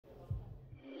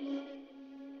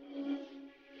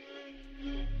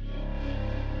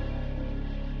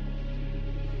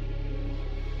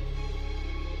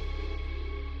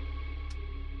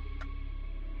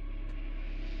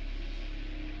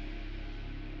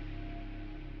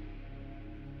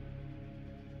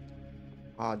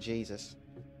Oh, Jesus.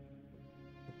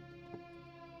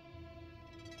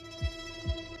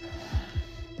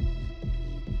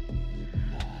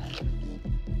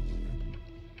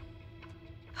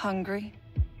 Hungry?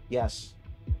 Yes.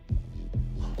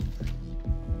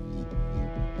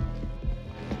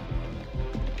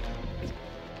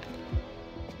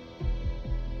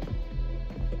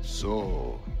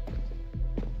 So,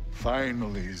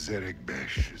 finally Zerek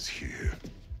Besh is here.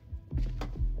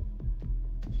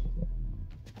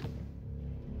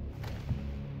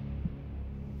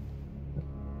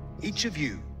 Each of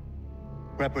you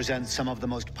represents some of the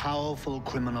most powerful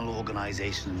criminal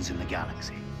organizations in the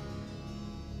galaxy.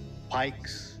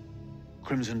 Pikes,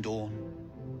 Crimson Dawn,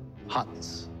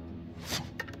 Huts.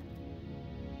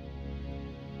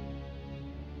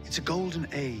 It's a golden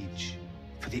age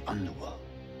for the underworld.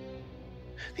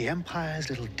 The Empire's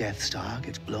little Death Star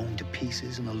gets blown to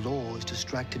pieces and the law is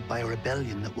distracted by a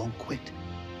rebellion that won't quit.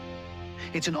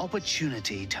 It's an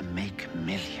opportunity to make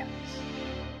millions.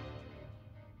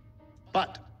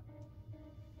 But,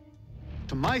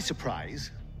 to my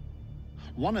surprise,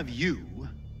 one of you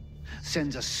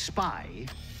sends a spy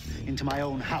into my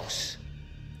own house.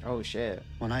 Oh, shit.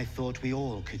 When I thought we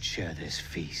all could share this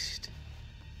feast.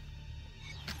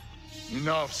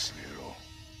 Enough, Sliro.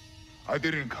 I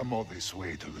didn't come all this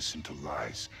way to listen to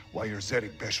lies while your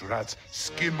Zerek Besh rats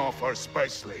skim off our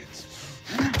spice lanes.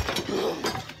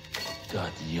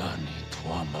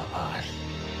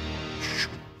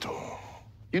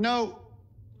 You know,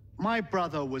 my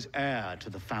brother was heir to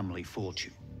the family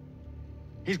fortune.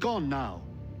 He's gone now.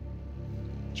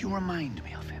 You remind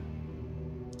me of him.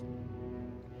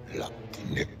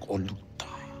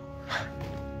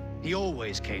 He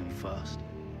always came first.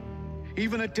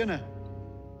 Even at dinner.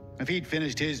 If he'd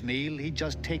finished his meal, he'd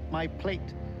just take my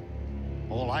plate.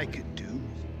 All I could do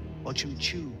was watch him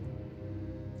chew.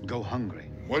 Go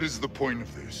hungry. What is the point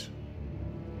of this?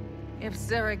 If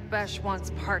Zerek Besh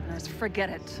wants partners, forget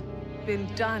it. Been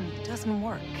done. Doesn't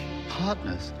work.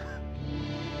 Partners?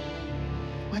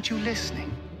 Weren't you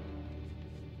listening?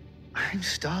 I'm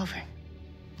starving.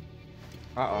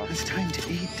 Uh-oh. It's time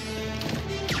to eat.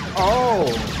 Oh!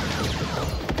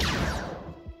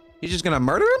 You just gonna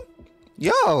murder him?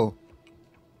 Yo!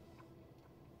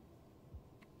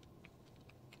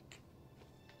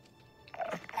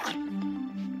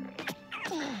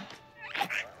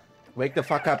 Wake the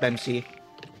fuck up, MC.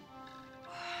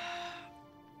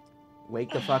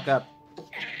 Wake the fuck up.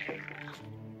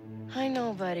 I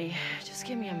know, buddy. Just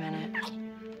give me a minute.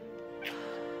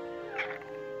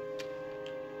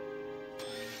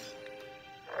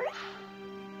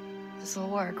 This'll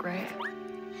work, right?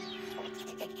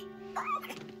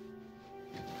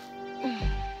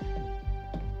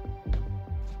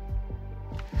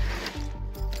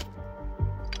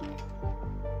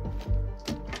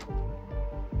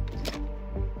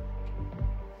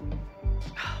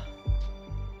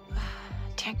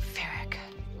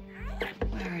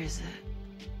 Where is it?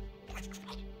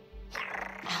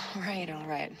 All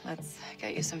right. Let's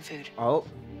get you some food. Oh.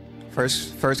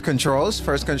 First controls.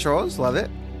 Love it.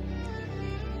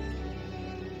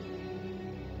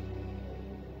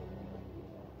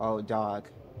 Oh, dog.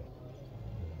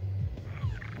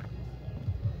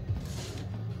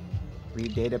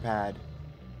 Read datapad.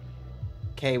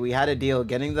 Okay, we had a deal.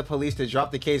 Getting the police to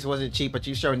drop the case wasn't cheap, but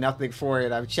you showed nothing for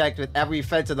it. I've checked with every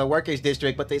fence in the workers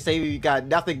district, but they say you got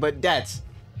nothing but debts.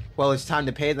 Well, it's time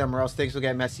to pay them or else things will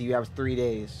get messy. You have 3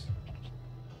 days.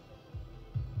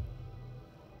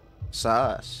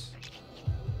 Sus.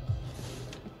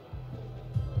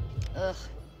 Ugh,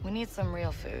 we need some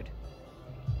real food.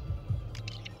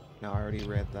 No, I already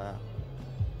read that.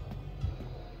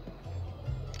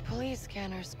 Police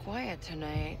scanner's quiet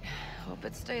tonight. Hope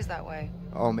it stays that way.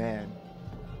 Oh, man.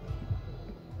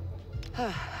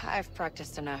 I've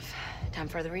practiced enough. Time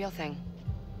for the real thing.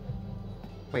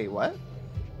 Wait, what?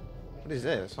 What is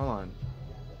this? Hold on.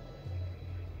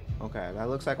 Okay, that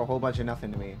looks like a whole bunch of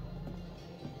nothing to me.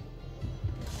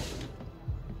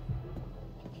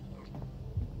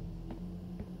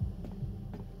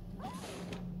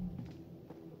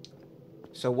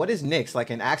 So what is Nyx? Like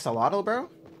an axolotl, bro?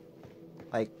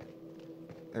 Like,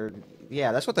 or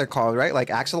yeah, that's what they're called, right? Like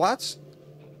axolots?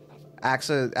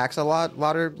 Axolot,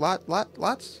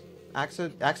 lots?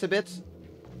 Axabits?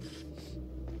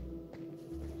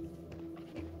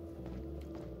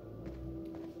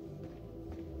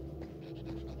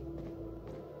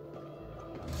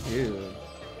 Dude.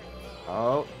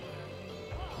 Oh.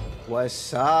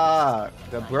 What's up?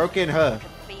 The broken hoof.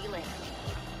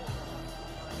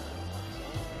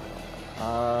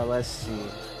 Let's see.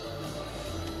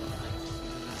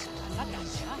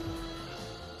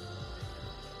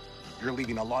 You're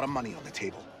leaving a lot of money on the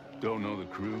table. Don't know the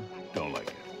crew, don't like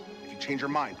it. If you change your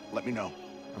mind, let me know.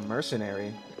 A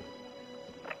mercenary.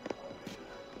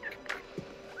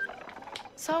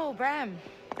 So, Bram,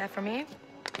 that for me?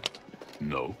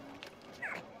 No.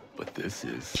 But this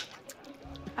is.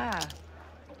 Ah,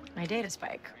 my data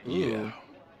spike. Yeah.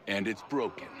 And it's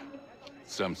broken.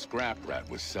 Some scrap rat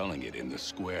was selling it in the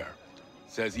square.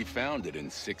 Says he found it in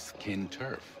Sixth Kin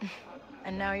turf.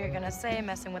 And now you're gonna say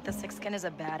messing with the Sixth Kin is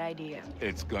a bad idea.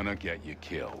 It's gonna get you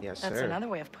killed. Yes, That's sir. another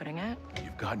way of putting it.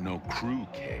 You've got no crew,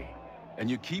 Kay. And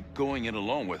you keep going it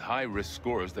alone with high-risk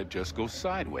scores that just go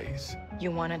sideways. You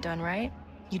want it done right?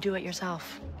 You do it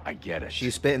yourself. I get it.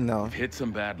 She's spitting though. You've hit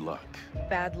some bad luck.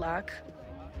 Bad luck.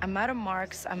 I'm out of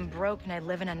marks, I'm broke, and I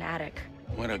live in an attic.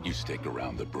 Why don't you stick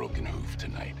around the Broken Hoof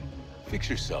tonight? Fix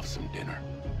yourself some dinner.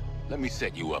 Let me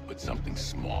set you up with something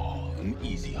small, an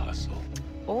easy hustle.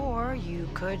 Or you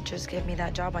could just give me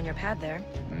that job on your pad there.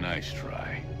 Nice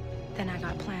try. Then I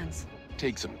got plans.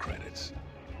 Take some credits.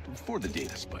 For the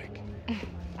data spike.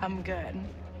 I'm good.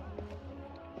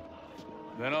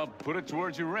 Then I'll put it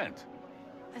towards your rent.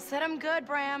 I said I'm good,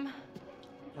 Bram.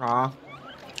 Aw.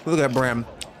 Look at Bram.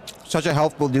 Such a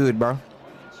helpful dude, bro.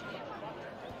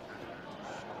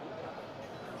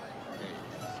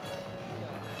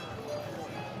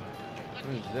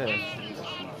 What is this?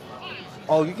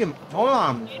 Oh, you can... Hold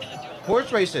on.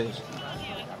 Horse races.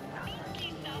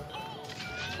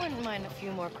 Wouldn't mind a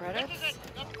few more credits.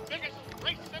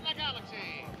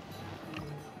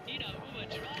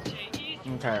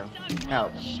 Okay. Now,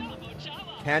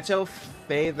 Kanto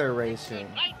Feather Racing.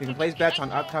 You can place bets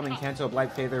on upcoming Kanto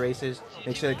Blight Feather races.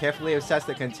 Make sure to carefully assess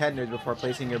the contenders before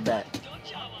placing your bet.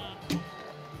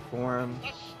 Form,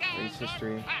 race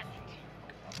history.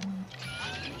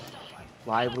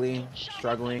 Lively,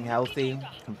 struggling, healthy,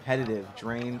 competitive,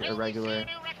 drained, irregular.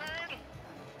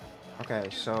 Okay,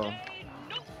 so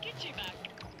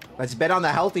let's bet on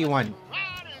the healthy one.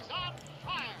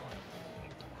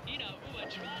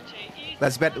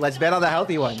 Let's bet on the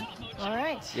healthy one. All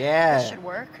right. Yeah. This should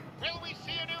work.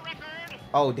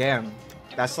 Oh damn.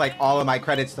 That's like all of my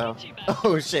credits though.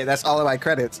 Oh shit, that's all of my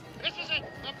credits.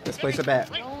 Let's place a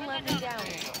bet. Don't let me down.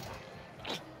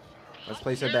 Let's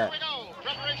place a bet.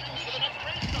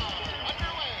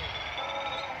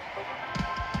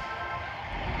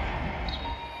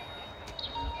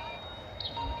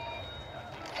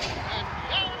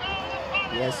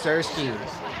 Yes, Sirski.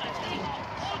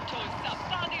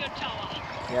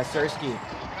 Yes, Sirski.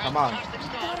 Come on.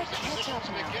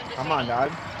 Come on,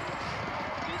 dog.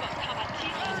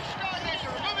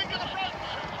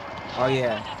 Oh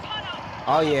yeah.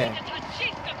 Oh yeah.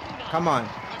 Come on.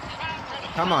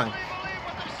 Come on.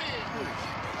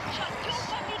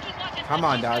 Come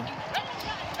on, dog.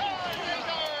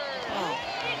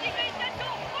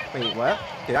 Wait, what?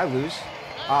 Did I lose?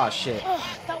 Oh shit.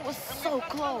 Oh, that was so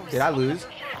close. Did I lose?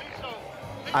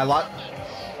 I lost.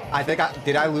 I think I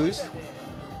did. I lose?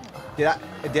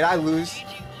 Did I lose?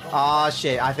 Oh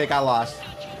shit. I think I lost.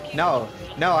 No.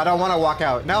 No, I don't want to walk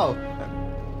out. No.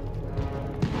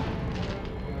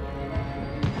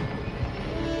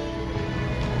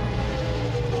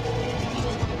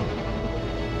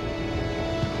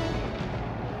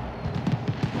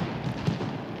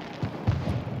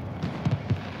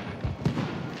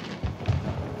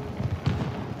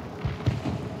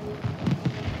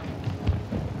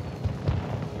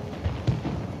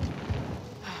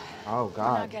 Oh We're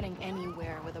god. not getting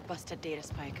anywhere with a busted data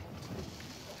spike.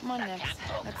 Come on, Nix.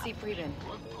 Let's see Preben.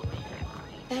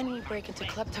 Then we break into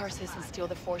Kleptarsis and steal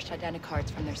the forged identicards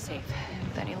from their safe.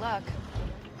 With any luck,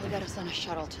 we gotta send a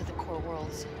shuttle to the core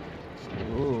worlds.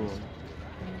 Ooh.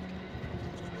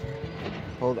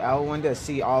 Hold L1 to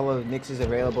see all of Nix's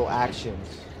available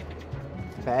actions.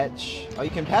 Fetch. Oh,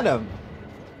 you can pet him.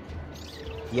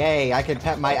 Yay, I can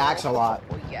pet my Axolot.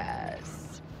 Oh,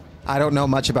 yes. I don't know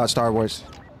much about Star Wars.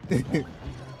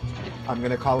 I'm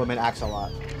gonna call him an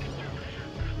Axolot.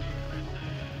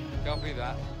 Copy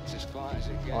that. It's as quiet as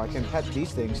it gets. Oh, I can pet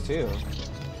these things too.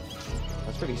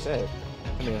 That's pretty sick.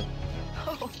 Come here.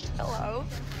 Oh, hello.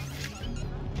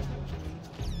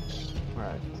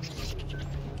 Alright.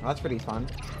 Well, that's pretty fun.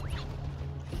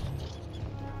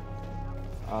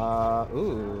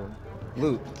 Ooh.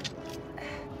 Loot.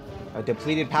 A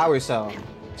depleted power cell.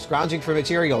 Scrounging for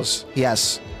materials.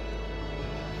 Yes.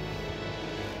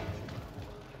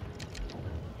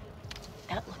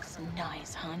 That looks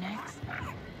nice, huh, Nix?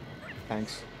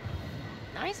 Thanks.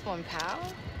 Nice one, pal.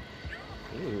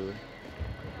 Ooh.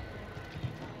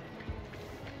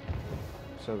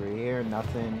 So over here,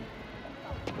 nothing.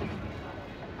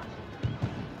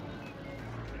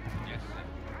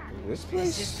 Ooh, this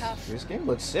place, is tough. this game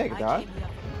looks sick, dog.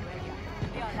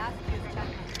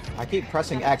 I keep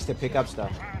pressing X to pick up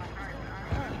stuff.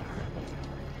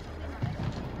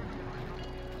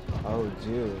 Oh,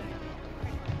 dude.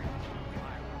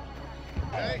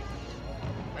 Hey,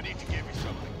 I need to give you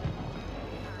something.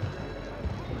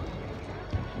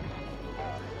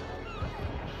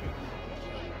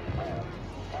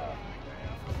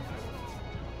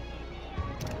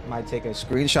 Might take a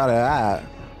screenshot of that.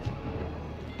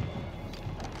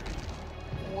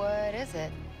 What is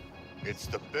it? It's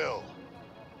the bill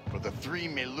for the 3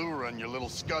 Melurun your little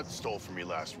scud stole from me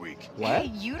last week. What?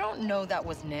 Hey, you don't know that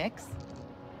was Nick's?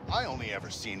 I only ever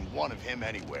seen one of him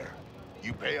anywhere.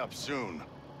 You pay up soon,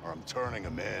 or I'm turning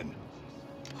him in.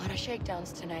 A lot of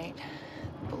shakedowns tonight.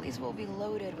 Police will be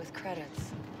loaded with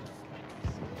credits.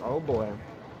 Oh boy.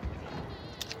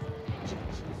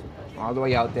 All the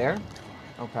way out there?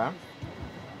 Okay.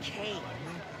 Kay,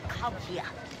 come here.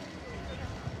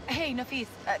 Hey, Nafis,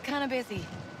 kinda busy.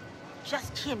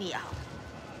 Just hear me out.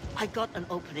 I got an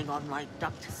opening on my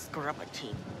Dr. Scrubber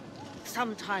team.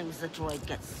 Sometimes the droid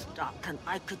gets stuck, and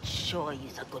I could sure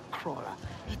use a good crawler.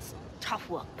 It's tough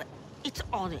work, but it's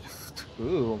honest.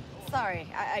 Ooh. Sorry,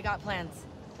 I got plans.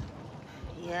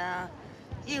 Yeah,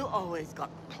 you always got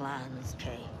plans,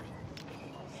 Kay.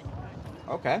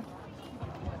 Okay.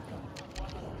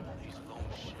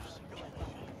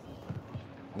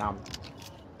 Now,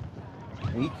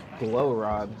 weak glow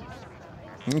rod.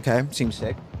 Okay, seems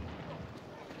sick.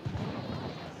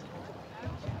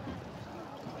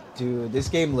 Dude, this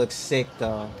game looks sick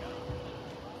though.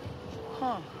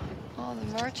 Huh. All the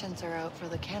merchants are out for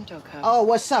the Kanto Cup. Oh,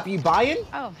 what's up? You buying?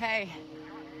 Oh, hey.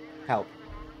 Help.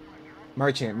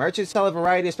 Merchant. Merchants sell a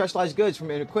variety of specialized goods from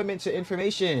equipment to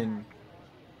information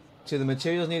to the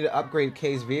materials needed to upgrade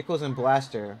Kay's vehicles and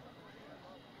blaster.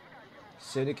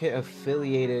 Syndicate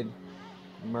affiliated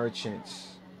merchants.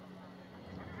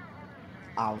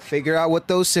 I'll figure out what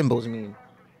those symbols mean.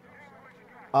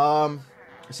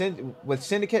 With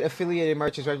syndicate affiliated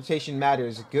merchants, reputation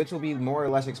matters. Goods will be more or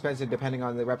less expensive depending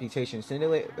on the reputation.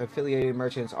 Syndicate affiliated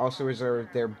merchants also reserve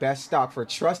their best stock for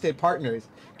trusted partners.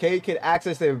 Kay can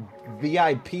access their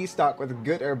VIP stock with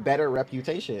good or better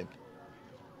reputation.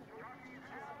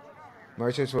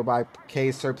 Merchants will buy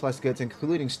Kay's surplus goods,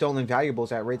 including stolen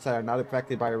valuables, at rates that are not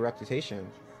affected by her reputation.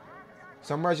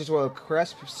 Some merchants will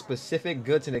request specific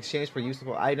goods in exchange for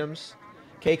useful items.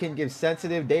 Kay can give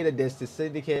sensitive data disks to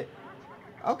syndicate.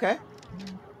 Okay.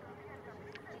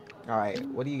 Alright,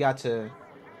 what do you got to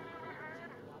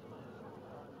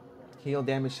heal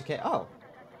damage to Kay? Oh.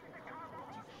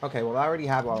 Okay, well I already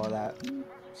have all of that.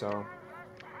 So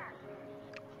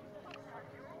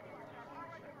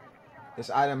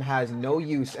this item has no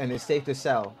use and is safe to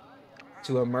sell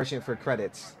to a merchant for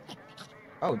credits.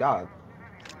 Oh, dog.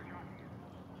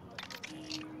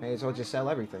 May as well just sell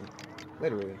everything.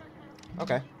 Literally.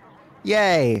 Okay.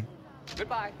 Yay!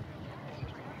 Goodbye.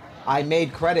 I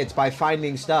made credits by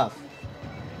finding stuff.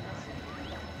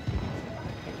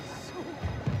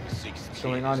 What's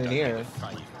going on in here?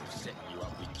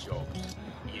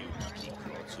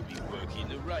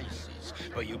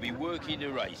 But you'll be working the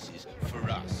races for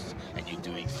us, and you'll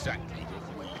do exactly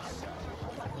what we say.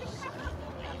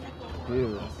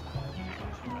 Dude.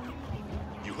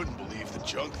 You wouldn't believe the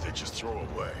junk they just throw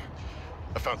away.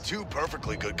 I found 2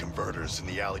 perfectly good converters in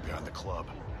the alley behind the club.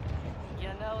 You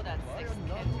know that 6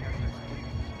 kid.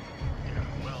 Yeah,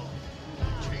 well,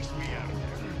 chased me out of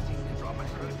there. Drop my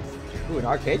credit. Ooh, an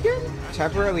arcade game?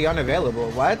 Temporarily unavailable.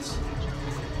 What?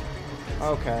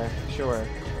 Okay, sure.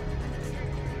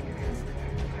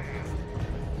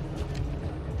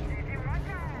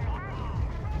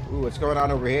 Ooh, what's going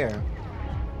on over here?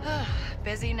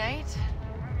 Busy night?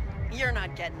 You're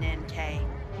not getting in, Kay.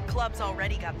 Club's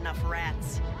already got enough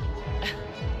rats.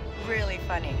 Really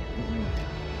funny.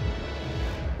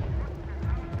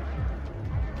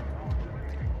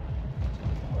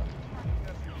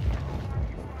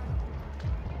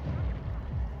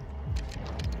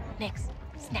 Nix,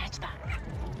 snatch that.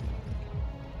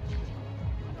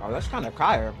 Oh, that's kind of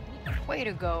fire. Way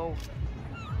to go.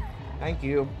 Thank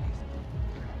you.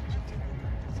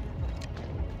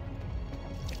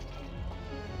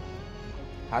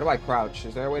 How do I crouch?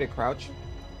 Is there a way to crouch?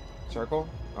 Circle?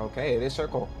 Okay, it is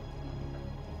circle.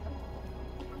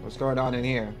 What's going on in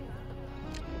here?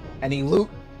 Any loot?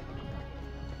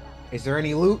 Is there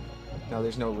any loot? No,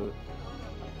 there's no loot.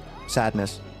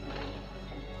 Sadness.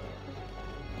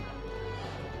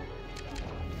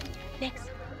 Nix,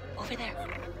 over there.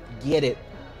 Get it.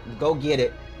 Go get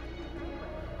it.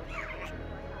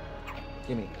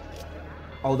 Gimme.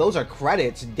 Oh, those are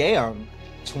credits. Damn.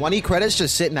 20 credits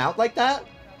just sitting out like that?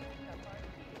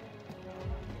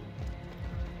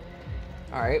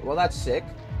 Alright, well that's sick.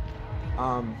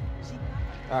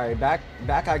 Alright,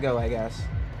 back I go, I guess.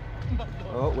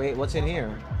 Oh, wait, what's in here?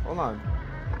 Hold on.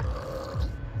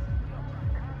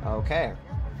 Okay.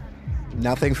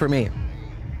 Nothing for me.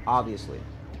 Obviously.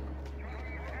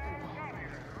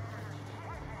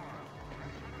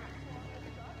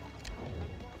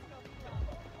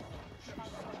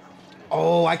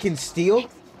 Oh, I can steal?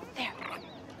 There.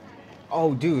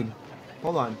 Oh, dude.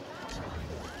 Hold on.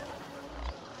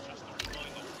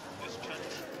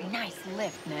 Nice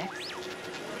lift, Nix.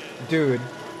 Dude.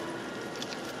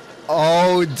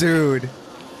 Oh, dude.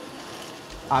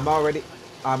 I'm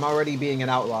already being an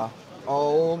outlaw.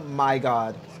 Oh my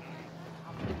god.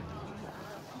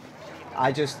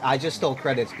 I just stole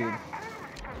credits, dude.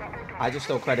 I just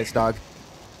stole credits, dog.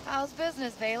 How's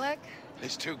business, Valek?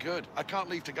 It's too good. I can't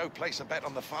leave to go place a bet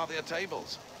on the farther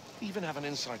tables. Even have an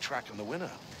inside track on the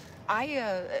winner.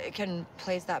 I can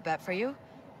place that bet for you.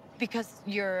 Because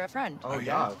you're a friend. Oh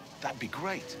yeah? That'd be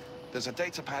great. There's a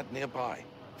data pad nearby.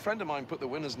 A friend of mine put the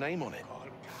winner's name on it.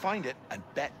 Find it and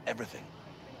bet everything.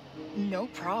 No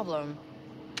problem.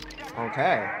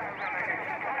 Okay.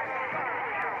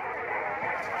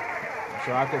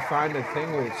 So I could find a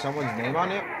thing with someone's name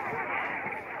on it?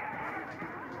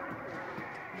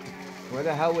 Where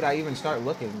the hell would I even start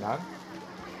looking, dog?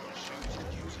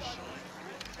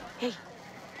 Hey,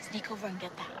 sneak over and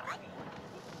get that.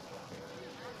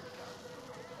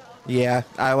 Yeah,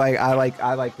 I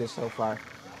like this so far.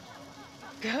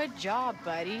 Good job,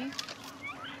 buddy.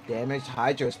 Damaged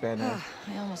hydro spanner.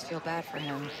 I almost feel bad for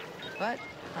him, but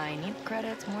I need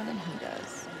credits more than he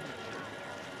does.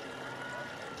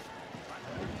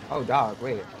 Oh, dog,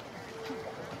 wait.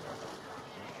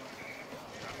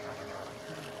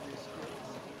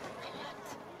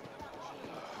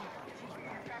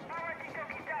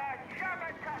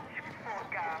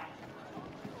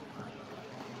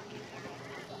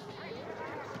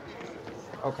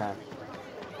 Okay.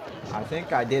 I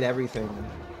think I did everything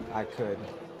I could.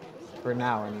 For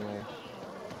now, anyway.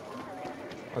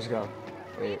 Let's go.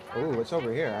 Wait. Ooh, what's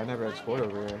over here? I never explored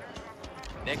over here.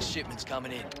 Next shipment's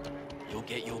coming in. You'll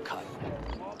get your cut.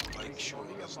 Make sure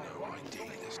there's no ID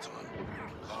this time.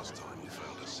 Last time we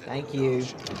found a set. Thank you.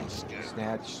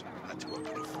 Snatch. Had to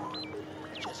open a file.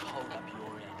 Just hold up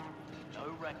your end. No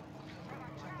record.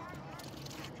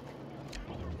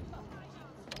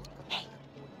 Hey,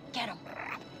 get him.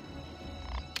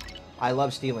 I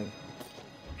love stealing.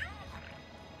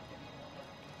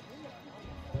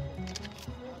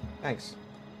 Thanks.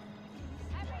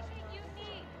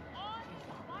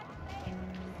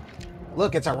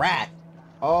 Look, it's a rat.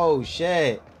 Oh,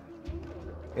 shit.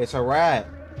 It's a rat.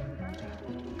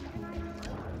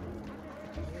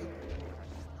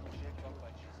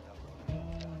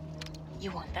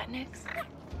 You want that, Nix?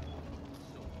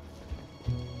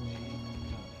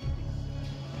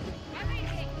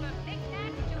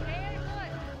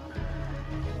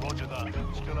 Roger that.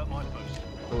 Still at my post.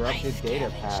 Corrupted data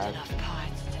pad.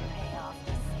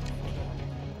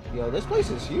 Yo, this place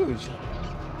is huge.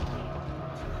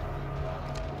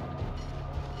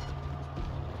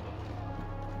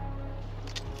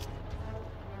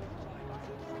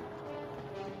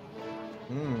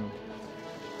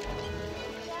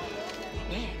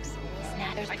 Nix,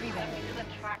 Snather's breathing.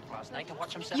 Last night to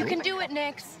watch him You can do it,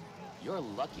 Nix. You're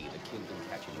lucky the kid didn't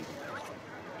catch you.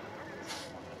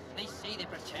 They say they're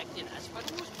protecting us, but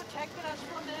who's protecting us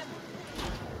from them?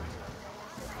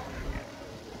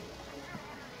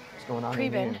 What's going on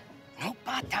in Preben. here? No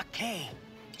patake.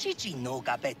 Chichi no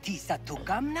gabetisa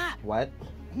tugamna. What?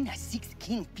 Na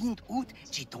 16 pint ut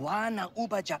chituana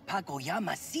uba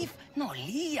japagoyama sif no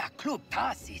lia club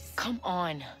tasis. Come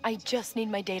on. I just need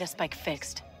my data spike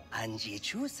fixed. Anji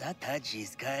chusa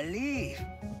tajis galif.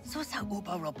 Susa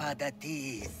uba ropada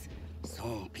tis.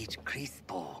 Son pitch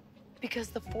crispo. Because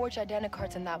the forged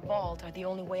identicards in that vault are the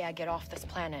only way I get off this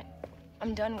planet.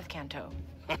 I'm done with Kanto.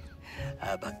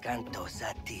 Abakanto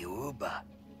sati uba.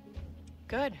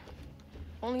 Good.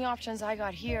 Only options I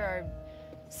got here are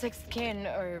sixth kin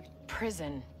or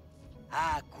prison.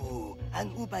 Aku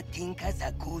an uba tinka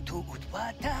zakutu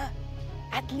utwata.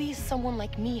 At least someone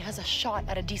like me has a shot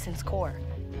at a decent score.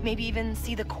 Maybe even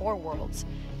see the core worlds.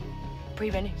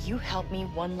 Preben, you help me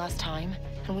one last time,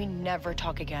 and we never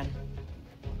talk again.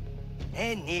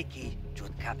 E Nikki,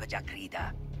 jut kapa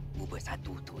jakrida. Uba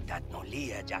satutu tat no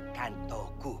lia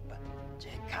jakanto kupa. Je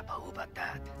kapa uba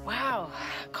tat. Wow,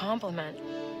 compliment.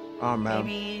 Oh, man.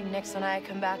 Maybe Nix and I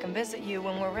come back and visit you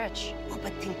when we're rich.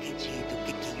 Uba tinke je tu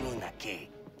kikiyuna ke.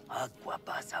 Agua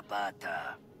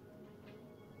pasabata.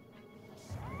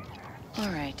 All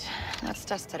right, let's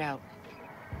test it out.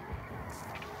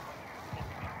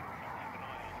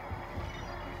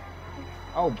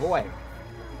 Oh, boy.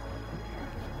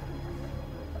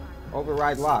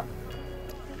 Override lock.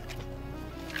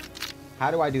 How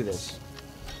do I do this?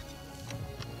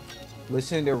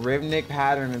 Listen to rhythmic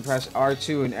pattern and press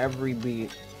R2 in every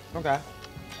beat. Okay.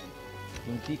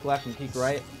 And peek left and peek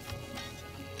right.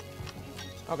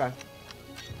 Okay.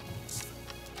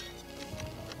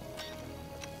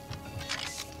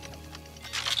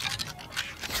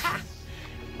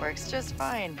 Works just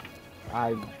fine.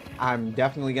 I'm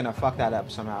definitely gonna fuck that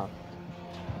up somehow.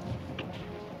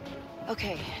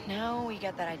 Okay, now we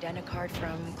get that identicard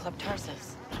from Club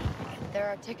Tarsus. They're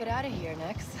our ticket out of here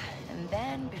next, and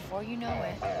then before you know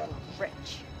it, we're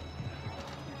rich.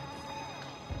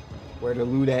 Where to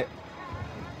loot at?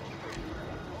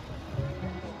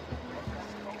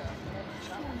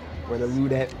 Where to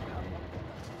loot at?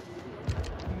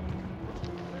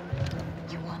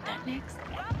 You want that next?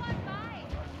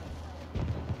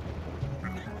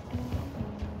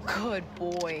 Good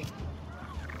boy.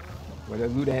 Where to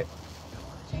loot at?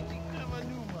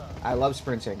 I love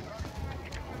sprinting.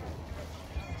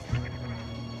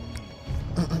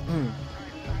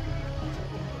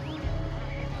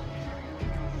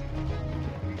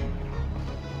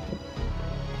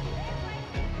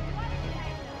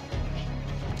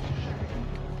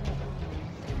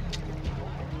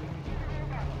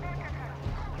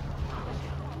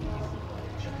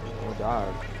 Oh,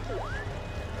 dog.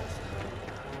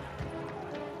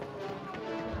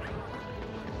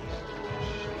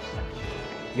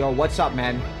 Yo, what's up,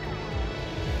 man?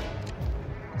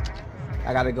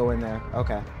 I gotta go in there.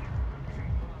 Okay.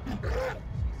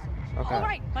 Okay. All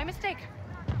right, my mistake.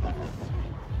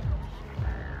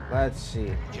 Let's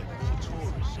see.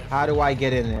 How do I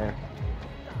get in there?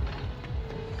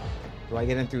 Do I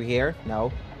get in through here?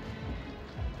 No.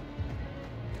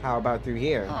 How about through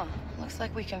here? Huh. Looks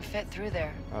like we can fit through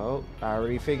there. Oh, I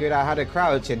already figured out how to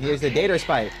crouch, and here's the data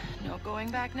spike. No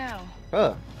going back now.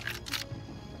 Huh.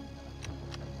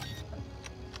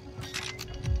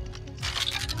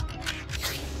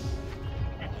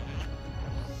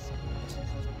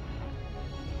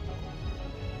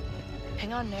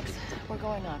 Hang on, Nix. We're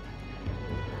going up.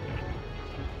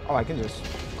 Oh, I can just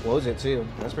close it too.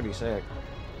 That's pretty sick.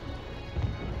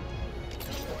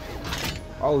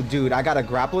 Oh, dude, I got a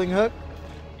grappling hook?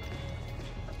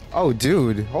 Oh,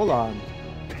 dude, hold on.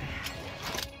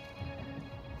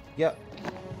 Yep.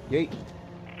 Yeet.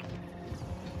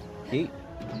 Yeet.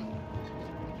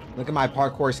 Look at my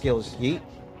parkour skills. Yeet.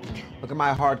 Look at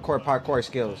my hardcore parkour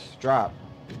skills. Drop.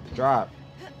 Drop.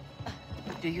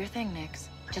 Do your thing, Nix.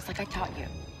 Just like I taught you.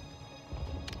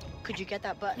 Could you get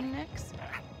that button, Nix?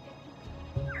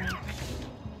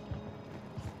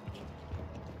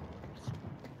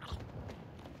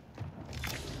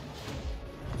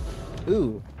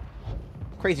 Ooh.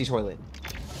 Crazy toilet.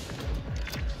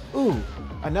 Ooh.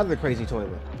 Another crazy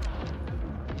toilet.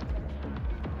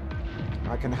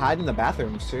 I can hide in the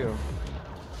bathrooms, too.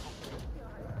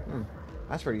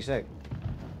 That's pretty sick.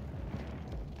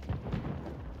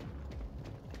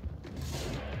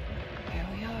 Here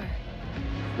we are.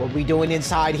 What we doing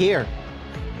inside here?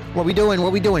 What we doing?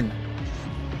 What we doing?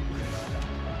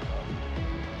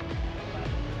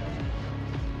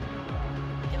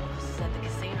 This is at the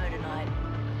casino tonight.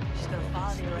 She's got a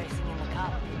father racing in the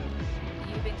cup.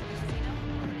 You been to the casino?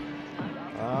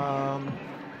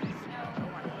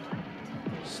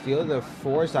 Steal the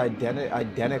forced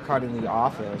identity card in the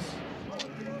office.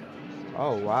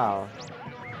 Oh, wow.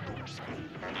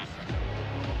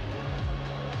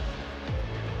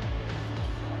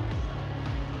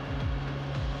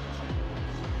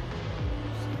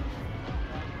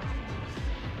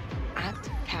 Act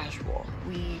casual.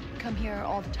 We come here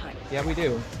all the time. Yeah, we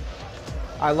do.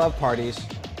 I love parties.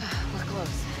 We're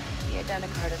close. The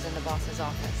identicard is in the boss's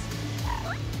office.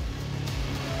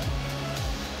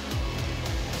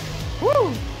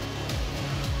 Woo!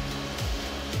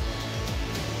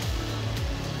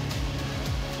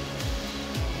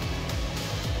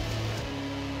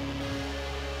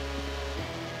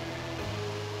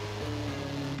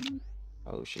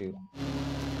 Oh, shoot.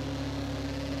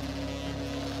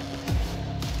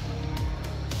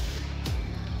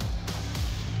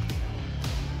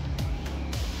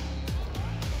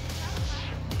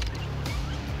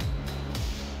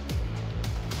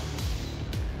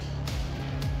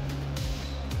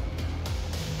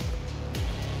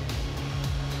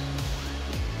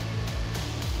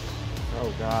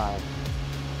 Oh god.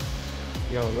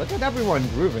 Yo, look at everyone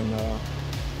grooving though.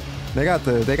 They got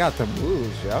the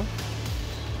moves, yo.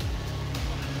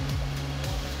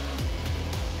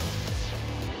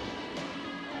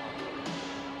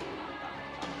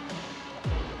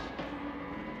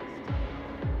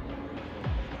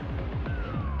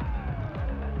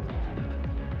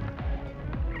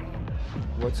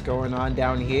 What's going on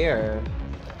down here?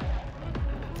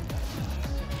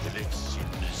 The next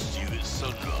shipment is due at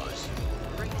sunrise.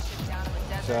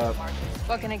 What's up?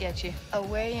 What can I get you? A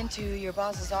way into your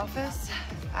boss's office?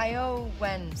 I owe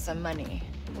Wen some money.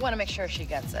 Want to make sure she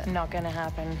gets it. Not gonna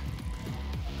happen.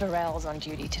 Varel's on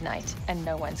duty tonight, and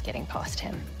no one's getting past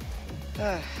him.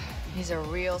 He's a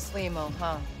real sleemo,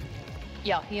 huh?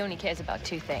 Yeah, he only cares about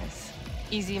two things.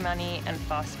 Easy money and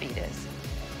fast speeders.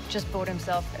 Just bought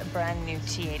himself a brand new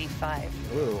T-85.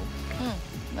 Ooh.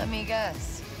 Let me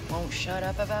guess. Won't shut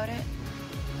up about it?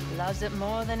 Loves it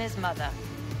more than his mother.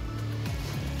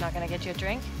 Not gonna get you a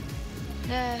drink?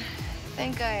 Nah,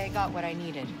 think I got what I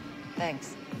needed.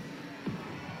 Thanks.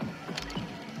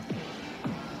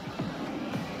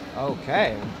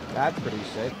 Okay, that's pretty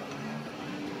sick.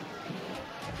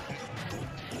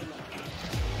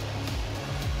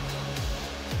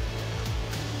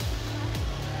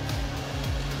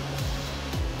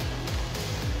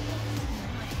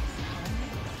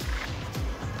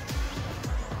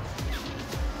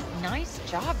 Nice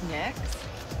job, Nix.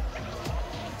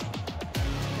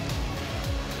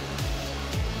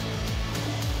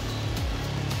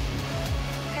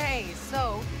 Hey,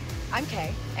 so I'm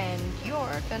Kay, and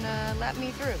you're gonna let me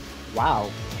through. Wow.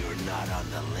 You're not on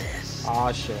the list.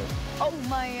 Aw, shit. Oh,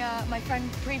 my friend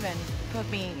Preben put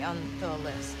me on the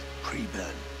list.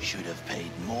 Preben should have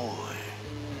paid more.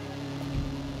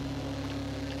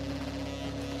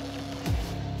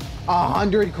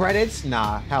 $100 credits?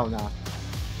 Nah, hell nah.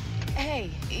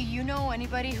 Hey, you know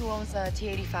anybody who owns a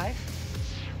T-85?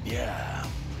 Yeah,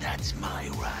 that's my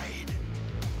ride.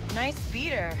 Nice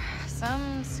beater.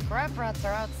 Some scrub rats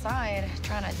are outside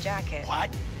trying to jack it. What?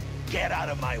 Get out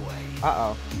of my way.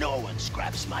 Uh-oh. No one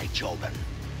scraps my Jobin.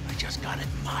 I just got it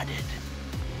modded.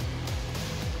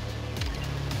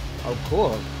 Oh,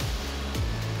 cool.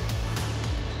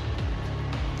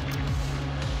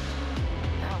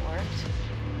 That worked.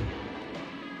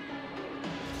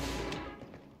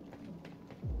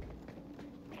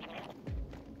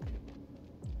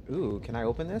 Ooh, can I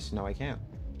open this? No, I can't.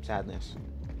 Sadness.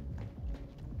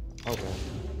 Okay.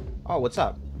 Oh, what's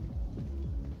up?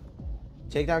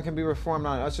 Takedown can be reformed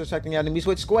on unsuspecting enemies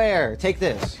with square. Take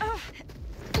this.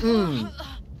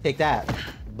 Take that,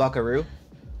 buckaroo.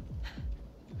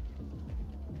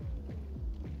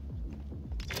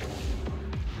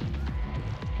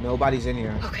 Nobody's in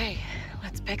here. Okay,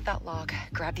 let's pick that lock,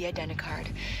 grab the identicard,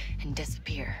 and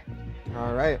disappear.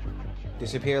 All right.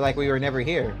 Disappear like we were never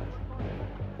here.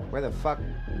 Where the fuck?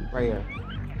 Right here.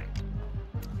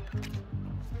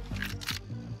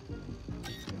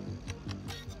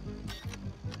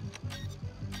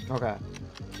 Okay.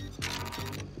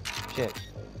 Shit.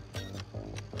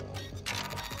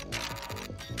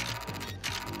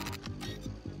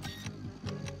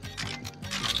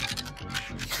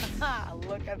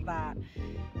 Look at that.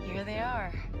 Here they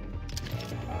are.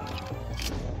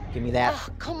 Give me that. Oh,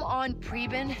 come on,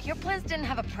 Preben. Your plans didn't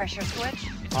have a pressure switch.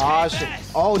 Oh, shit.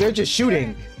 Oh, they're just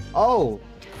shooting. Oh.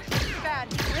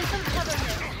 Bad. Listen, cover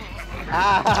me.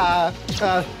 Ah.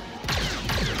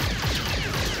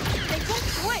 They don't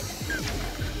quit.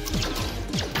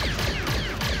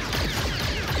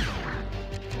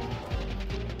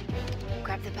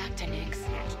 Grab the back to Nix.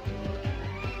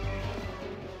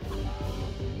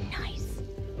 Nice.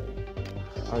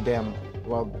 Oh, damn.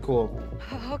 Well, cool.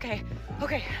 Okay,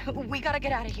 we gotta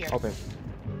get out of here. Open.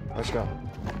 Let's go.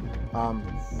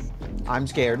 I'm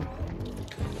scared.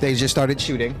 They just started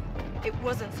shooting. It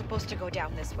wasn't supposed to go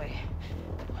down this way.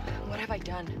 What have I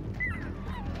done?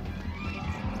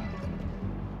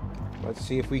 Let's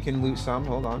see if we can loot some.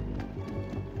 Hold on.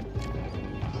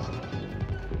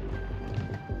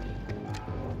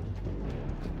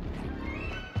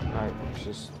 Alright, let's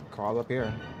just crawl up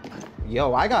here.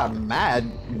 Yo, I got mad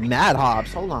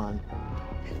hops. Hold on.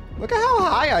 Look at how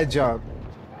high I jump.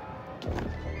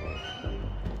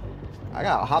 I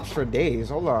got hops for days.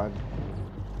 Hold on.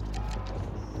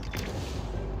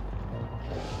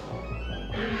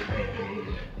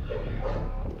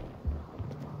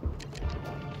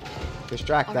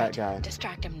 Distract that guy.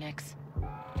 Distract him, Nix.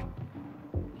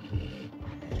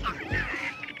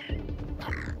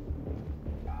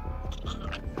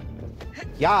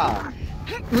 Yeah.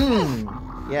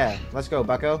 Yeah, let's go,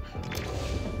 bucko.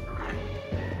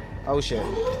 Oh shit.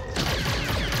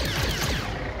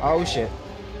 Oh shit.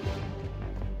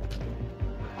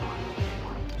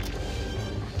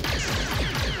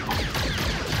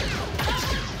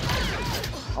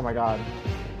 Oh my god.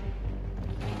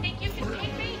 Think you can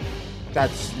take me?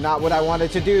 That's not what I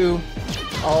wanted to do.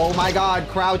 Oh my god,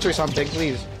 crouch or something,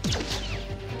 please.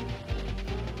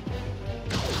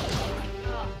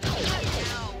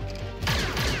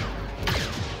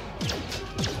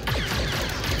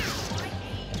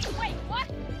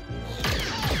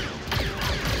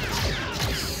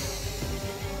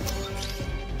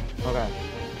 Okay.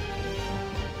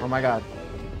 Oh my god.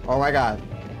 Oh my god.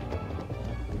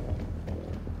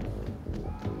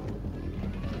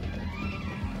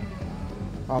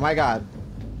 Oh my god.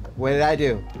 What did I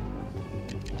do?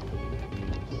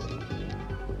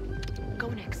 Go,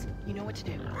 Nix. You know what to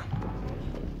do.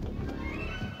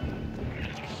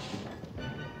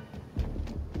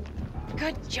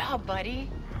 Good job, buddy.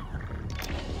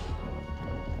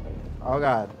 Oh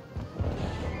god.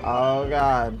 Oh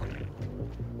god.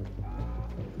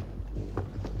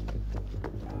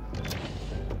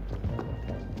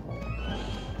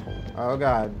 Oh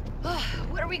god.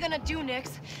 What are we gonna do,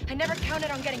 Nix? I never counted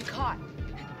on getting caught.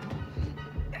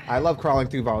 I love crawling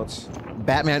through vaults.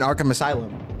 Batman Arkham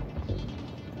Asylum.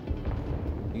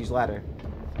 Use ladder.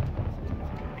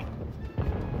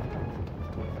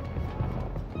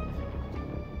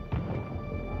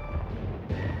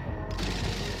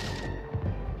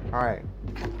 Alright.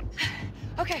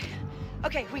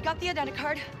 Okay, we got the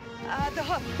identicard. The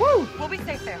hook. Woo! We'll be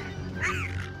safe there.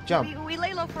 Jump. We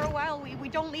lay low for a while. We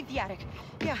don't leave the attic.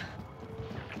 Yeah.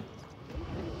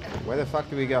 Where the fuck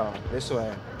do we go? This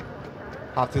way.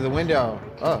 Hop through the window.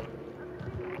 Oh.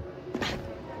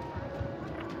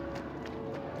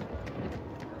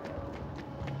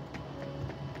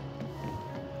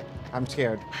 I'm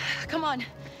scared. Come on.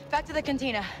 Back to the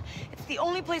cantina. It's the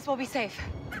only place we'll be safe.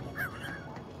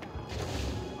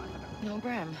 No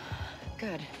Bram.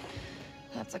 Good.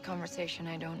 That's a conversation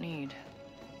I don't need.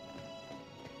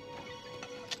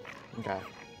 Okay.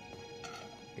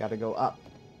 Gotta go up.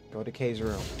 Go to Kay's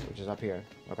room, which is up here.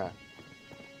 Okay.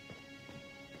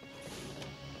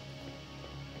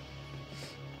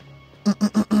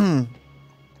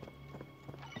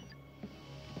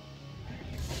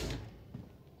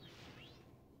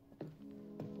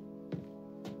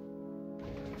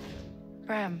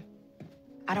 Bram,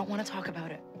 I don't want to talk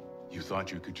about it. You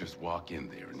thought you could just walk in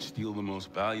there and steal the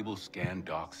most valuable scan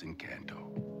docs in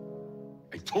Kanto.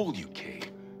 I told you, Kay.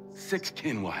 6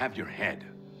 kin will have your head.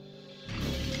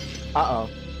 Uh-oh.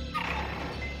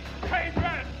 Hey,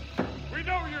 Red! We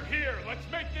know you're here. Let's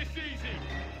make this easy.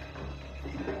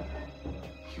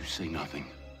 You say nothing.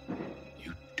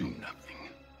 You do nothing.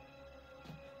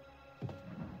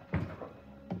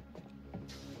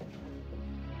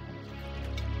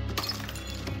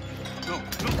 No.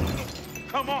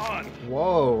 Come on!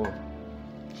 Whoa.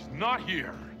 She's not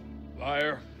here.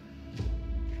 Liar.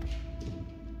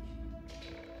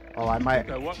 Oh, I might.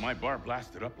 I want my bar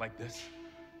blasted up like this.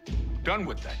 I'm done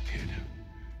with that kid.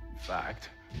 In fact,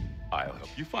 I'll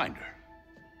help you find her.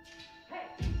 Hey,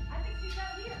 I think she's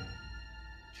out here.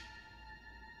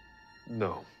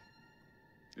 No.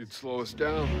 You'd slow us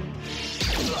down.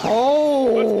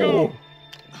 Oh! Let's go!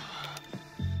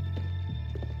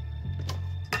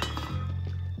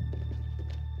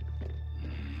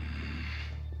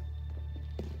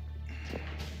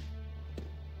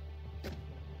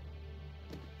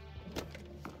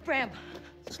 Bram,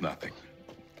 It's nothing.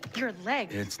 your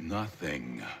leg. It's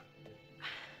nothing.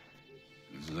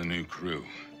 This is a new crew.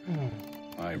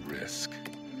 High risk.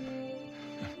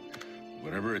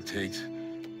 Whatever it takes,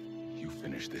 you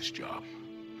finish this job.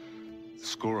 The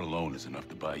score alone is enough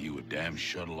to buy you a damn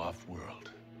shuttle-off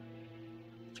world.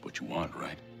 It's what you want,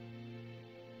 right?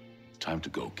 Time to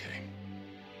go, Kay.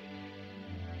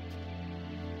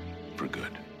 For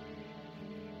good.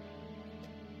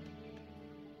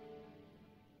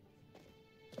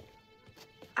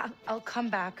 I'll come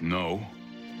back. No.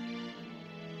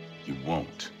 You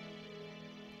won't.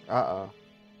 Uh-oh.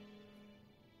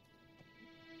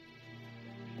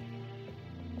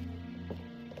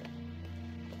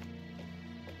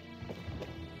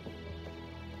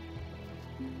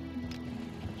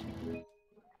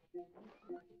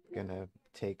 Gonna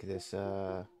take this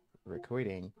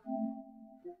recording.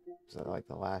 So like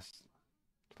the last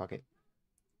fuck it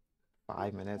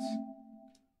 5 minutes.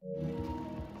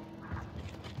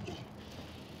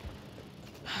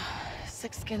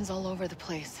 Six skins all over the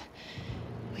place.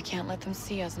 We can't let them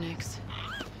see us, Nix.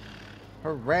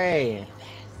 Hooray!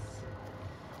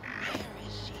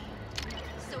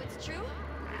 So it's true?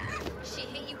 She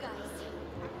hit you guys.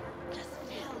 Just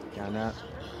tell me. Gonna.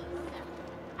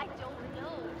 I don't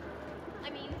know.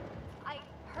 I mean, I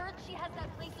heard she has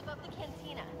that place above the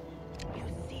cantina. You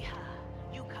see her,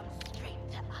 you come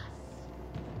straight to us.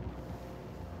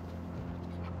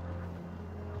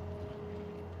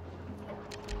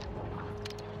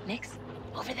 Nix,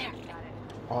 over there.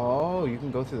 Oh, you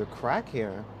can go through the crack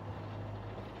here.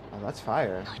 Oh, that's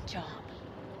fire. Good job.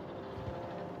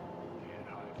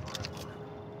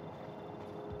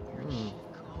 Hmm.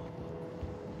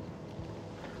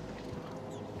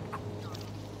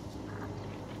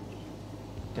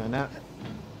 Done that.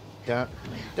 Dun,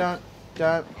 dun,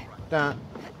 dun, dun.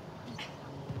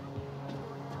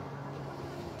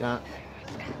 Dun.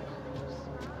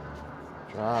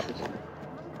 Drop.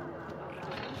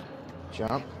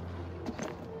 Jump.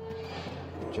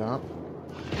 Jump.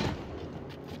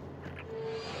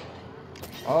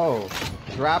 Oh,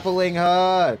 grappling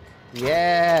hook.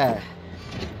 Yeah.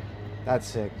 That's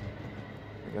sick.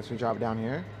 I guess we drop down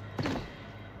here.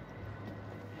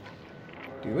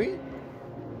 Do we?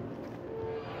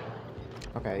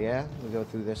 Okay, yeah. We go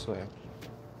through this way.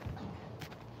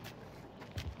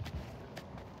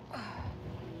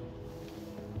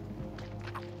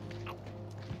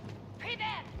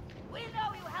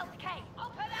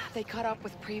 They caught up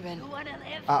with Preben.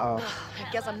 Uh-oh.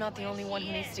 I guess I'm not the only one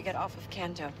who needs to get off of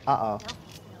Kanto. Uh-oh.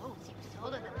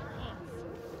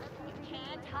 You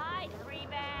can't hide,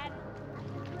 Preben.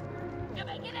 You're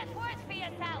making it worse for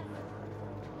yourself.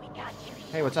 We got you.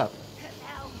 Hey, what's up?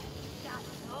 Now you got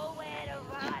nowhere to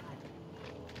run.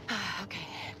 Okay,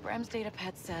 Bram's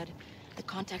datapad said the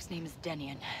contact's name is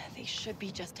Denian. They should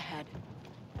be just ahead.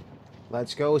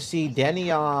 Let's go see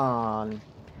Denian.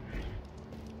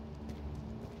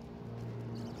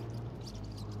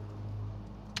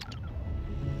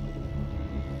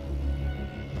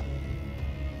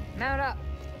 Mount up.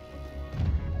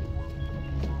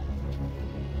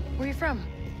 Where are you from?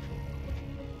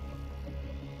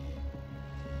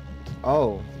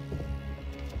 Oh.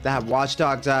 That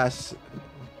watchdog's ass.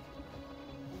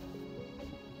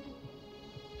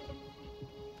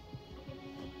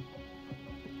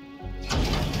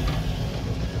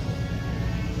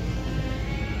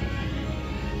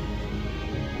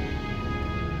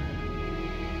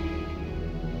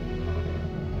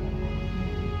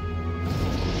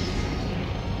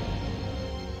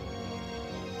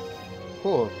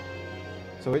 Cool.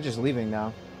 So we're just leaving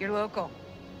now. You're local.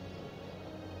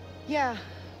 Yeah,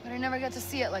 but I never got to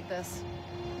see it like this.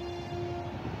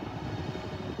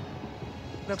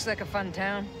 Looks like a fun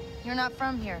town. You're not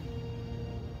from here.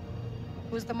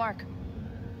 Who's the Mark?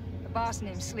 The boss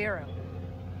named Slero.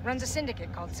 Runs a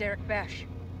syndicate called Zarek Besh.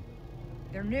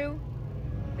 They're new,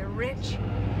 they're rich,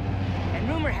 and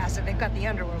rumor has it they've got the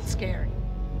underworld scared.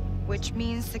 Which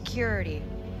means security.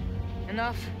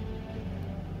 Enough.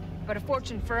 But a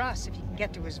fortune for us if you can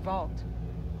get to his vault.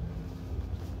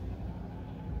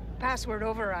 Password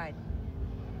override.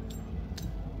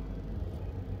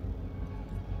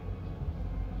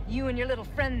 You and your little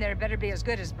friend there better be as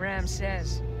good as Bram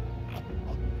says.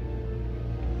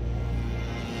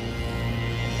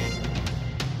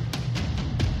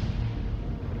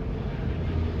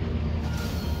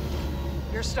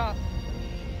 Your stop.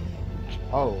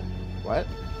 Oh, what?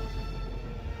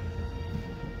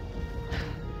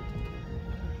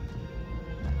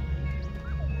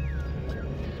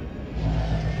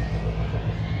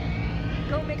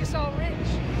 Go make us all rich.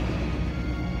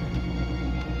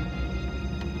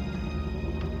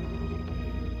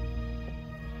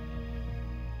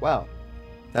 Well,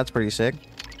 that's pretty sick.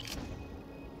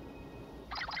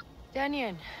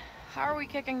 Denian, how are we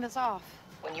kicking this off?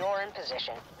 When you're in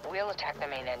position, we'll attack the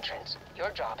main entrance. Your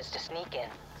job is to sneak in,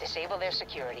 disable their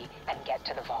security, and get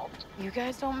to the vault. You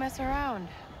guys don't mess around.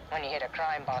 When you hit a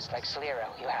crime boss like Slero,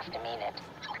 you have to mean it.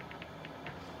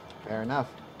 Fair enough.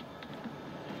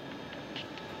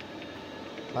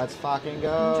 Let's fucking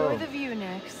go. Enjoy the view,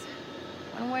 Nix.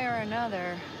 One way or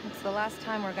another, it's the last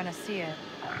time we're gonna see it.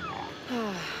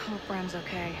 Hope Bram's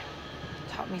okay.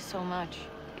 Taught me so much.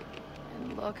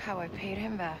 And look how I paid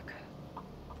him back.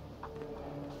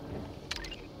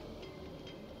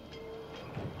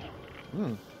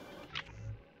 Hmm.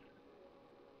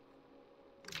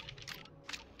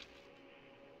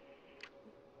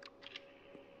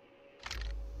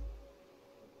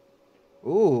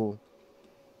 Ooh.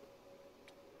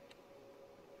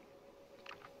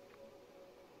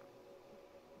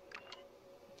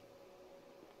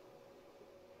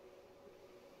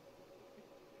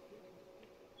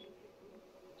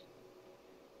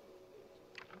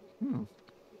 Hmm.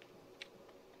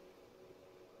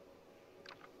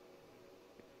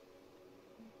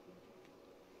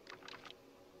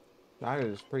 That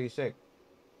is pretty sick.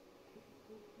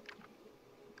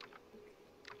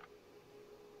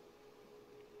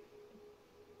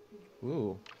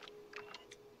 Ooh.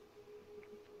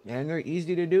 And they're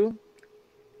easy to do.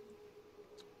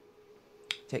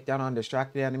 Take down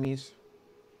undistracted enemies.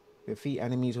 Defeat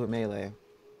enemies with melee.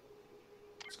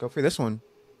 Let's go for this one.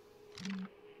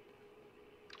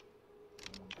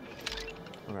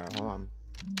 Okay, hold on.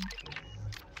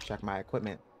 Check my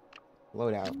equipment.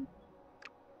 Loadout.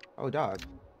 Oh, dog.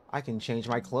 I can change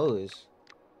my clothes.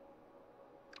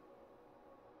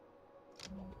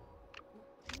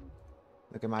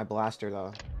 Look at my blaster,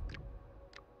 though.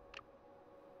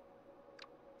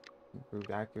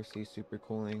 Improved accuracy, super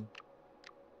cooling.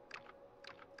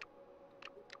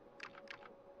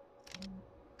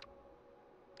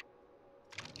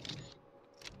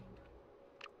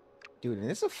 Dude,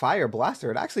 and it's a fire blaster.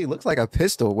 It actually looks like a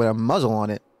pistol with a muzzle on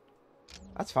it.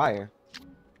 That's fire.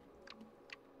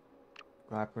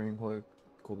 Wrapping hook,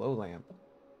 glow lamp.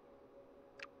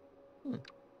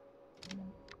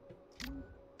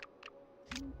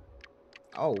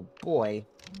 Oh boy.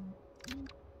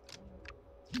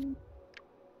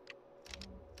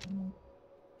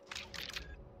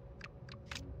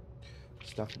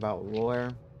 Stuff about lore.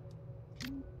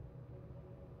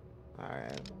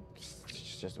 Alright.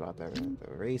 Just about the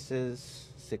races.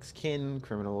 6 kin,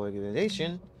 criminal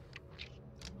organization.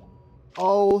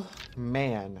 Oh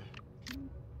man.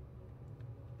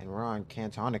 And we're on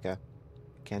Cantonica.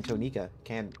 Cantonica.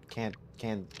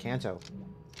 Canto.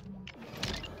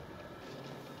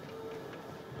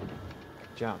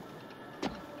 Jump.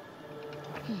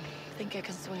 Think I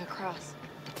can swing across.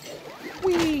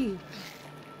 Whee!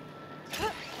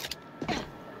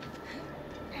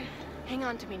 Hang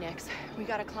on to me, Nix. We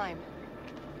gotta climb.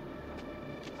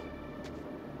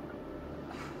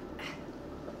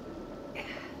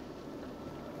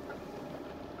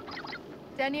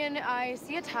 Denyon, I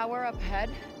see a tower up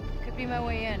ahead. Could be my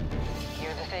way in.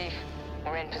 You're the thief.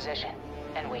 We're in position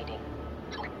and waiting.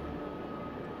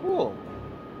 Cool.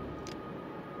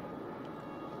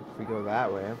 If we go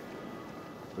that way,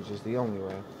 which is the only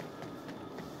way.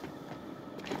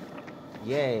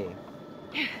 Yay.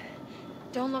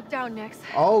 Don't look down, Nix.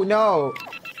 Oh no!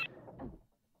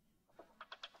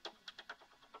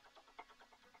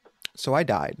 So I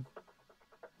died.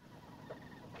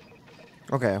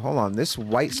 Okay, hold on. This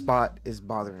white spot is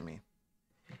bothering me.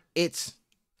 It's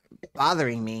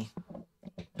bothering me.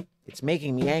 It's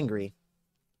making me angry.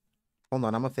 Hold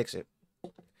on, I'm gonna fix it.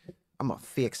 I'm gonna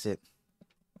fix it.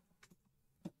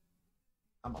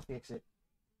 I'm gonna fix it.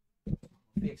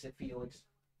 Fix it, Felix.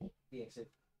 Fix it.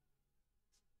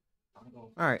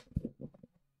 Alright.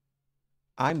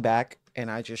 I'm back, and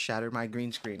I just shattered my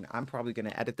green screen. I'm probably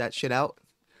gonna edit that shit out,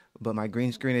 but my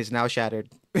green screen is now shattered.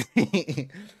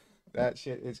 That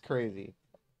shit is crazy.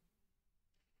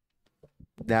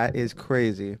 That is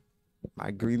crazy.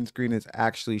 My green screen is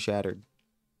actually shattered.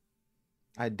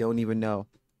 I don't even know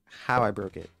how I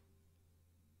broke it.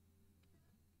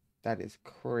 That is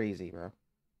crazy, bro.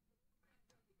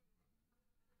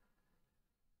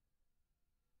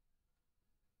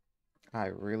 I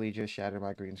really just shattered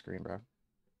my green screen, bro.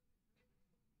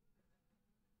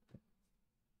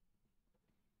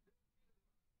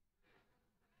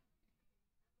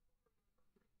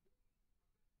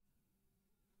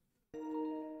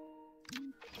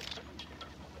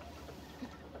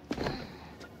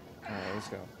 Alright, let's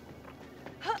go.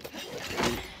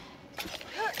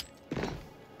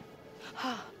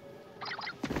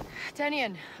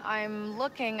 Denyon, I'm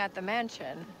looking at the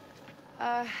mansion.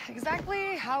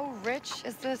 Exactly how rich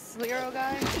is this Sliro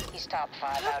guy? He's top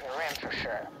 5 Outer Rim for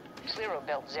sure. Sliro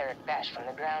built Zarek Besh from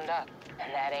the ground up,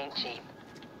 and that ain't cheap.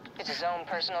 It's his own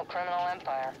personal criminal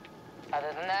empire.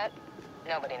 Other than that,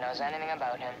 nobody knows anything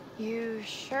about him. You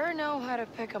sure know how to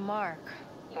pick a mark.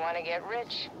 You want to get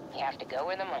rich, you have to go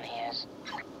where the money is.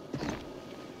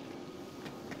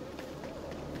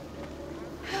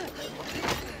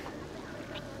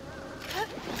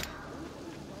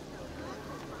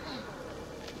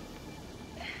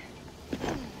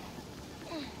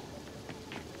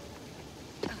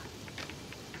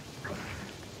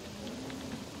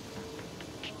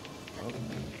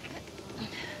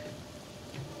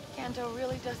 Canto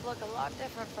really does look a lot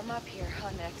different from up here, huh,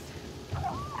 Nix?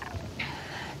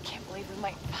 Can't believe we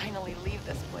might finally leave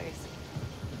this place.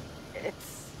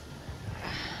 It's...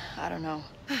 I don't know.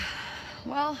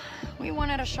 Well, we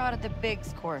wanted a shot at the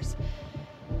Biggs course.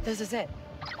 This is it.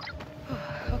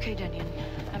 Okay, Denyon.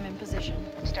 I'm in position.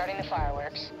 Starting the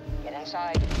fireworks. Get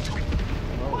inside.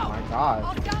 Oh my god.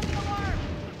 I'll sound the alarm!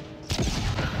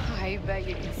 I bet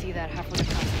you can see that halfway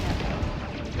across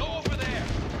Canto. Go over there!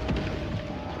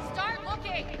 Start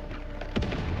looking!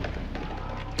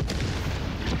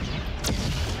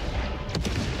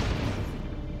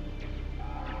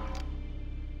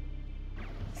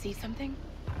 See something?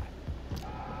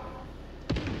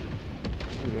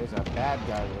 Ooh, there's a bad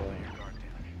guy rolling.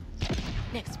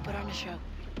 Nix, put on a show.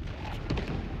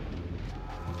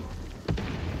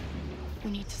 We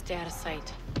need to stay out of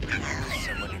sight.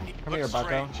 Come here,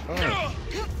 Bucko. Oh.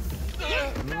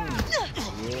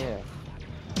 Yeah.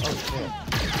 Oh, shit.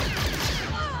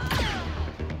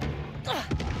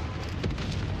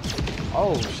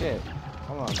 Oh, shit.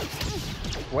 Come on.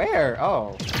 Where?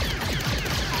 Oh.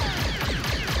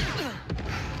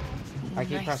 I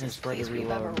keep pressing square to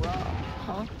reload.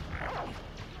 Huh?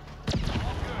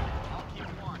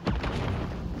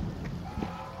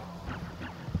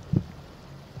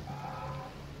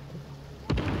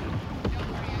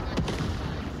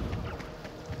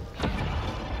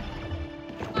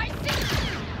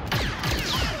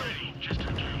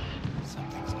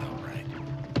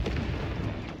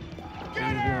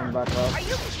 Bucko. Are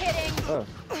you kidding?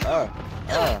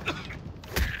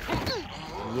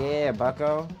 Yeah,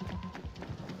 Bucko.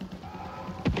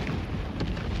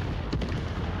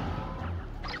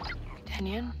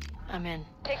 Kenyon, I'm in.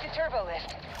 Take the turbo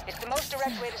lift. It's the most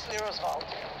direct way to Sliro's vault.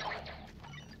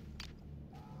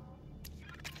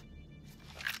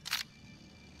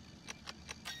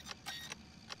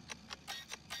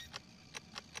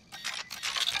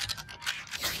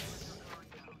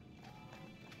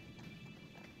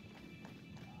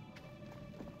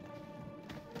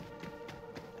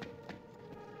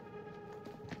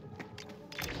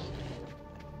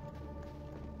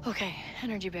 Okay,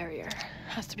 energy barrier.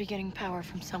 Has to be getting power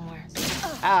from somewhere.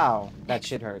 Ow! That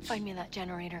shit hurts. Find me that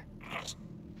generator.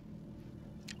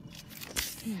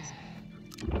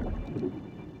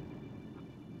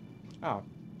 Oh,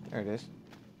 there it is.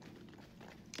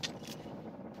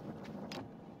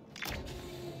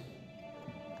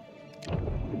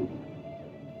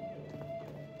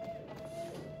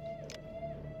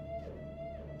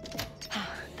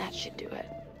 That should do it.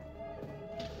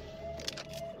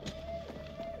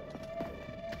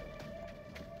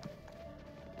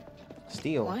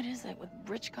 Steel. What is it with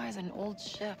rich guys and old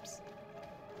ships?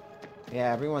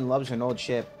 Yeah, everyone loves an old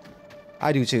ship.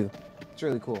 I do too. It's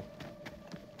really cool.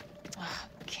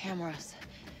 Cameras.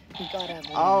 We gotta have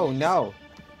one. Oh no.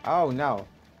 Oh no.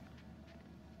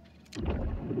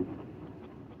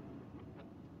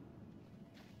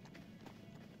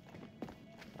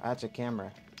 That's a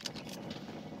camera.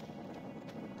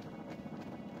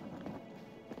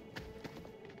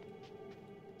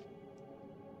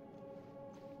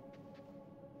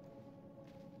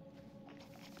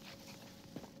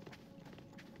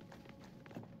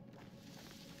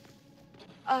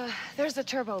 There's a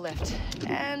turbo lift.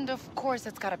 And of course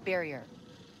it's got a barrier.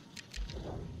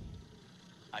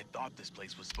 I thought this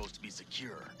place was supposed to be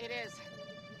secure. It is.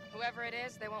 Whoever it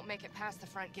is, they won't make it past the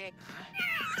front gate.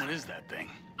 What is that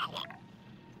thing?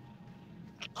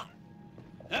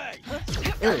 Hey!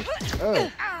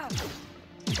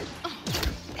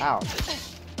 Ow.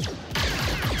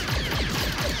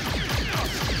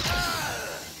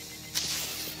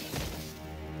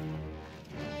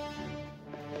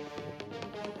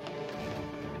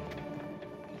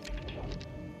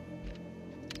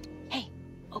 Hey,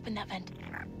 open that vent.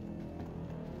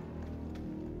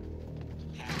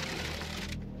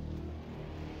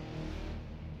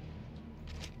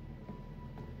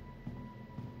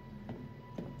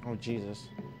 Oh, Jesus.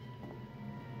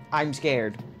 I'm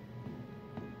scared.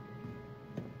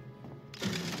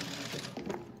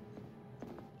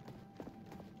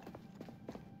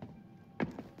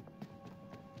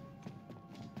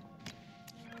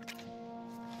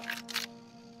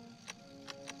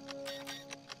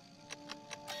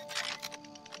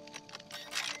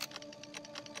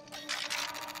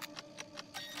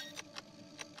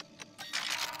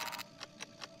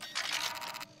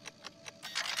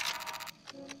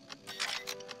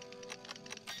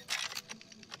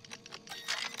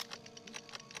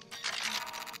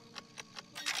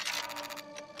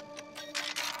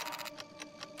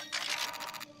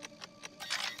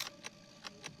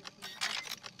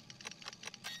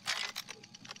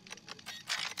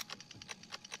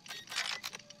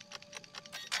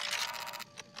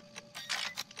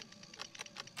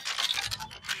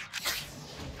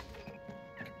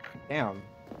 Damn,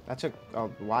 that took a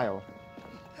while.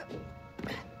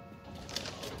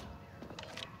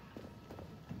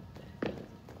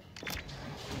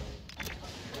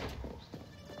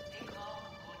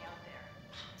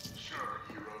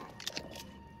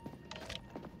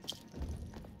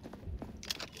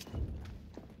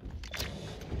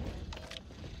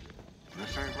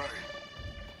 This ain't right.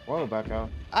 Whoa, Bucko.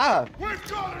 Ah! We've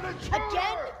got an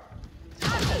intruder!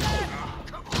 Again?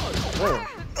 Whoa.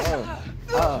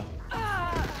 Oh.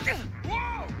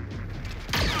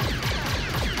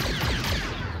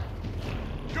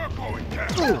 You're going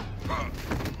down.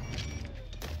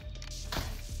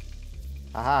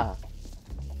 Aha.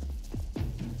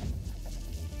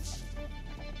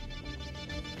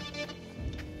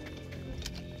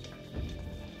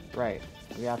 Right.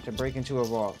 We have to break into a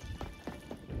vault.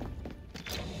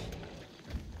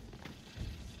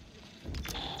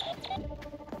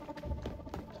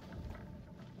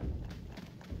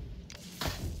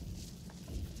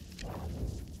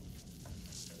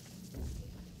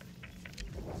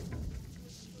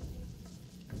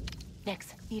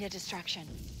 Nix, need a distraction.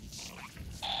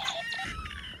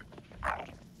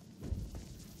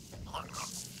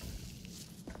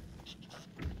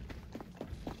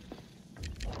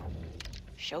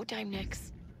 Showtime,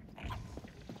 Nix.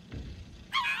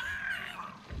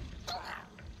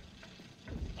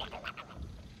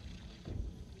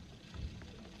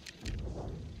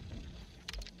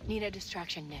 Need a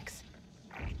distraction, Nix.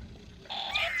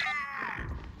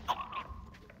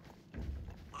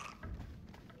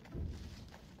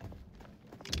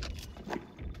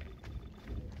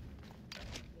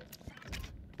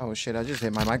 Oh shit, I just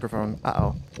hit my microphone.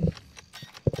 Uh-oh.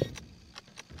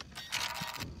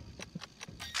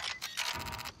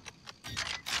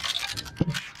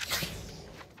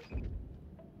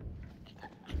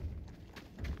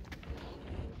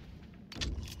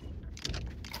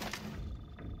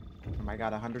 I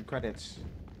got 100 credits.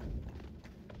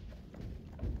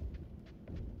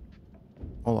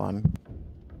 Hold on.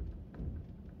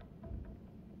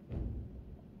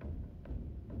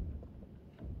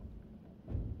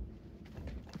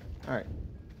 All right.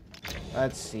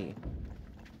 Let's see.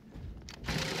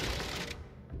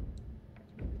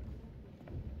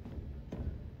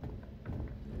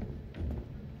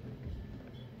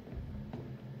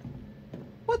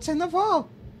 What's in the vault?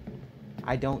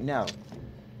 I don't know.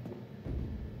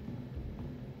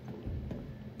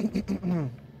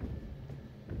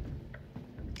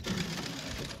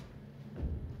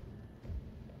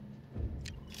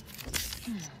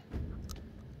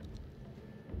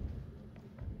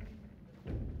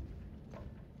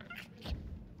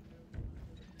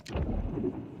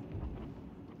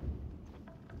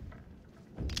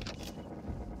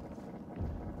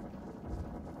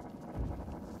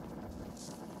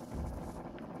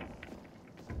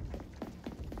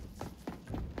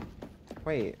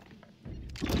 Wait.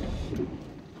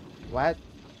 What?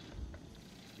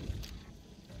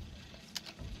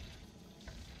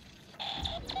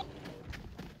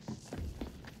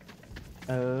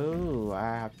 Oh, I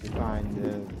have to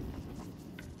find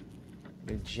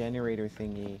the generator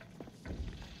thingy.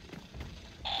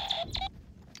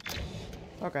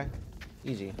 Okay.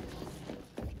 Easy.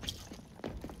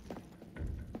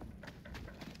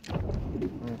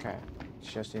 Okay.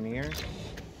 It's just in here.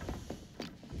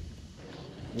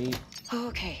 Neat.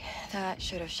 Okay, that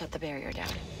should have shut the barrier down.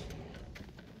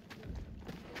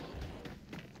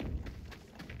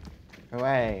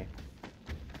 Away.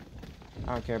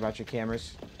 I don't care about your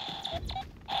cameras.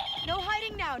 No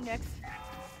hiding now, Nix.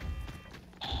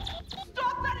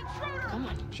 Stop that intruder! Come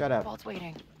on. Shut up. Vault's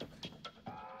waiting.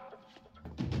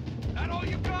 That all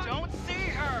you got? Don't see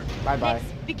her! Bye-bye. Nix,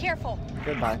 be careful.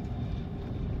 Goodbye.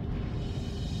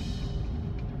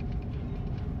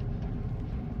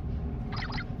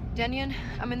 Denyon,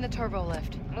 I'm in the turbo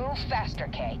lift. Move faster,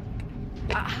 Kay.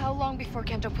 How long before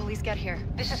Kanto police get here?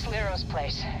 This is Sliro's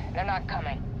place. They're not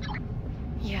coming.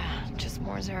 Yeah, just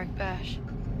more Zarek Bash.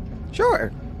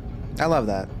 Sure. I love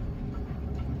that.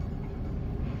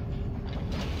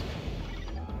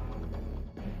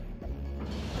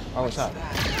 Oh, what's up?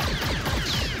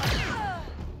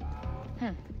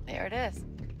 There it is.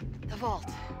 The vault.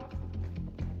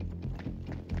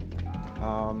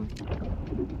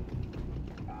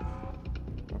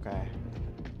 Okay.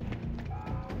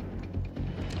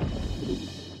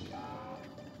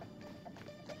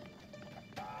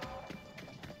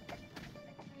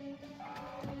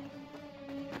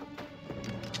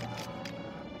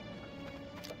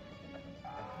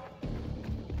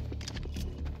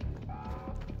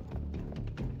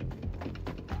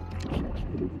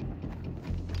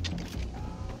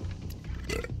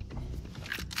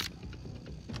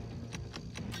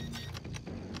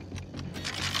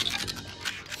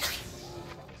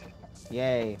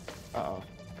 Yay. Uh-oh.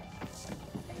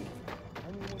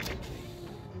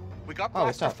 We got Oh,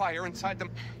 what's blaster up? fire inside them.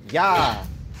 Yeah.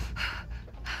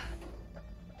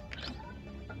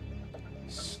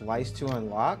 Slice to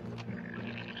unlock?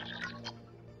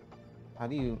 How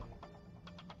do you...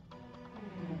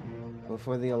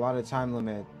 Before the allotted time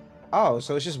limit. Oh,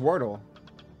 so it's just Wordle.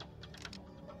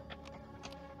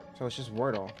 So it's just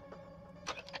Wordle.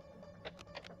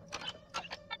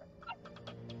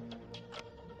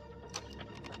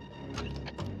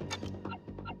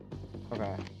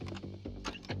 Okay.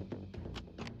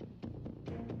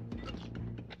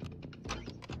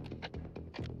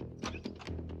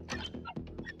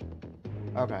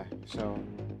 Okay, so...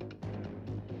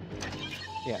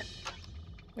 Yeah.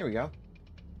 There we go.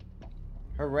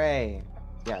 Hooray.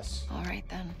 Yes. All right,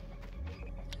 then.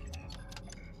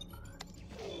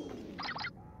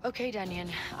 Okay, Denyon.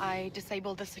 I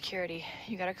disabled the security.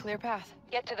 You got a clear path.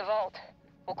 Get to the vault.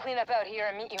 We'll clean up out here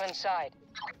and meet you inside.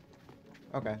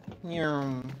 Okay.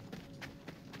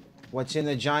 What's in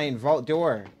the giant vault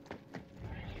door?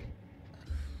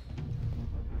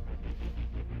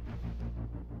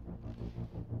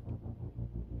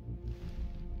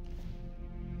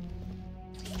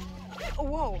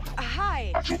 Whoa,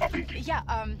 hi. Yeah,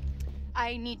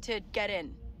 I need to get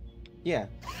in. Yeah.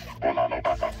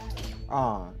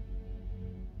 Ah.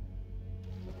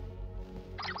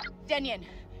 Denyon,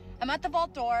 I'm at the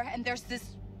vault door, and there's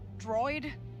this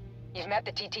droid. You've met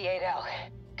the TT-8L.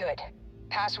 Good.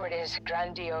 Password is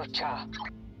Grandio Cha.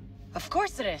 Of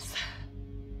course it is.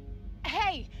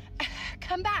 Hey,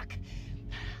 come back.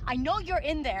 I know you're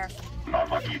in there.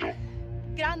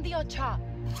 Grandio Cha.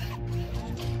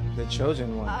 The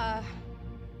chosen one.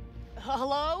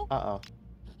 Hello? Uh-oh.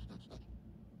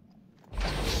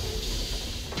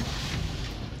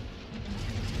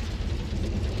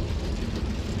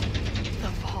 The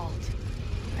vault.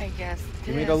 I guess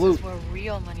Give me the this loot. is where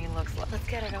real money looks like. Let's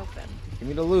get it open. Give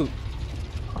me the loot.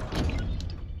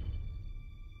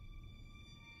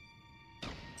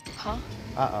 Huh?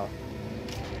 Uh-oh.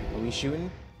 Are we shooting?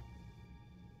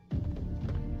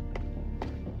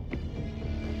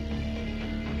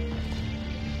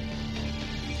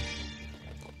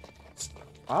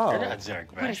 Oh. You're not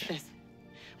Zarek What is Bash. this?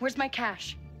 Where's my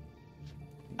cash?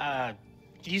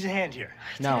 Use a hand here.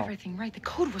 I did everything right. The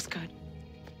code was good.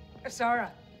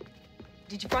 Sarah,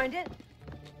 did you find it?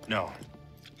 No.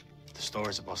 The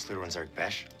stories about Slither and Zarek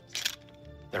Bash,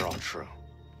 they're all true.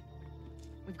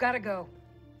 We've got to go.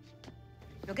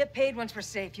 You'll get paid once we're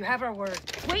safe. You have our word.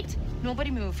 Wait! Nobody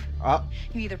move.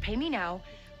 You either pay me now,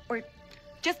 or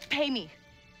just pay me.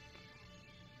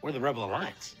 We're the Rebel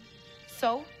Alliance.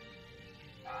 So?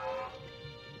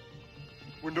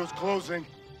 Windows closing.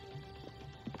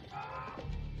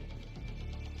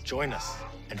 Join us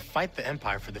and fight the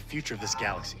Empire for the future of this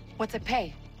galaxy. What's it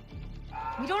pay?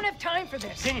 We don't have time for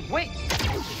this. Denyon, wait!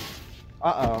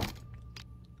 Uh-oh.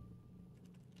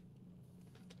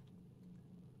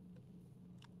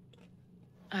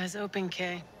 Eyes open,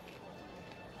 Kay.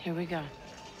 Here we go.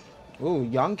 Ooh,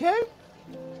 young K?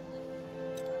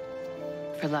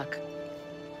 For luck.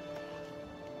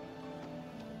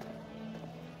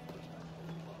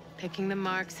 Picking the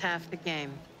mark's half the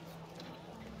game.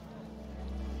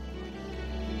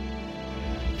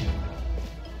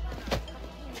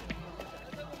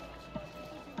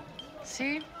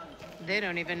 See? They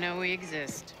don't even know we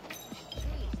exist.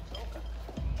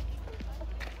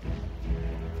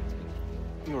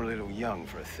 You're a little young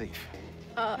for a thief.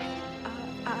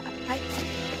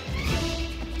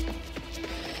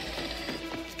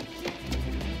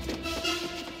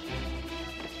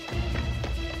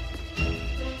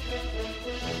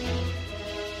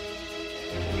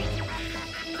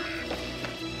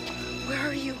 Where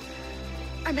are you?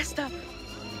 I messed up.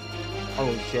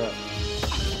 Oh, shit.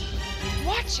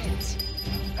 Watch it!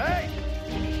 Hey!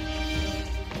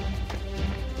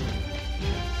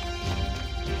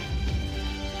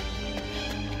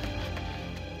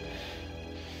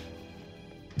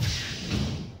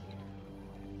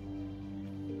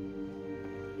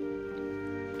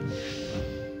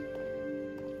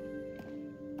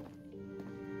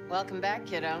 Welcome back,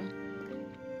 kiddo.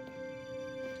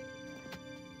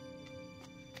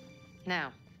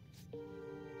 Now,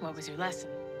 what was your lesson?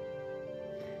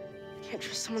 Can't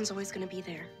trust someone's always gonna be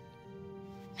there.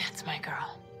 That's my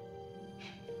girl.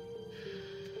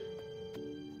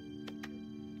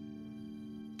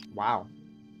 Wow.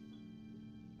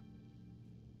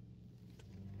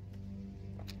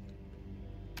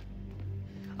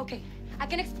 Okay, I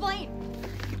can explain.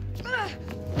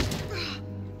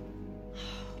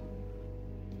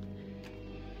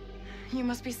 You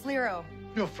must be Sliro.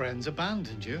 Your friends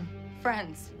abandoned you.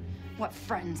 Friends. What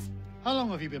friends? How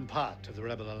long have you been part of the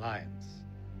Rebel Alliance?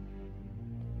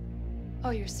 Oh,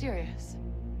 you're serious?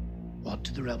 What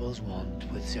do the rebels want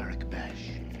with Zarek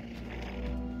Bash?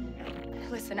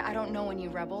 Listen, I don't know any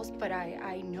rebels, but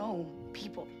I know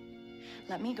people.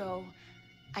 Let me go.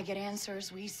 I get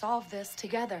answers. We solve this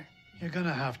together. You're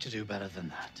gonna have to do better than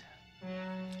that.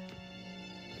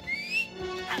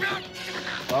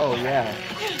 Oh, yeah.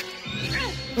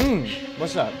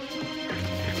 What's up?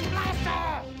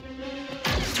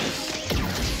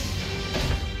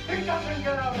 He doesn't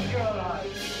get out of here alive.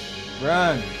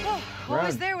 Run. Oh, Run.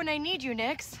 always there when I need you,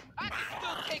 Nix. Oh,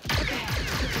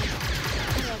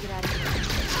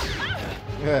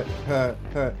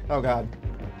 God.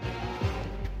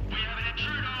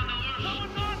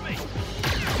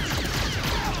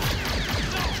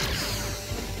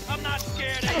 I'm not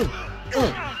scared.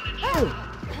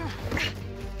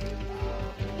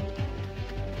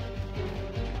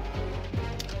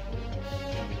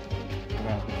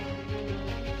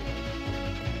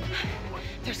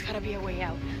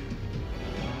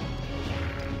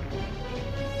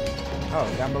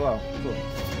 Oh, down below. Cool.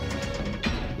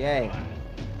 Yay.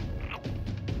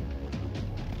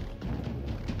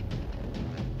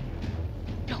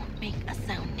 Don't make a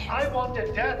sound, Nix. I want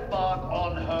a death mark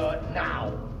on her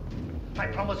now. I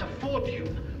promise a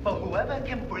fortune for whoever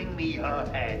can bring me her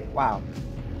head. Wow.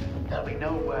 There'll be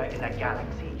nowhere in the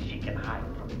galaxy she can hide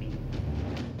from me.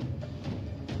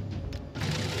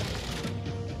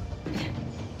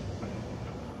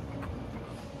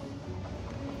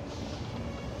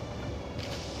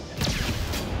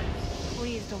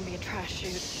 Please don't be a trash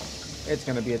chute. It's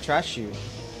gonna be a trash shoot.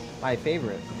 My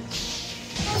favorite.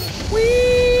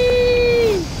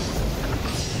 Whee!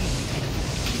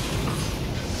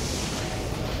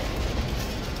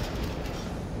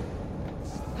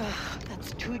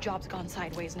 That's 2 jobs gone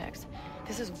sideways, Nix.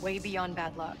 This is way beyond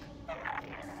bad luck.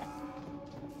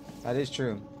 That is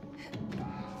true.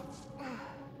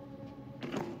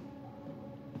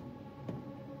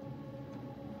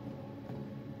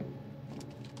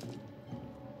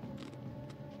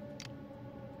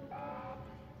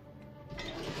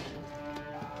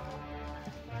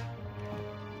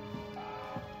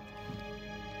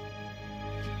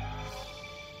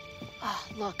 Ah,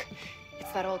 look.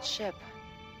 It's that old ship.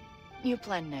 New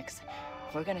plan, Nix.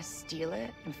 We're gonna steal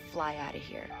it and fly out of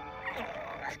here.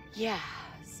 Yeah,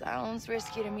 sounds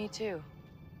risky to me too.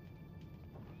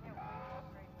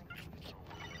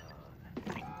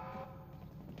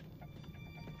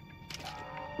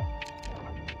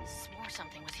 Swore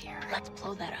something was here. Let's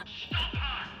blow that up.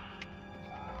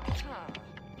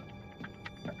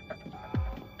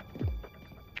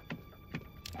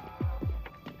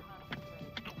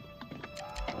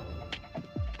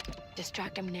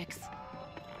 Distract him, Nix.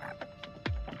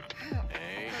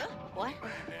 Hey. What?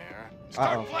 There.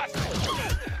 Uh-oh.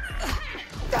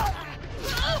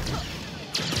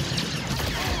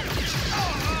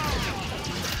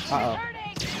 Uh-oh.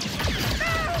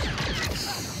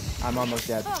 I'm almost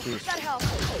dead. Please. That helps.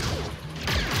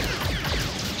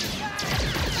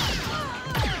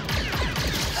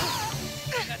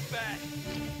 That's bad.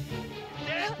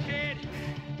 Dead, kid.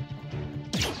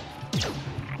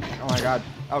 Oh my god.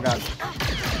 Oh god.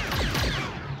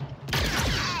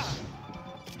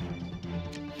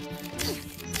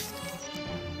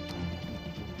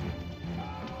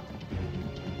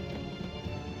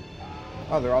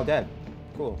 Oh, they're all dead.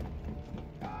 Cool.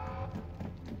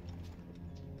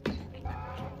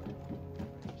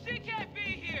 She can't be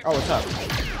here. Oh, what's up?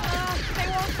 They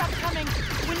won't stop coming.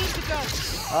 We need to go.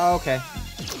 Oh, okay.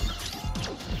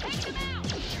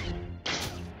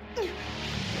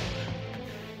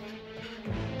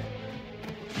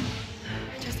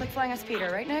 Just like flying a speeder,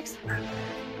 right, Nix?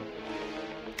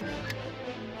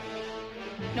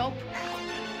 Nope.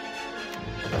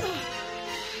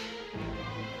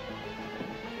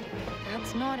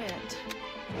 That's not it.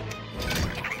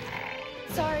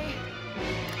 Sorry.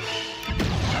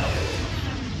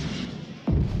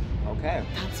 Okay.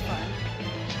 That's fun.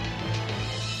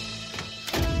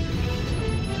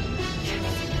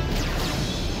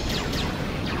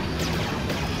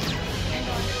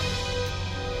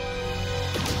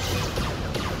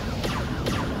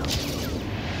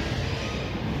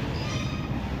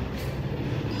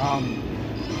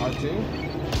 R2?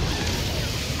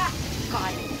 Ha!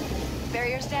 God.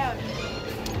 Barriers down.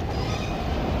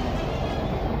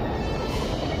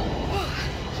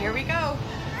 Here we go.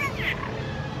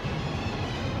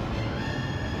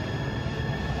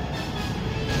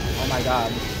 Oh my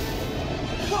god.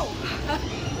 Whoa!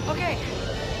 Okay,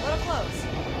 a little close.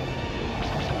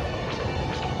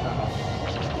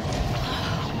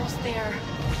 Almost there.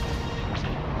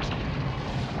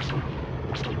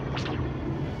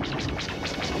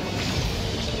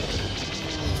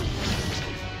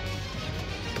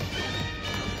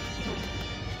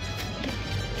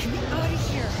 Get out of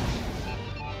here.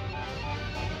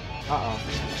 Uh-oh.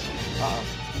 Uh-oh.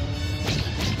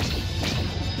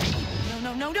 No,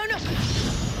 no, no, no, no!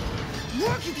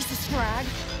 Work, you piece of scrag!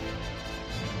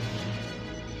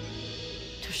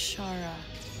 Toshara.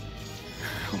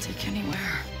 I'll take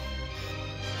anywhere.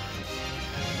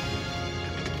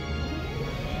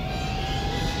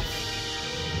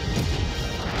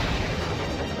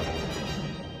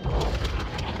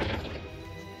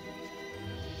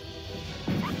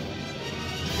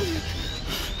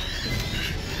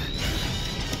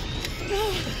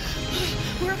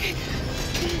 We're okay.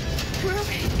 We're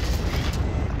okay.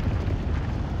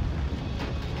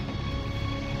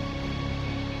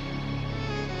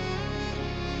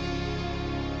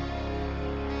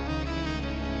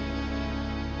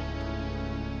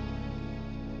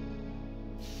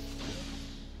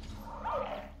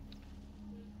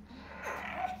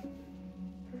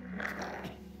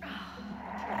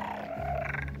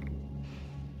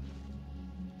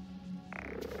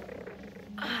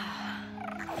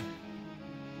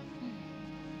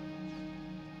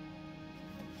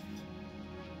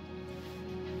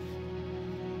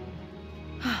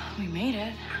 We made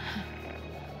it.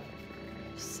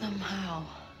 Somehow.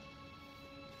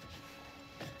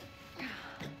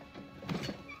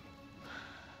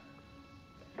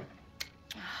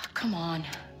 Come on.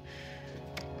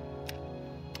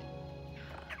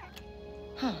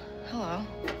 Huh, hello.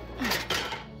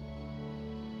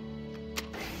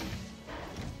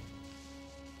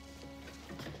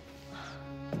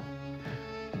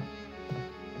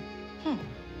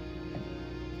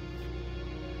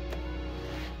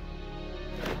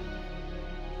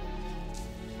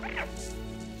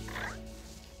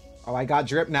 Oh, I got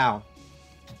drip now.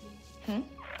 Oh,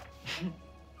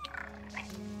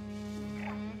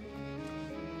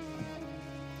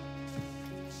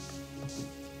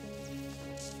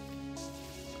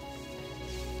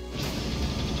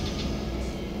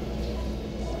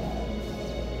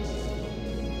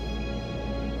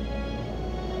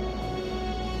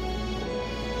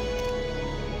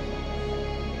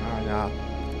 no.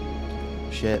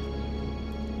 Shit.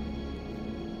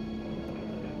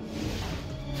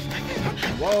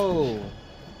 Whoa.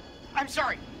 I'm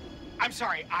sorry. I'm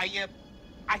sorry. I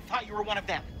thought you were one of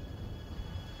them.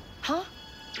 Huh?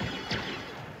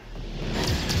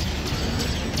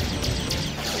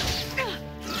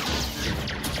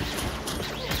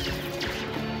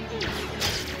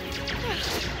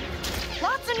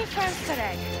 Lots of new friends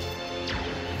today.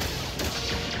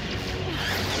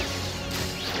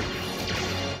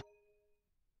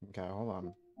 Okay, hold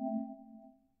on.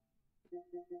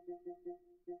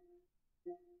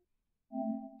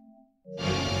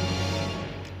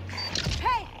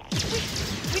 Hey!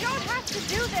 We don't have to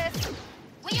do this!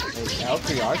 We aren't Hey,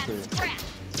 Elsie Arthur.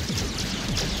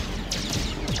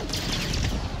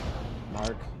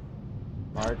 Mark.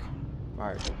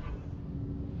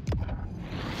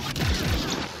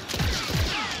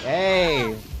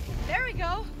 Hey! There we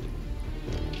go!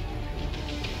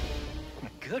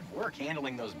 Good work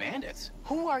handling those bandits.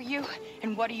 Who are you,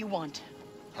 and what do you want?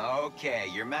 Okay,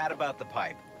 you're mad about the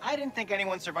pipe. I didn't think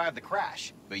anyone survived the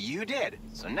crash, but you did.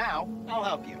 So now, I'll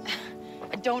help you.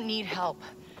 I don't need help.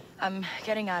 I'm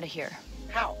getting out of here.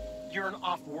 How? You're an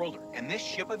off-worlder, and this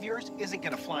ship of yours isn't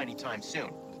gonna fly anytime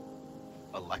soon.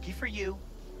 But lucky for you,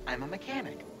 I'm a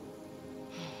mechanic.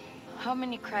 How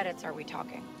many credits are we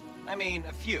talking? I mean,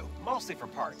 a few, mostly for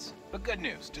parts. But good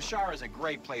news, Dashar is a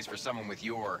great place for someone with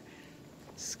your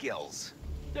skills.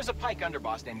 There's a pike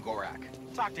underboss named Gorak.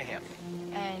 Talk to him.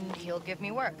 And he'll give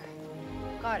me work.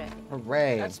 Got it.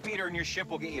 Hooray. That speeder in your ship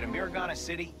will get you to Miragana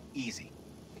City easy.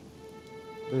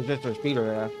 There's just a speeder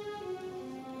there.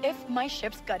 If my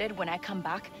ship's gutted when I come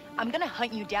back, I'm gonna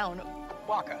hunt you down.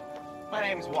 Waka. My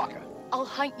name's Waka. I'll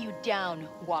hunt you down,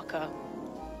 Waka.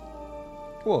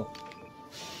 Cool.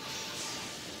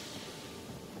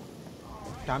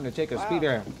 Time to take a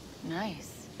speeder. Nice.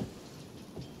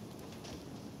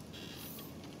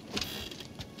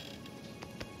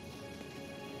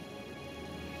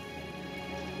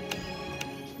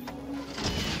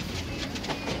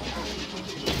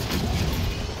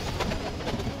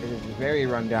 It is very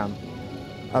rundown.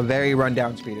 A very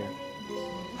rundown speeder.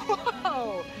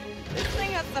 Whoa! This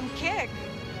thing has some kick.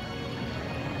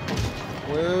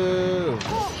 Woo!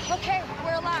 Oh, okay,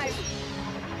 we're alive.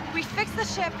 We fix the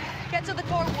ship, get to the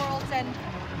core worlds, and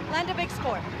land a big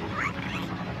score.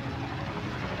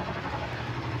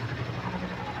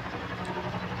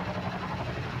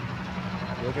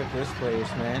 Look at this place,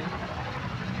 man.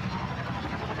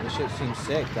 This shit seems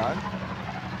sick, dog.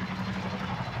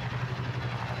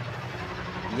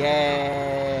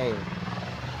 Yay!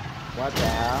 What the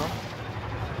hell?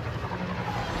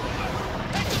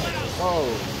 Whoa!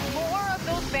 More of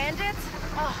those bandits?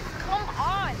 Oh, come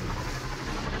on!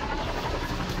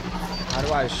 How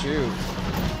do I shoot?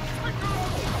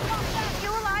 You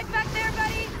alive back there,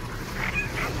 buddy?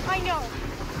 I know.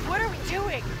 What are we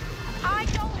doing? I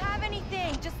don't have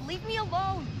anything. Just leave me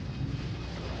alone.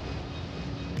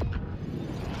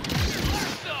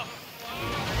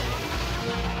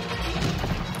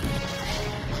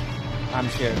 I'm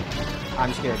scared.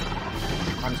 I'm scared.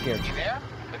 I'm scared. You there?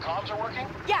 The comms are working?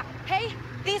 Yeah, hey,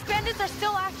 these bandits are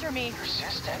still after me.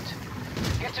 Persistent.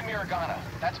 Get to Miragana.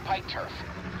 That's pike turf.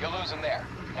 You'll lose him there.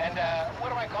 And, what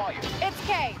do I call you? It's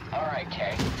Kay. All right,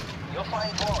 Kay. You'll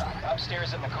find Gorak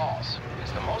upstairs at McCall's.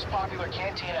 It's the most popular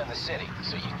cantina in the city,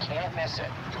 so you can't miss it.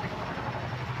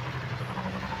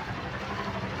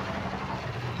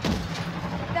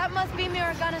 That must be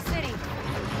Miragana City.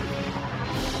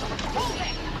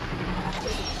 Moving!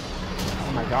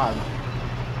 Oh my god.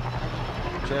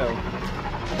 Chill.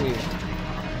 Please.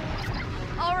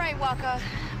 All right, Waka.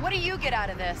 What do you get out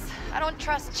of this? I don't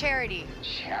trust charity.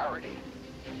 Charity?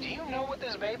 Do you know what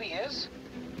this baby is?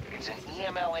 It's an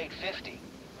EML 850.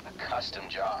 A custom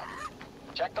job.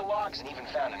 Checked the logs and even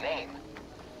found a name.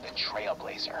 The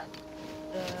Trailblazer.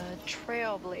 The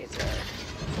Trailblazer.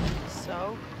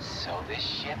 So? So this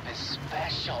ship is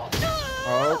special.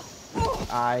 Oh,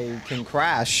 I can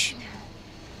crash.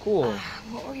 Cool.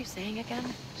 What were you saying again?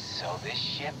 So this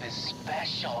ship is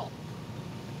special.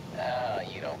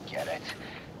 You don't get it.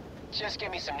 Just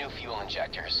give me some new fuel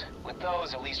injectors. With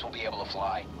those, at least we'll be able to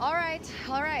fly. All right,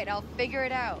 I'll figure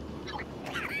it out.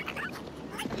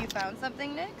 You found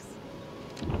something, Nix?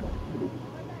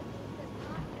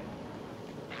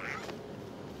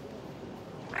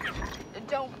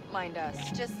 Don't mind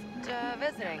us, just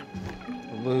visiting.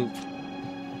 Loot.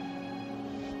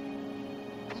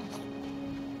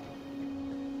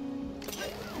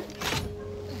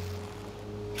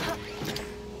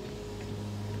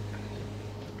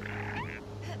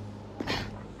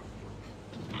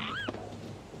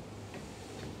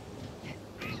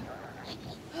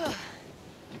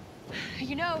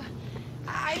 You know,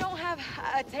 I don't have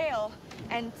a tail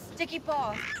and sticky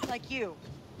paws like you.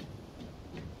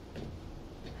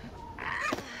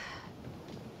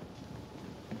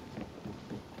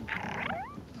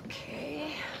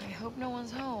 Okay, I hope no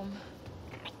one's home.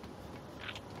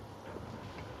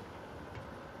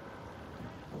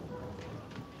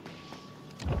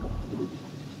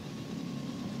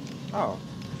 Oh,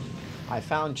 I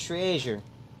found treasure.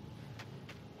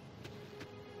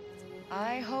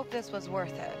 I hope this was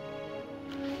worth it.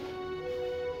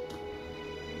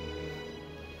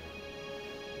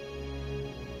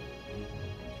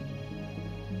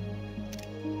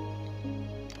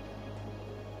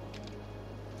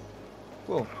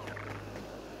 Cool.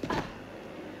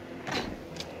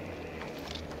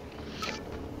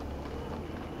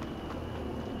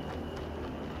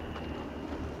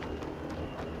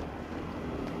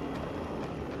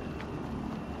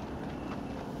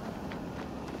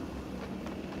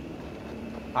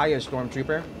 Hiya,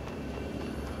 Stormtrooper.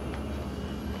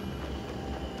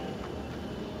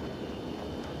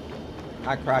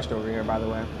 I crashed over here, by the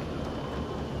way.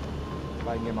 If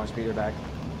I can get my speeder back.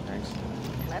 Thanks.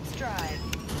 Let's drive.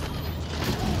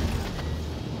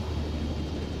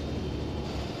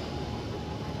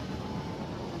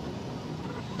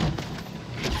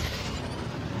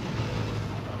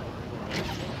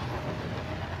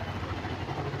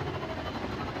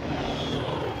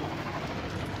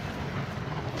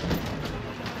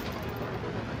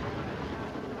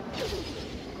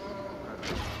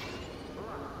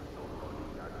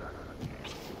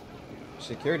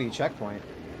 Security checkpoint.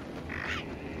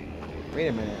 Wait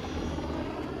a minute.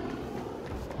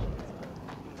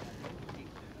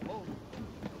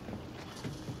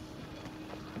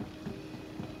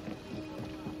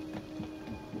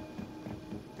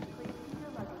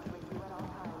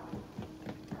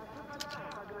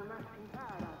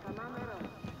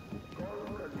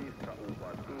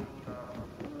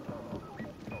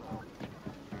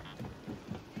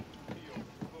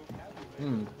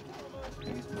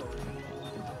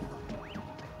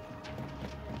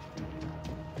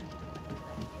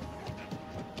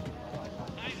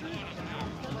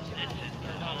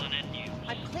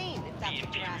 I'm clean, if that's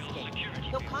what you're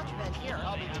asking. No contraband here.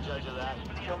 I'll be the judge of that.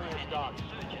 Show me your stock.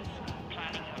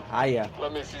 Hiya.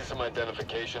 Let me see some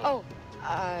identification. Oh,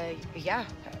 yeah,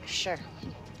 sure.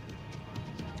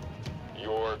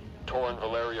 You're Torrin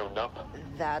Valerio Nupp?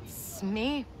 That's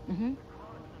me. Mm-hmm.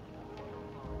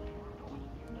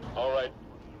 All right,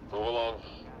 move along.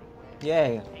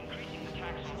 Yay.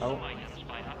 Oh.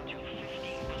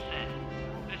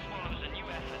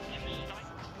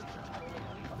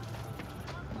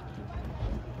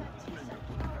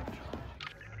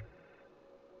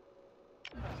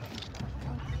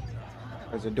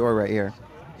 There's a door right here.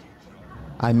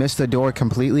 I missed the door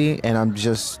completely, and I'm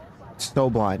just so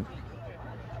blind.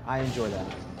 I enjoy that.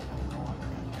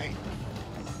 Hey,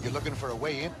 you looking for a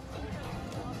way in?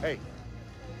 Hey,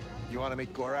 you want to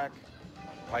meet Gorak,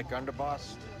 Pike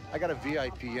Underboss? I got a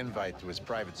VIP invite to his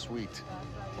private suite.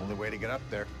 Only way to get up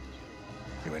there.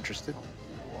 You interested?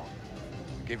 I'll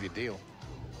give you a deal.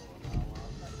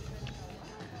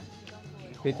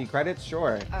 50 credits?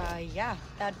 Sure. Yeah,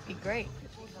 that'd be great.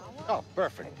 Oh,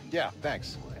 perfect. Yeah,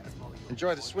 thanks.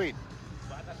 Enjoy the suite.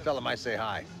 Tell him I say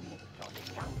hi.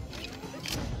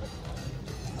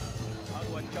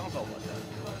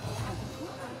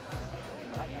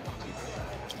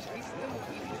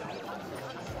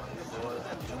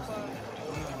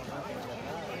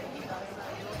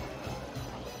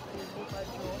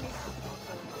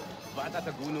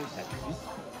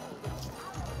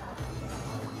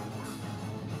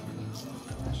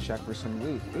 Let's check for some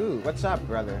loot. Ooh, what's up,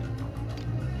 brother?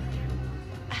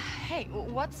 Hey,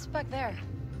 what's back there?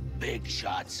 big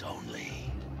shots only.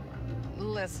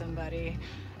 Listen, buddy.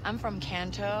 I'm from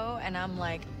Kanto, and I'm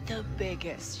like the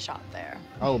biggest shot there.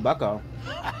 Oh, bucko.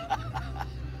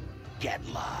 Get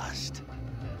lost.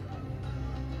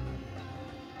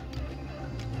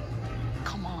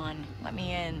 Come on, let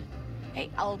me in.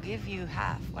 Hey, I'll give you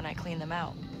half when I clean them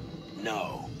out.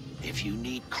 No. If you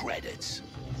need credits,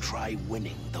 try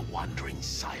winning the Wandering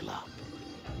Scylla.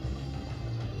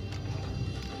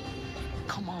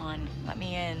 Come on, let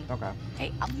me in. Okay.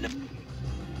 Hey,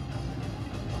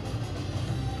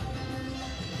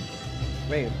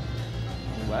 Wait.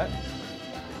 What?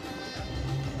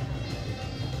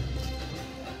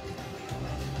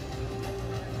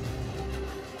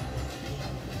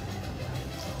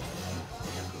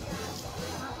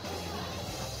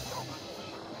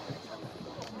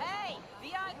 Hey,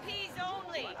 VIPs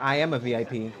only. I am a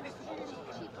VIP.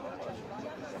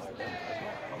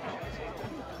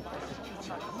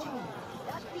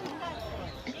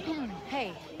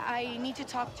 Hey, I need to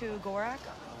talk to Gorak.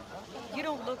 You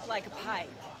don't look like a pipe,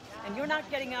 and you're not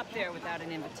getting up there without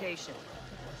an invitation.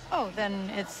 Oh, then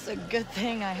it's a good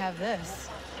thing I have this.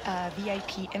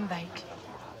 VIP invite.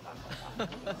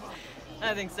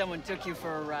 I think someone took you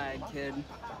for a ride, kid.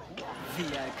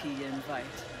 VIP invite.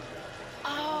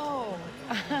 Oh.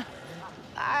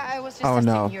 I was just Oh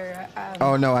testing no. your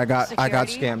Oh no, I got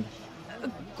security. scammed.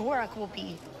 Gorak will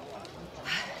be.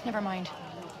 Never mind.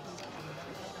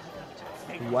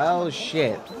 Well,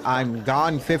 shit. I'm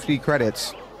gone 50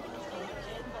 credits.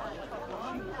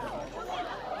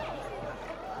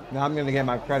 Now I'm gonna get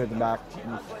my credits back,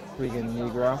 you freaking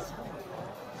Negro.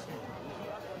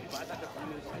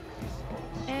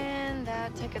 And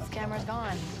that ticket scammer's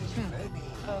gone.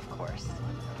 Of course.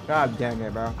 God dang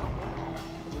it, bro.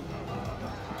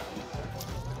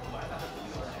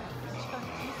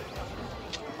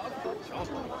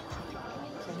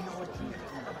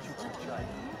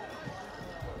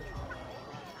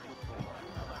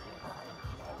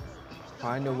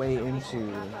 Find a way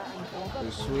into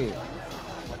the suite.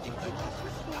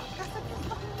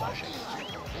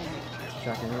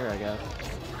 Check in here, I guess.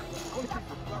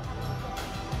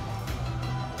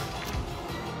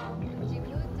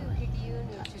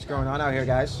 What's going on out here,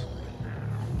 guys?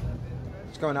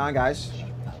 What's going on, guys?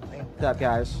 What's up,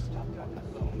 guys?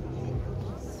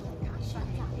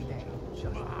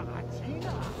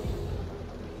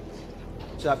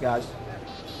 What's up, guys?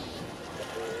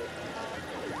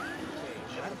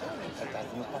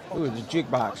 Ooh, the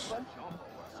jukebox.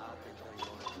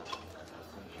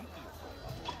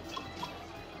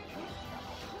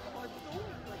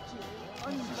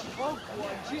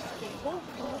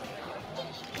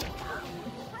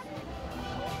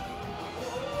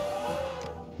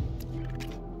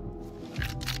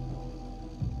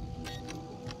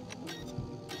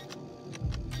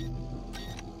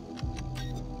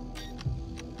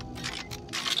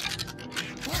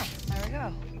 There we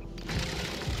go.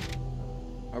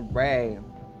 Hooray.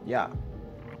 Yeah.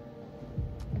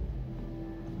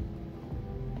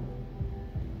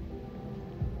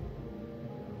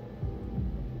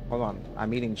 Hold on.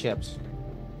 I'm eating chips.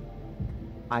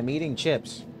 I'm eating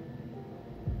chips.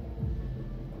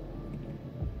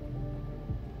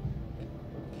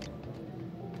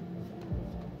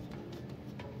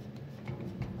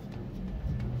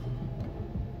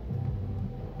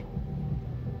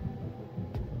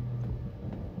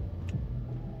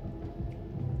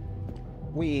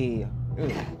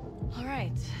 Ooh. All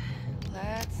right,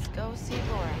 let's go see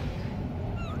Gorak.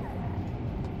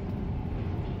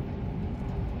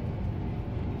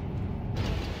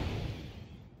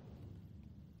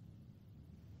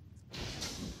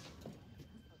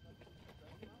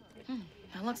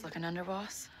 That looks like an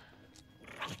underboss.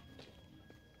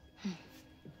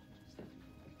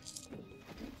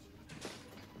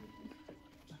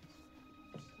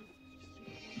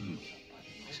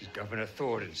 This is Governor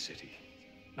Thornton's city,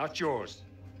 not yours.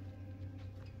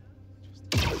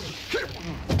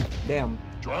 Damn.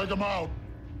 Drag him out.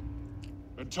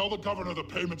 And tell the governor the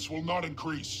payments will not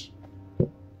increase.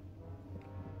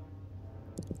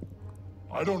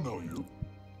 I don't know you.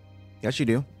 Yes, you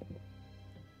do.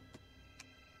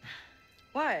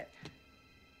 What?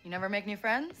 You never make new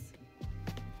friends?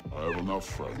 I have enough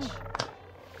friends.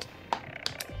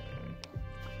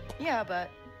 Yeah, but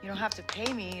you don't have to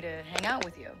pay me to hang out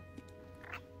with you.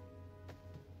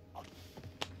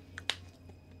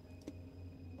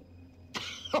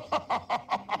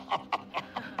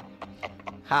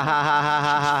 Ha ha ha ha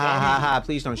ha ha ha ha.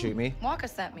 Please don't shoot me. Waka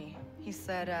sent me. He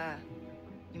said,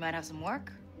 you might have some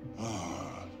work?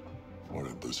 What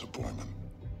a disappointment.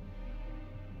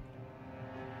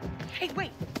 Hey,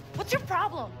 wait! What's your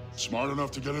problem? Smart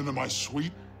enough to get into my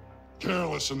suite?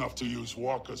 careless enough to use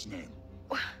Walker's name.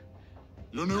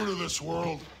 You're new to this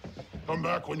world. Come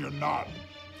back when you're not.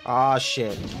 Ah,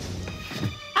 shit.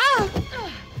 Ah!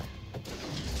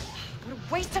 What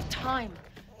a waste of time.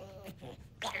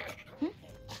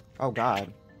 Oh,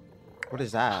 God. What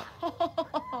is that?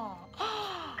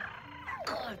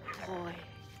 Good boy.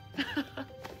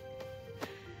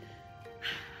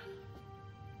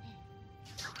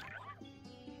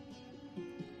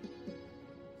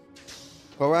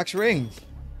 Gorak's ring.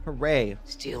 Hooray.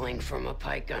 Stealing from a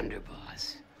Pike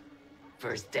underboss.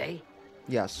 First day?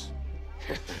 Yes.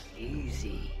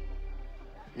 Easy.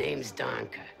 Name's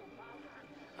Donka.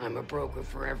 I'm a broker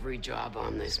for every job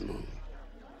on this moon.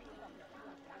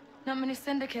 Not many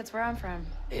syndicates where I'm from.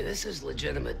 Hey, this is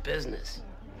legitimate business.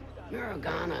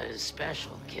 Miragana is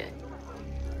special, kid.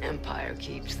 Empire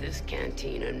keeps this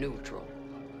cantina neutral.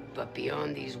 But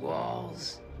beyond these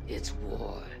walls, it's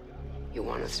war. You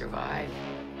want to survive?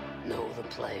 Know the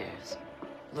players.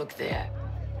 Look there.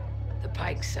 The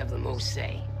Pikes have the most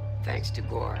say, thanks to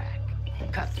Gorak.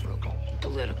 Cutthroat,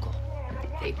 political.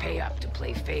 They pay up to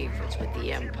play favorites with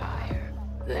the Empire.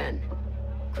 Then,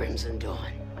 Crimson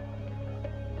Dawn.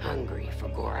 Hungry for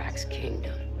Gorak's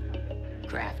kingdom.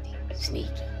 Crafty,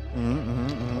 sneaky.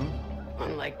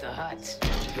 Unlike the Hutts.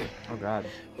 Oh, God.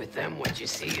 With them, what you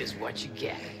see is what you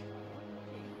get.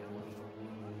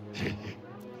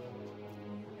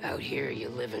 Out here, you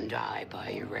live and die by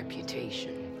your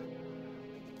reputation.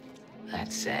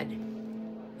 That said,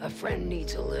 a friend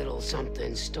needs a little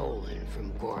something stolen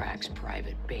from Gorak's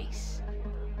private base.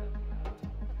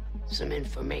 Some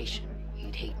information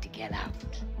he'd hate to get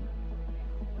out.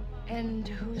 And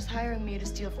who's hiring me to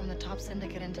steal from the top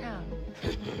syndicate in town?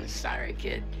 Sorry,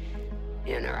 kid.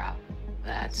 In or out,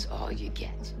 that's all you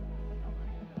get.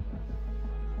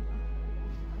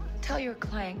 Tell your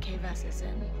client K-Vess is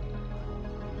in.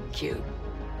 Cute.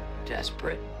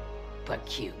 Desperate, but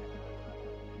cute.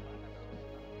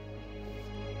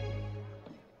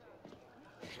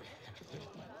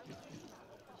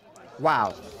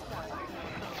 Wow.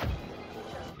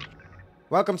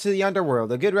 Welcome to the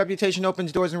underworld. A good reputation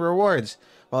opens doors and rewards,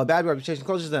 while a bad reputation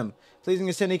closes them. Pleasing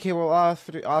a syndicate will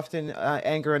often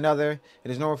anger another.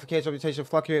 It is normal for K's reputation to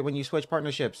fluctuate when you switch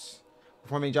partnerships.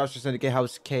 Performing jobs for syndicate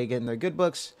helps K get in their good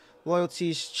books.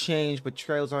 Loyalties change, but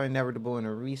betrayals are inevitable, and a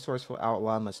resourceful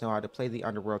outlaw must know how to play the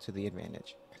underworld to the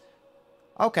advantage.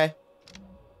 Okay.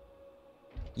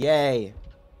 Yay.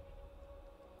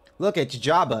 Look, it's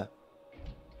Jabba.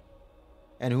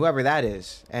 And whoever that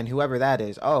is. And whoever that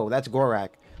is. Oh, that's Gorak.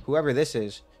 Whoever this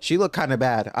is. She looked kind of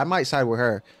bad. I might side with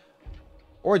her.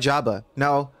 Or Jabba.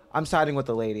 No, I'm siding with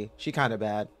the lady. She kind of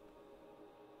bad.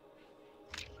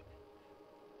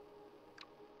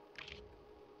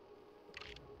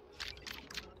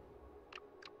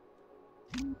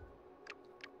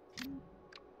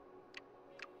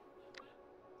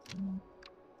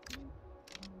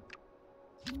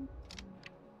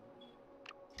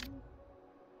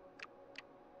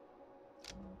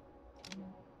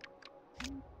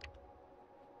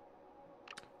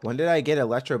 When did I get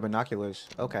electro binoculars?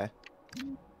 Okay.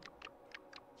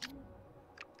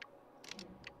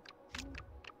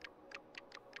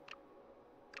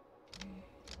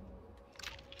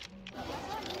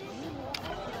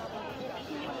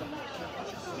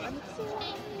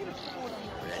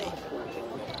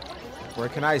 Where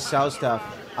can I sell stuff?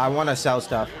 I want to sell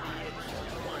stuff.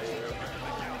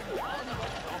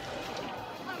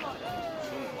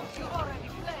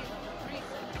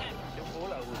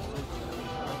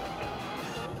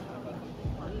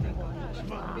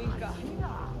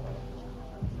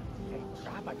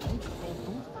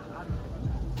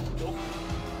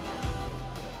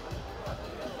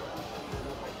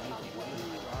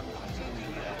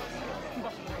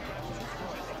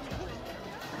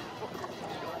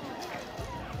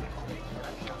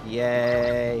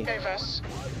 Yay. K-Vess,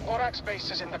 Gorak's base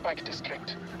is in the Pike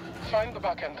District. Find the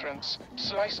back entrance,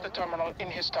 slice the terminal in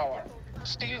his tower.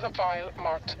 Steal the file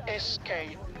marked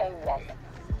SK01.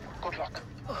 Good luck.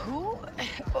 Who?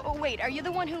 Oh, wait, are you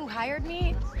the one who hired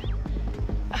me?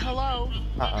 Hello?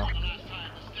 Uh-oh.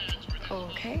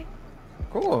 Okay.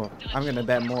 Cool. I'm gonna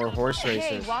bet more horse races.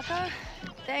 Hey, Waka.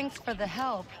 Thanks for the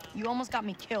help. You almost got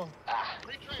me killed.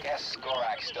 Guess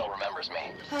Gorak still remembers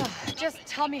me. Just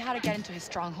tell me how to get into his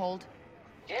stronghold.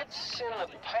 It's in the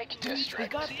Pike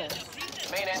District. We got this.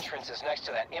 The main entrance is next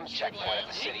to that imp checkpoint at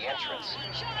the city entrance.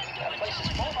 That place is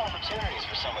full of opportunities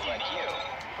for someone like you.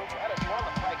 And if you're on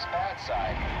the Pike's bad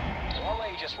side, they won't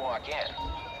let you just walk in.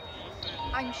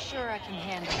 I'm sure I can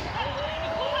handle it.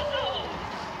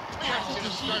 Practice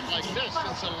to start like this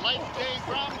since a light day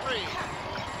Grand Prix.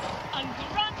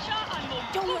 Anguracha and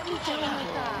Don't let me down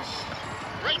like that.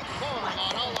 Great form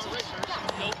on all the racers.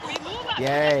 Don't remove us.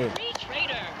 Yay. Free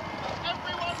trader.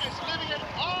 Everyone is living it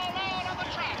all out on the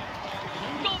track.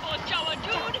 Gobo Jawa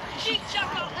dude. Sheik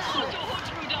Jaka Auto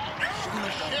Hotruda.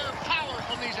 Share power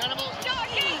from these animals.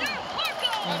 Stargazer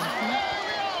Harko.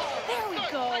 There we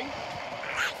go.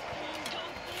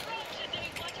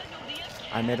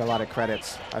 I made a lot of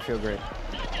credits. I feel great.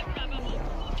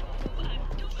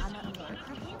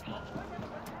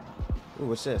 Ooh,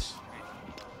 what's this?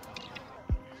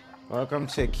 Welcome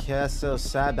to Castle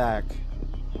Sabak.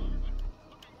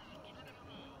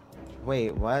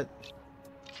 Wait, what?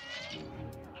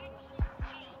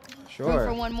 Sure. Room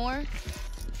for one more?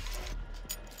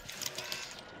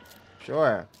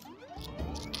 Sure.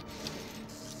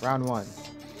 Round one.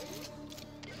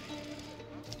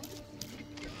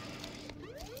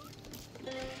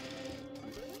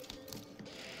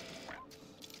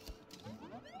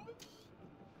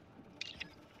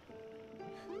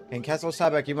 In Castle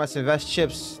Sabak, you must invest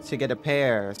chips to get a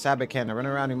pair. Sabak can run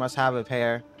around, you must have a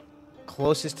pair.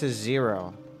 Closest to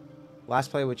 0.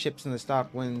 Last player with chips in the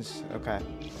stock wins. Okay.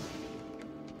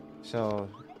 So,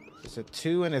 it's a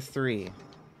 2 and a 3.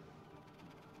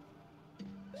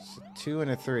 It's a 2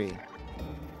 and a 3.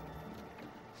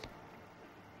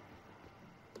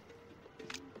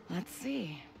 Let's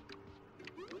see.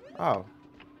 Oh.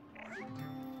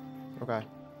 Okay.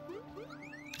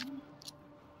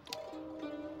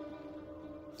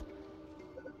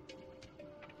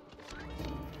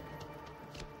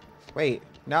 Wait,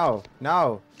 no,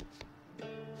 no.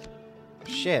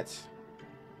 Shit.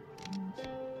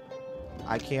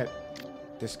 I can't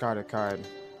discard a card.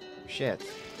 Shit.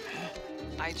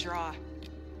 I draw.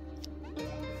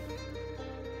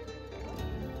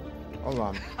 Hold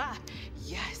on.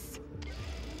 Yes.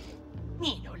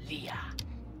 Nino Lia.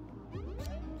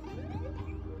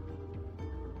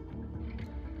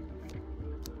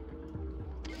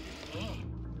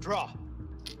 Draw.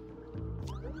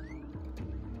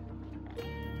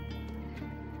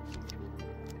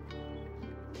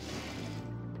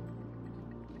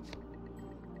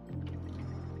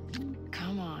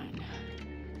 Come on.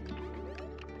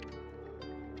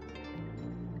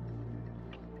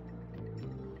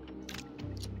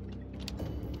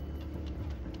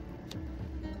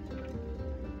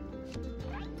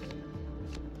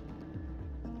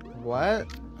 What?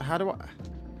 How do I...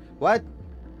 What?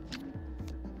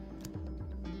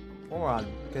 Hold on,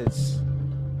 because...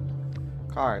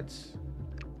 Cards.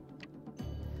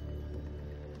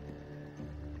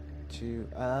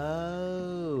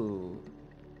 Oh.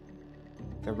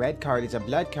 The red card is a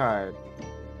blood card.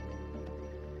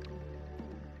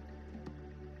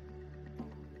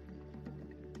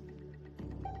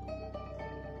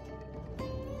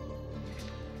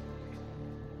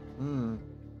 Hmm.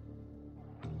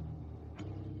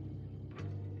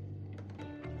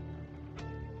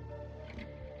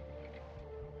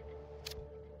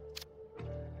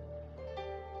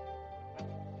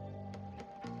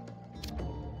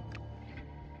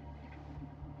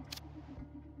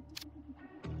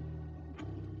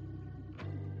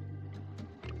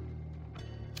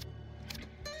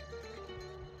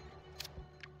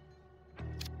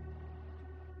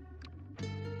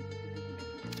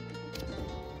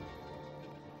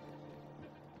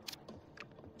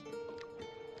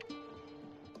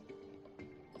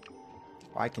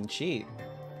 I can cheat.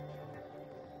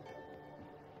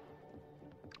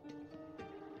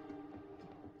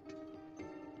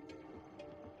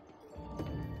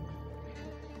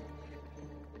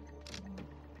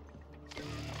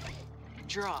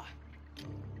 Draw.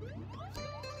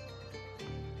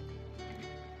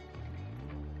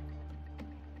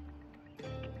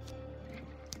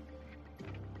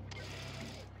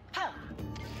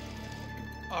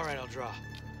 All right, I'll draw.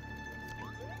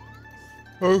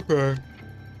 Okay.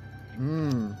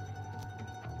 Hmm.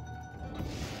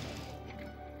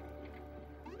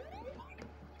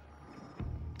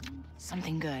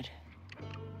 Something good.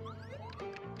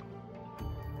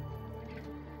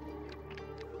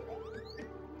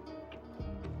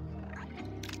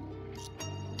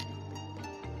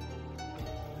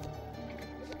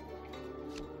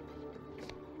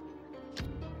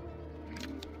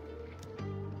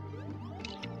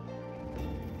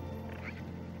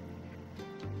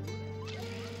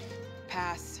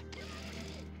 Pass.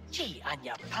 Chi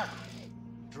Anya Pa.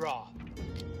 Draw.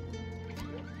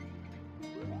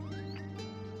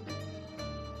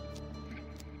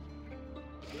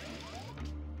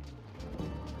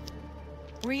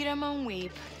 Read 'em and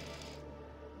weep.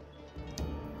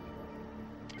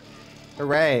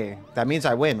 Hooray. That means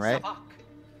I win, right?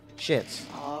 Shit.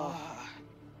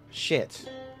 Shit.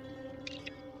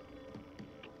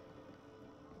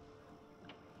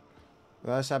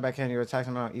 The other side backhand, your attacks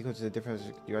amount equal to the difference.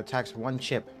 Your attacks 1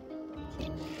 chip.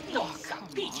 Oh, come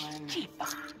on.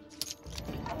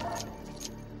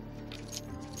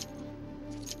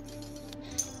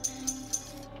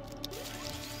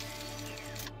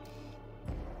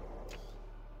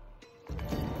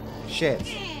 Shit.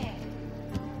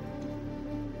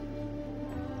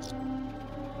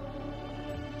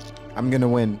 I'm gonna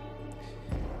win.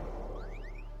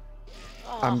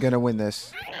 I'm gonna win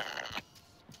this.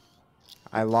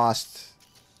 I lost.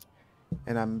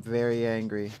 And I'm very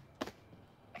angry.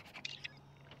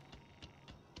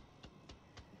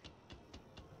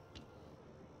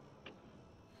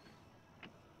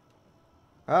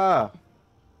 Ah.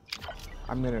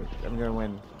 I'm gonna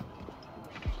win.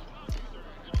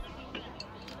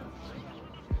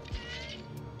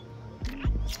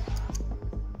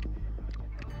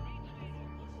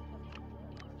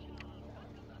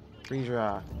 Free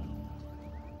draw.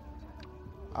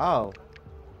 Oh.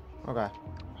 Okay.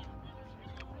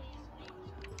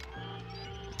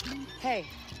 Hey,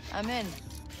 I'm in.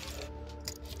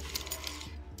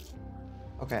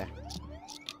 Okay.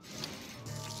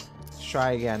 Let's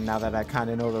try again now that I kind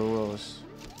of know the rules.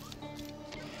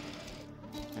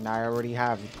 And I already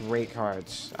have great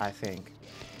cards, I think.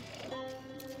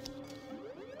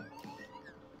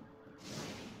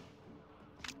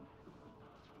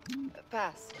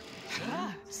 Pass.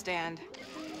 Stand.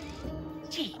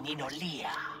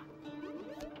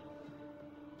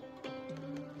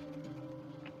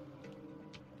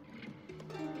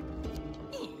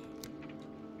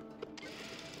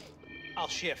 I'll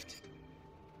shift.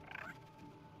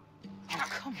 Oh,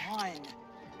 come on.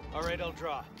 All right, I'll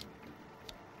draw.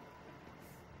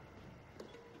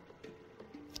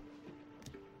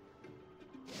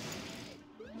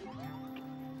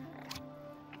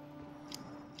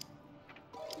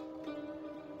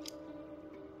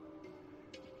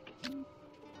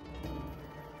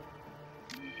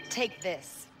 Take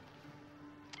this.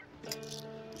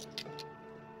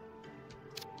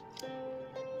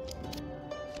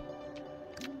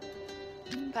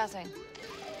 Passing.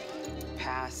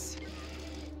 Pass.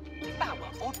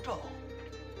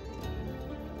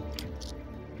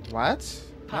 What?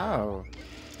 No.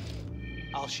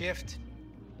 I'll shift.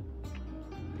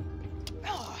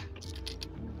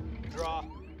 Draw.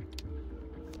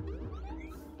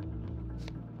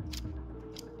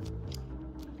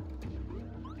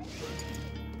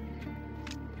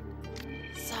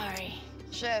 Sorry.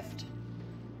 Shift.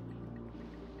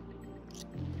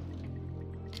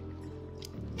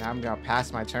 Now I'm gonna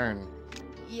pass my turn.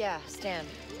 Yeah, stand.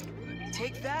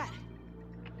 Take that.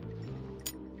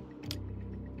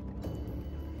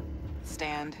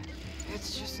 Stand.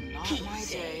 It's just not my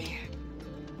day.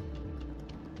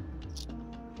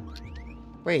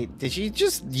 Wait, did she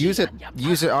just use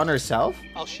it on herself?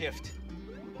 I'll shift.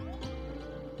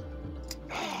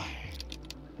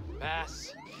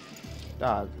 Pass.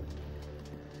 Dog.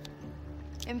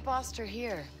 Imposter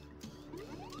here.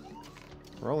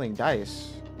 Rolling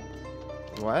dice.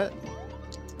 What?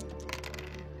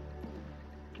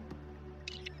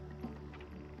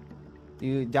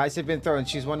 You dice have been thrown.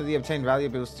 Choose one of the obtained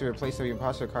valuables to replace the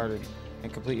imposter card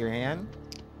and complete your hand.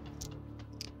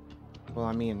 Well,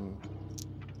 I mean,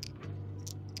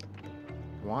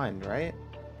 1, right?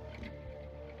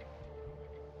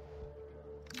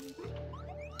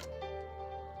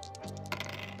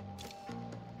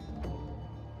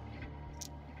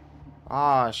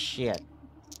 Ah, shit.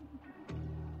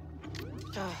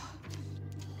 Ugh.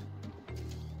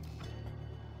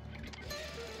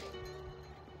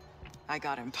 I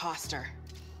got imposter.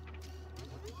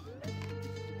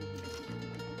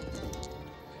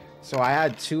 So I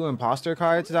had 2 imposter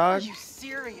cards, dog? Are you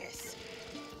serious?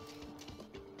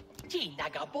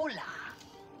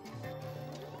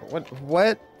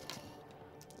 What?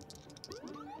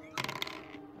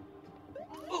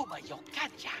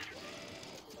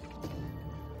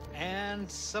 And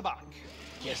sabak.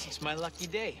 Guess it's my lucky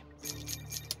day.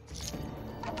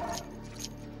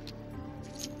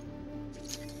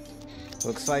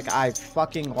 Looks like I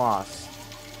fucking lost.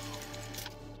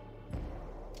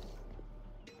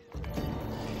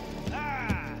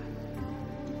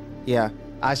 Yeah,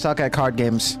 I suck at card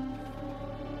games.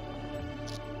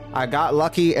 I got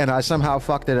lucky and I somehow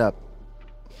fucked it up.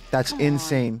 That's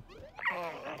insane.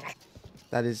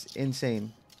 That is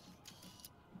insane.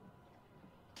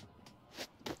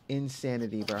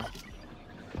 Insanity, bro.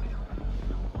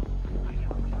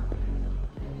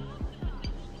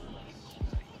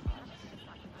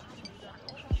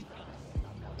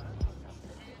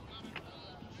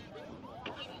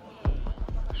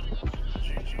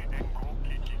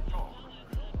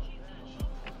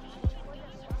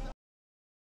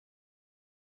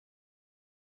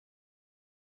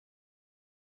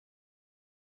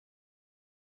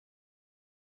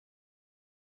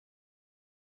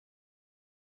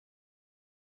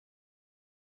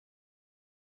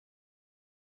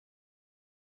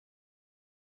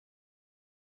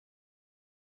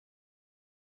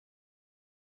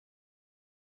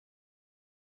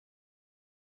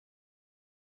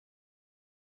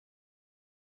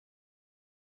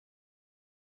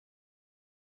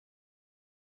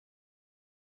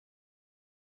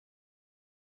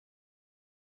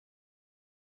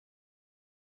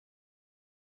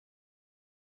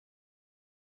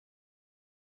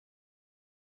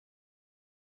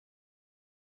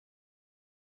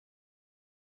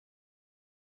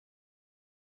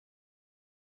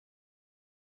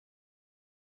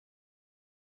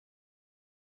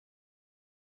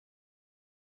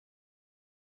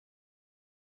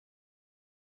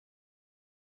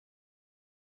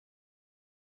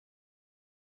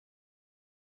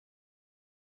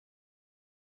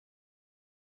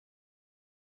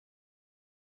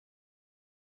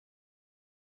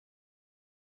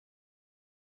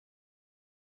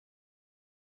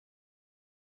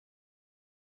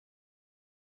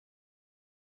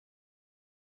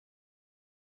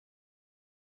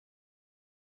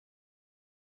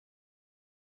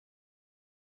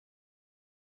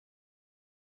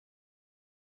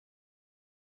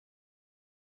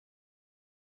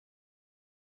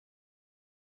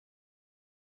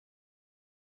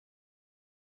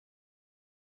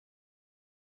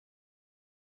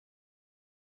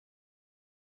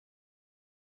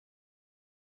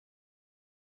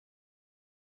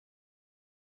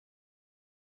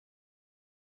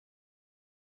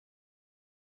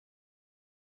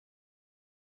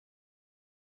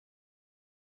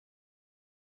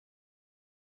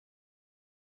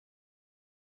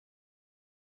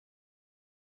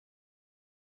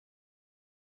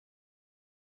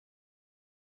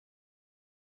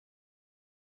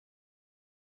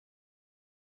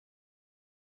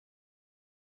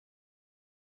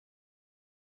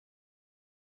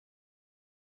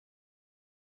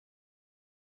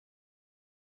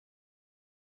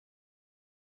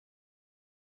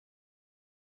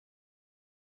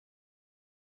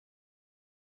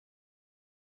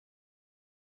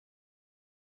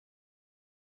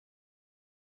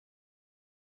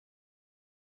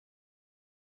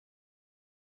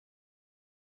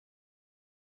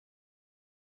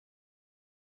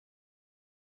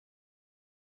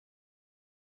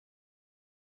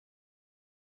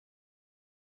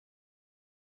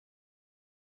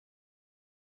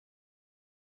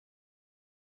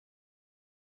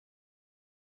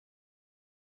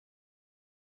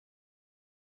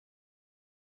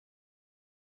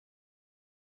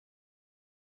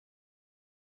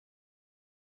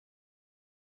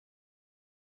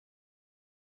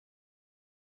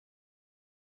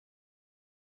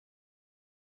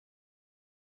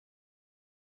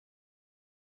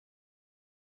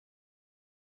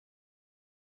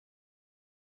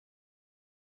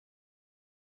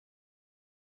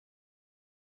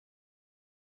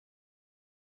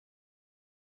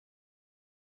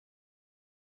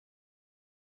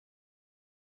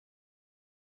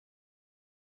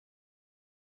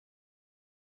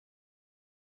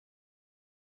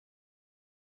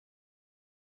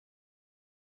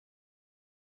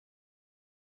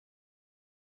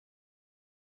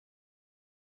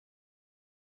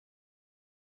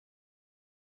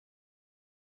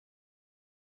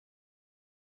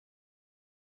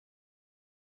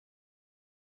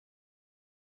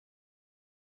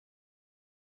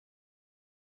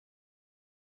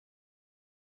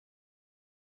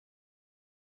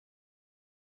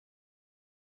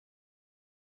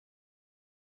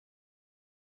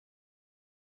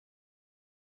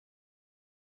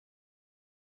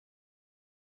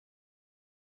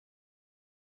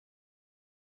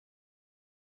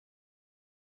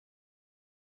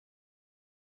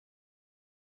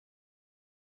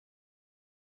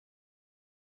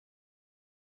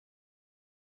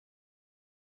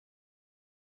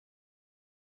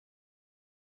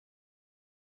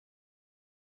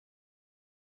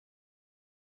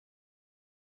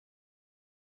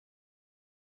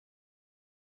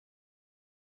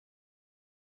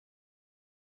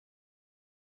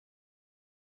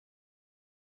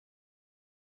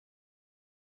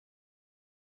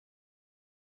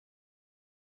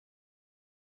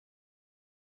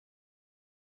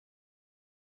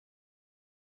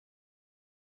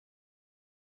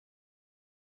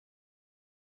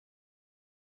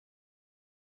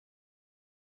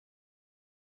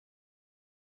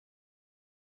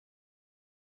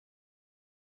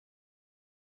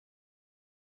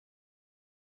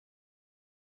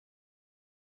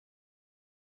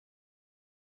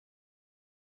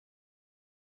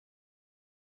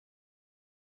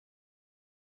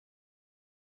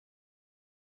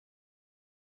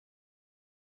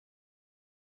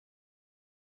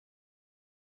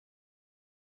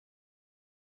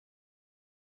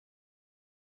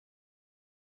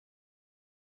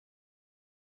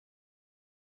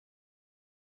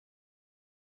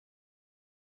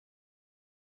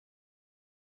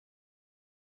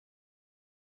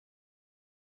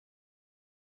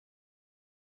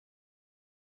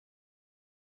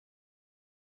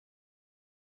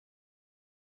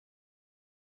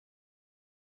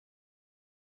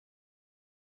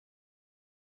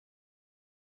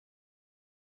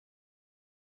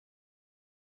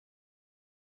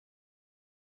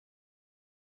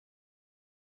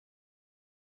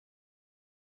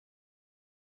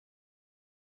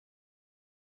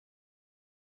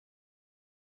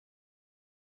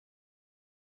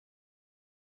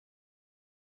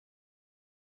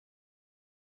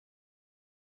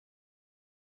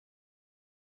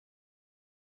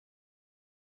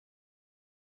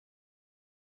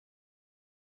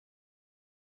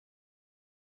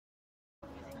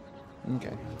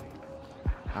 Okay.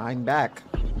 I'm back.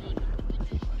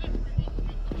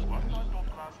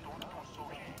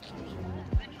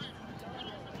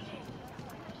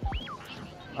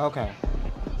 Okay.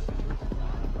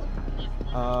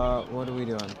 What are we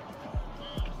doing?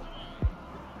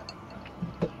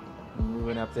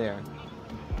 Moving up there.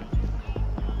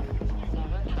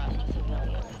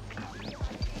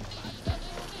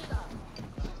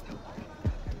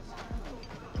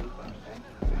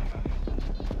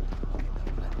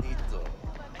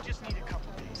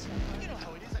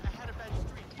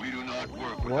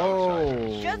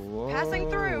 Whoa. Just passing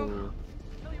through.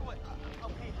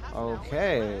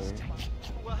 Okay.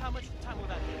 Well, how much time will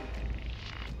that be?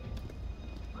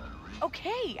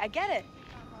 Okay, I get it.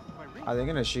 Are they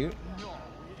gonna shoot?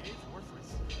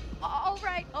 All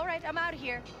right, I'm out of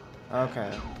here.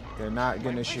 Okay. They're not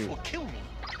gonna shoot.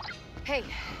 Hey,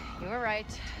 you were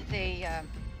right. They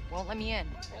won't let me in.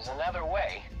 There's another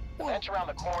way. The vent's around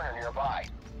the corner nearby.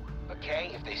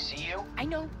 Okay, if they see you... I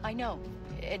know.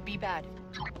 It'd be bad.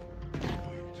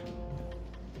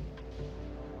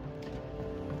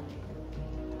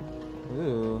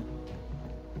 Ooh.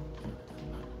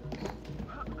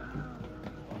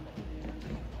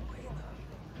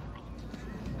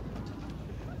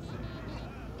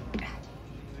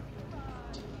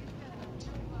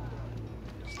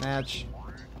 Snatch.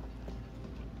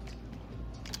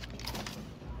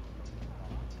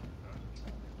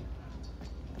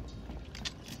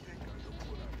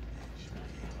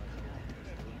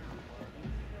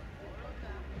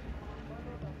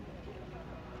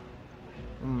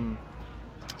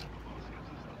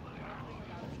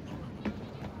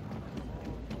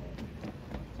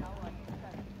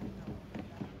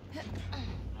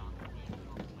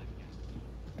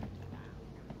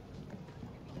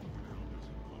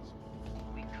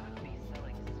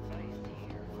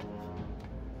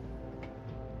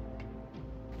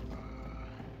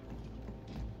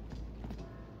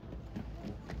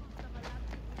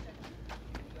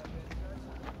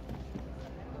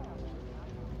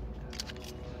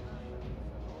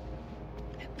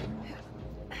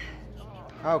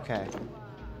 Okay.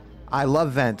 I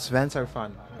love vents. Vents are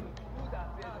fun.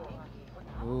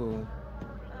 Ooh.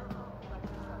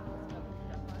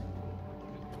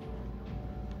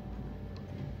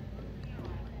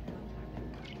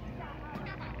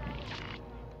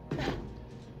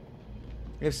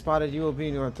 If spotted, you will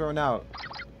be thrown out.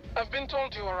 I've been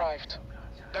told you arrived.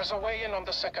 There's a way in on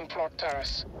the second floor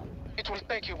terrace. It will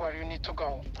take you where you need to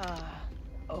go.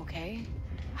 Okay.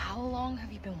 How long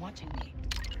have you been watching me?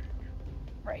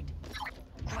 Right.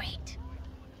 Great.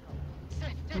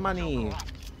 Money.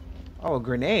 Oh, a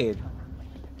grenade.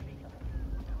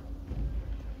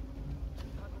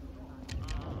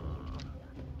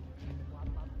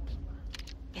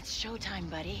 It's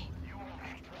showtime, buddy.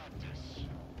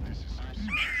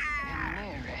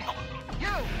 You!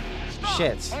 Stop!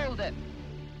 Shit. Hold it!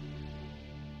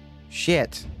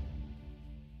 Shit.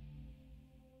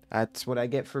 That's what I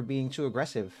get for being too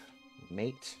aggressive,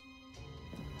 mate.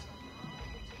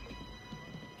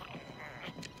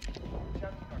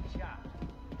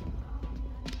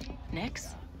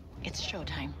 Next, it's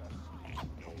showtime.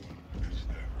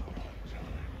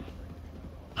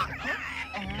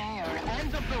 And Mayor,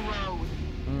 end of the road!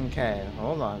 Okay,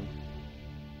 hold on.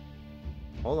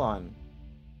 Hold on.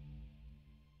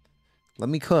 Let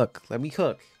me cook. Let me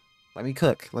cook. Let me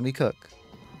cook. Let me cook.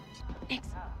 Next,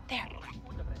 there.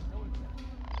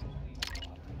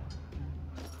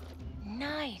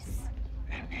 Nice.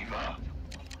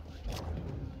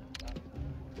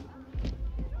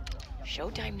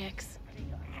 Showtime, Nix.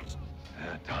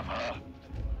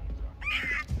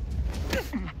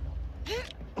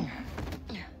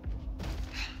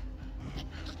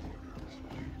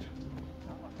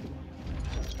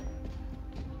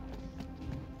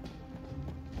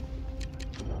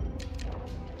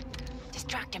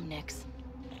 Distract him, Nix.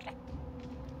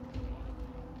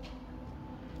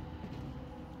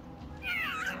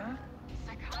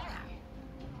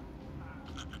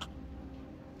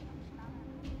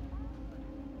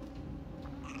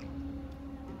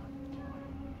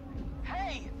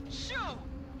 Hey! Shoo!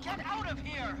 Get out of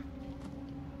here!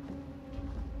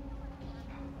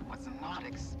 Was not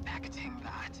expecting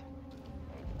that.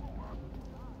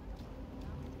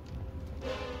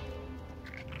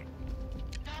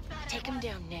 Take him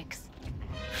down, Nix.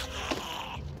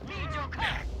 Need your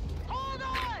cut! Hold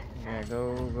on! Yeah,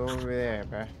 go over there,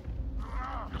 bruh.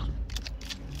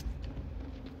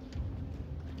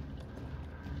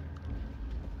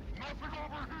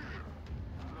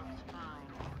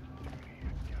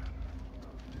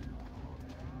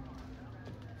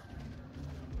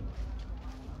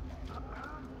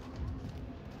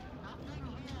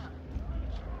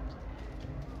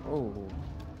 Oh.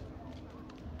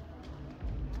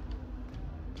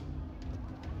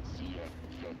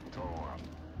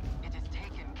 It is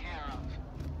taken care of.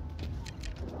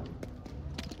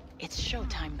 It's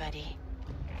showtime, buddy.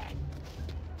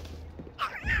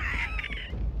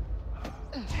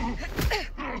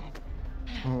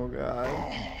 Oh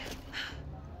god.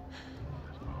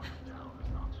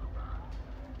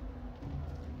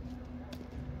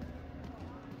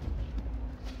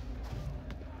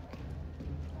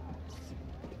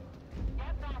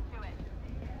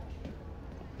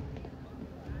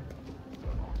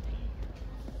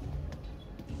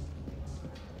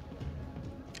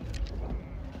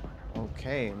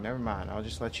 Okay, never mind. I'll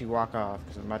just let you walk off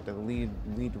because I'm about to lead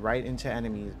right into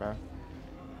enemies, bro.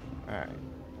 Alright.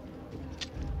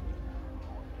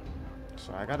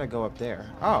 So I gotta go up there.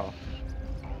 Oh.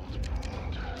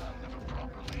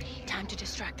 Time to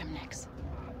distract them, Nix.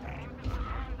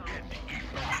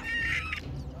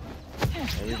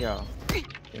 There you go.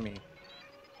 Gimme.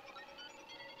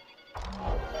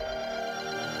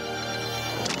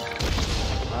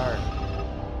 Alright.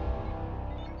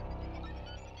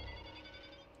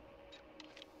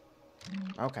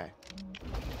 Okay.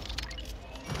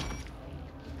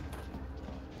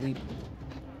 Leap.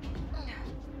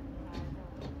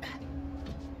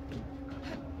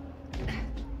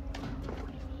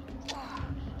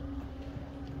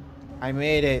 I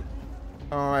made it.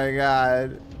 Oh my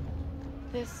god.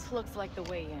 This looks like the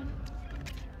way in.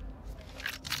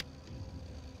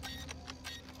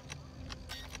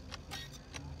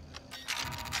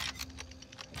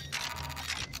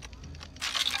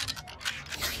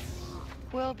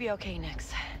 We'll be okay,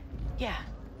 Nix. Yeah.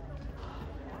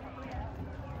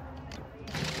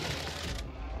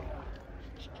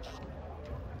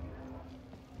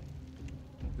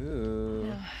 Ooh.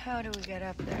 Now, how do we get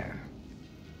up there?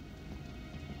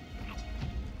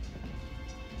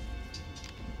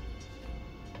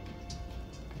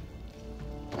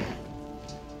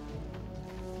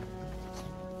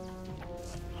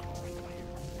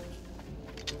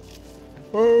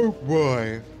 Oh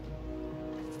boy.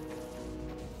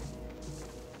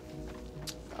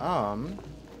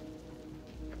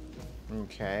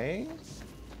 Okay.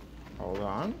 Hold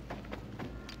on.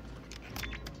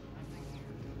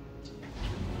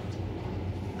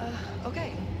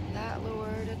 Okay. That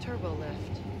lowered a turbo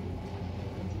lift.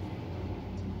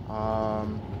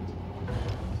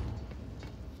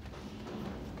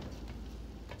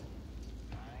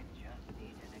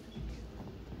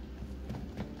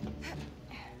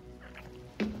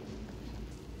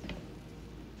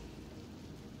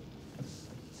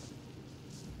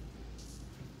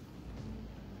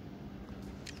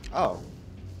 Oh.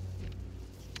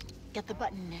 Get the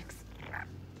button, Nix.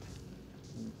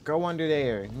 Go under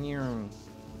there.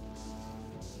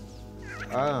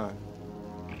 Oh,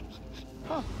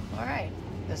 all right.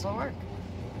 This'll work.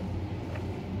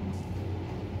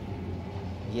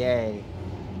 Yay.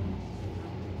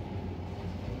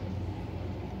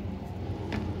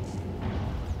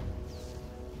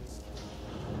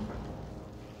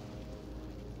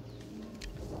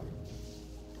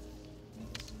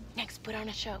 Next, put on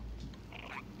a show.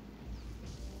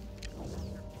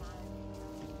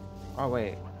 Oh,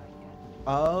 wait.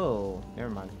 Oh, never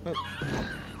mind.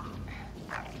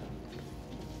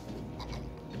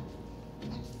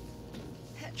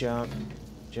 Jump.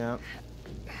 Jump.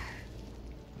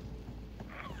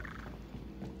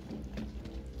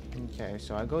 Okay,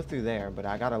 so I go through there, but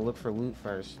I gotta look for loot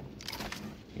first.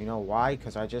 You know why?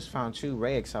 Because I just found 2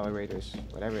 ray accelerators,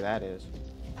 whatever that is.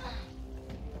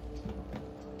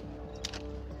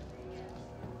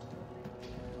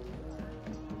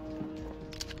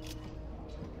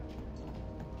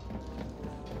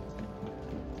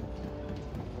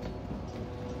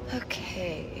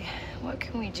 Okay, what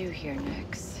can we do here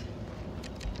next?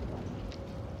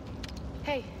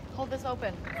 Hey, hold this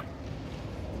open.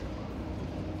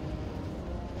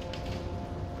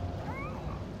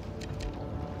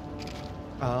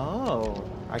 Oh,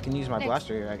 I can use my Nix,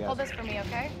 blaster here, I guess. Hold this for me,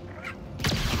 okay?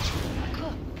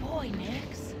 Good boy,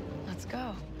 Nix. Let's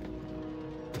go.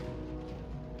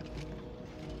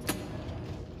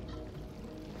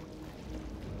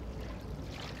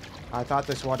 I thought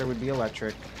this water would be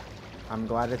electric. I'm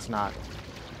glad it's not.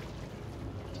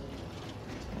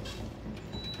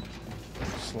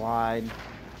 Slide.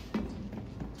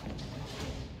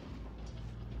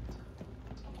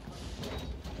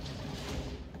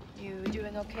 You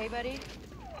doing okay, buddy?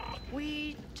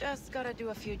 We just gotta do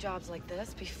a few jobs like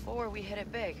this before we hit it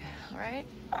big, all right?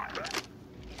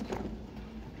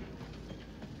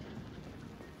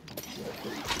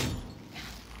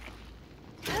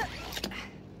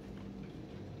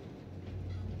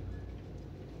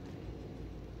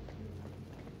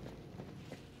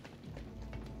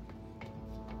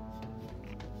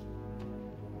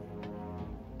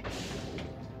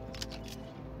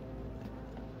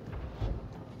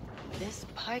 This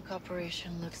Pike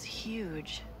operation looks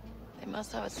huge. They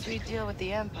must have a sweet deal with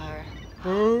the Empire.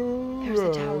 There's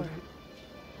the tower.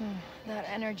 That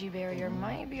energy barrier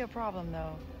might be a problem,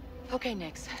 though. Okay,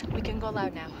 Nix. We can go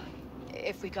loud now.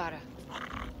 If we gotta.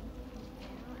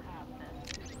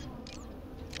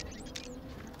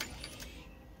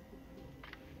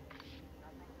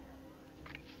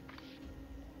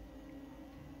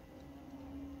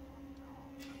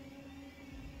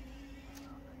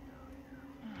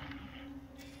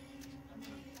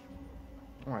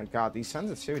 Oh my god, the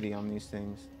sensitivity on these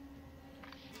things.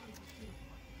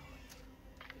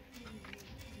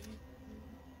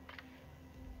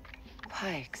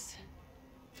 Pikes.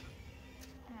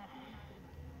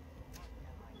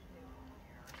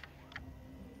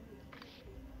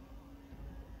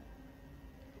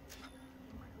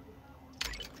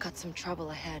 Got some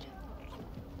trouble ahead.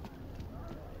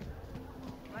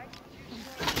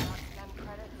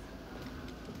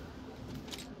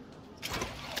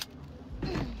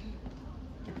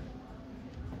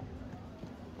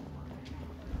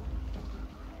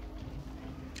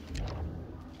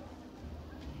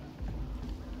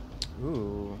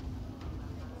 Ooh.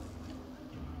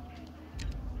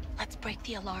 Let's break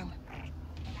the alarm.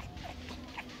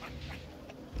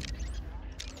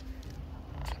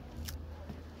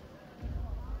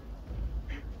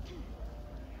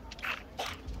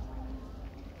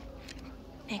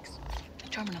 Nix,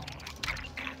 terminal.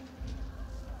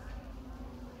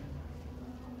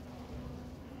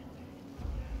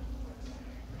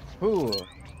 Ooh.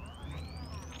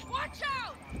 Watch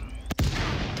out!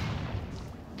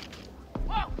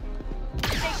 Whoa!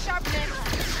 Stay sharp, Nix.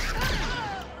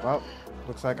 Well,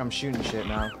 looks like I'm shooting shit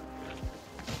now.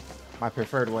 My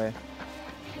preferred way.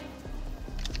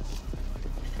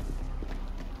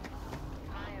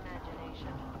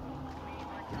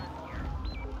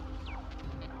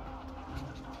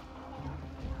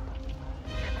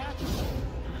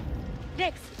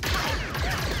 Nix!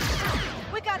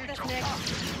 We got this,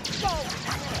 Nix. Go!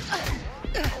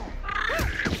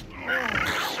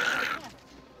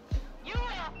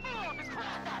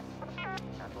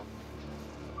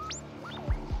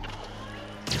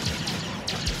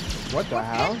 What the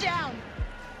hell? Get down!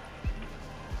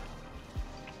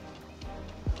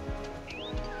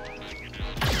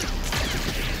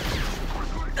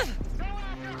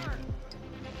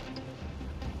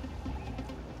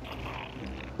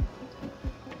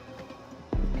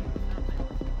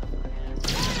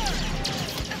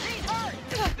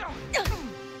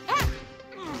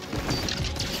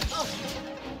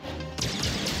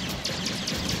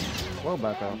 Whoa,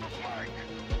 Bucko.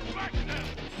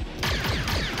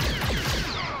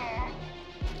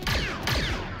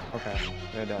 Okay,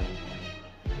 they're done.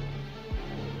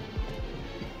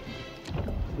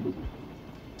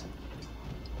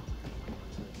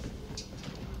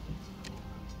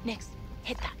 Nix,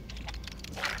 hit that.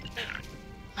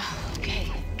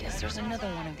 Okay, guess there's another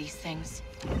one of these things.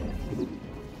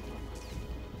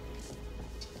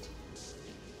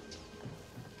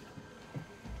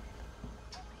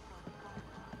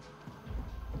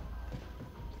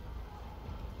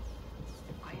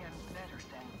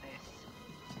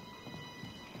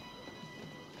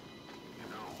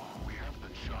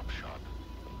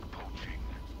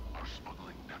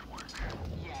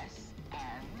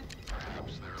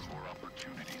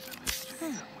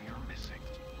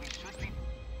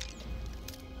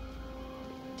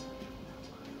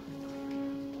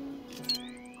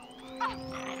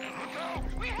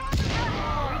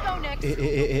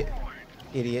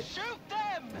 Idiot.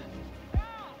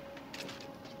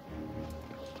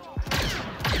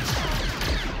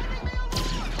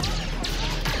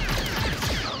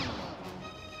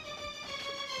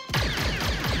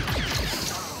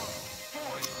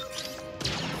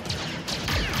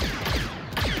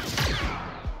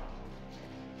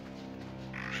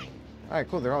 Alright,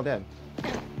 cool, they're all dead.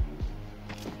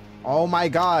 Oh my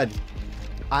god.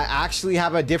 I actually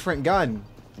have a different gun.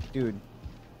 Dude.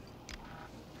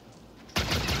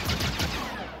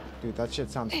 Dude, that shit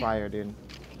sounds fire, dude.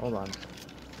 Hold on.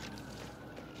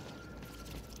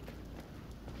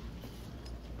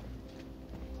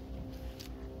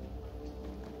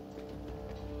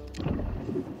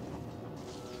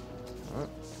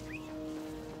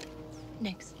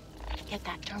 Nix, get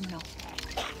that terminal.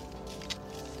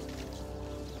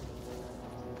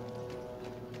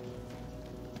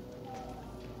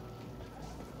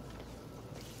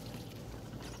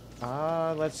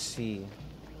 Let's see.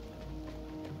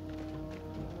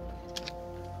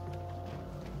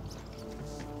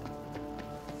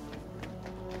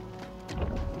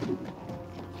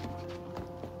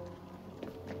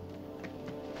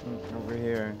 Over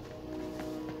here.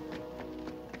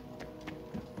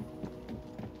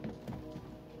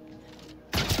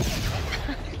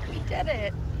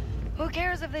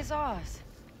 cares if they saw us?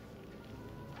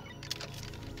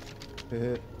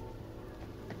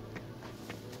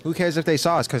 Who cares if they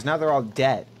saw us? Because now they're all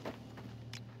dead.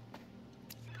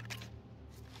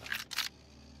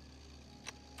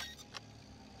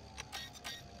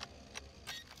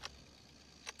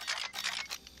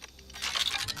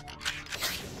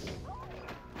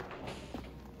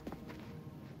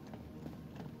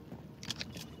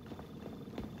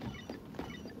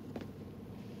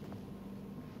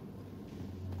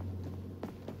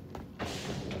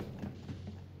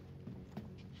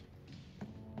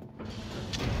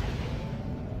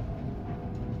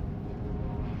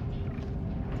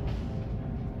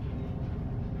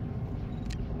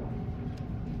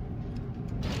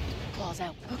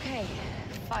 Out. Okay,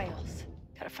 files.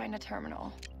 Gotta find a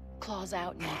terminal. Claws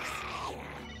out next.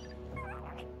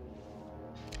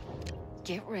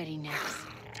 Get ready next.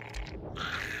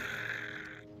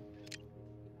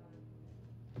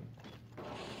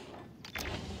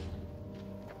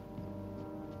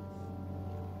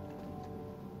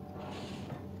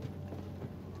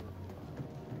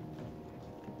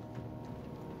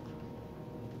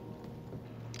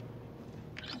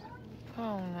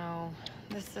 Oh no.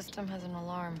 This system has an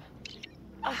alarm.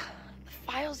 The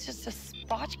file's just a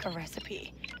spotchka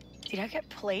recipe. Did I get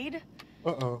played?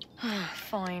 Uh-oh.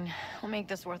 Fine. I'll make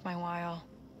this worth my while.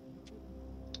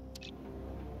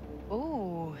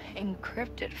 Ooh,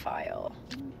 encrypted file.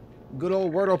 Good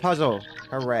old Wordle puzzle.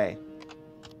 Hooray.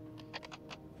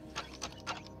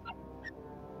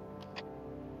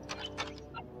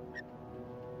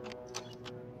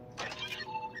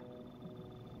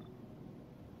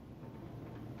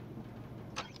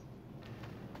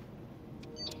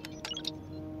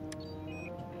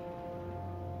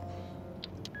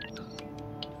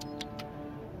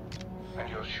 And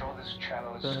you're sure this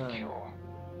channel is secure,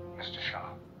 Mr. Shaw?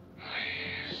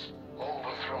 Please.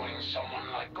 Overthrowing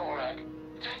someone like Gorak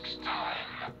takes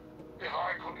time. If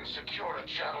I couldn't secure a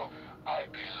channel,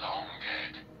 I'd be long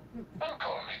dead. Don't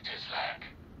call me Tislak.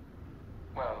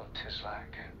 Well,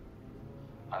 Tislak,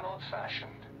 I'm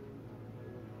old-fashioned.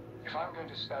 If I'm going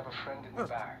to stab a friend in the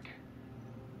back,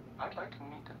 I'd like to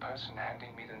meet the person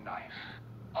handing me the knife.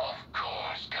 Of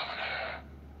course, Governor.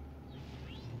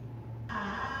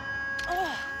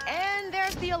 Oh, and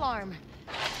there's the alarm.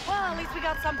 Well, at least we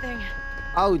got something.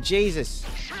 Oh, Jesus.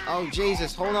 Oh,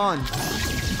 Jesus. Hold on.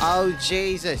 Oh,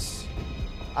 Jesus.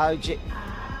 Oh,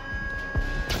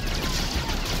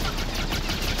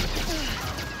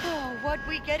 Oh, what'd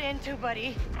we get into,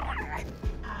 buddy?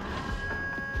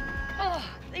 Oh,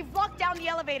 they've locked down the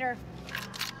elevator.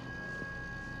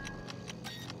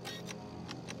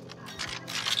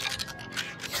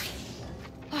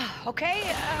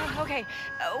 Okay, okay.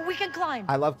 We can climb.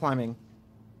 I love climbing.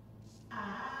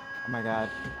 Oh my god.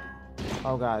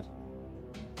 Oh god.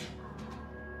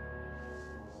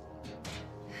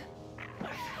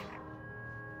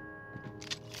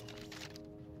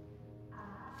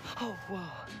 Oh, whoa.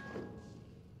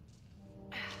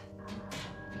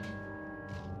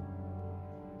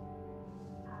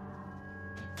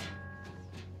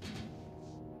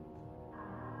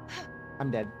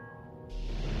 I'm dead.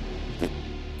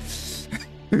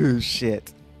 Oh,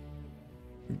 shit.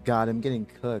 God, I'm getting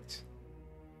cooked.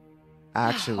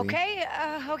 Actually. Okay,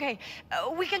 okay.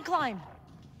 We can climb.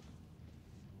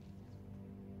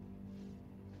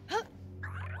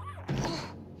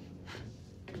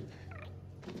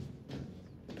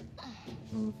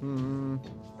 Mm-hmm.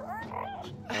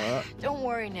 Don't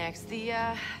worry, Nex. The,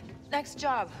 next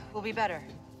job will be better.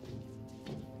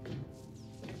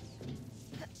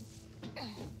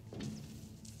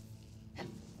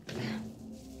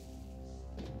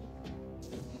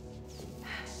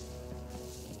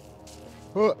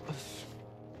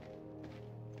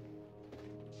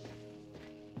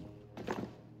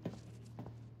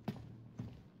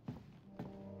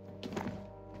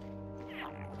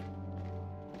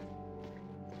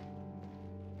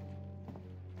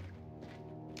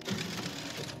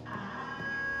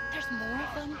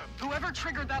 Whoever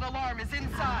triggered that alarm is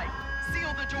inside.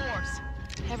 Seal the doors.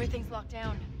 Everything's locked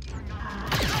down.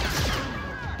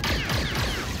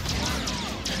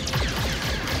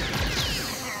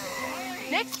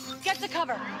 Next, get to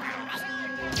cover.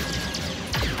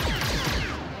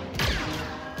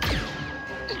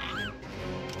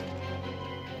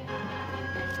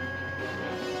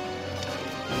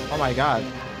 Oh my god.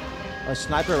 A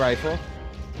sniper rifle.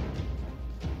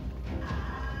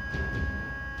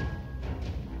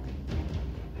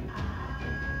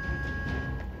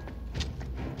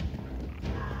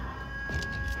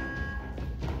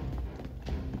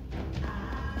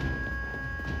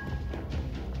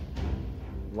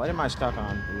 What am I stuck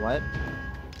on? What?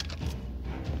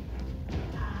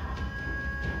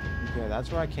 that's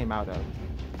where I came out of.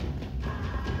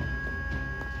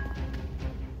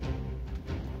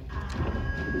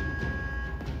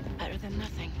 Better than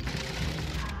nothing.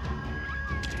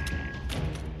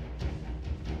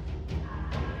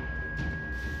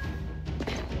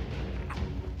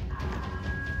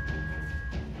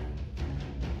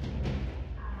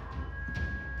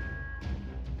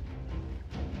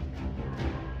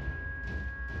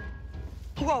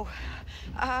 Whoa.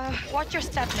 Watch your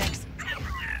step, Nix.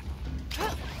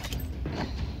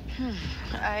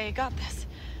 I got this.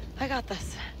 I got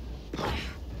this.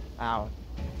 Ow.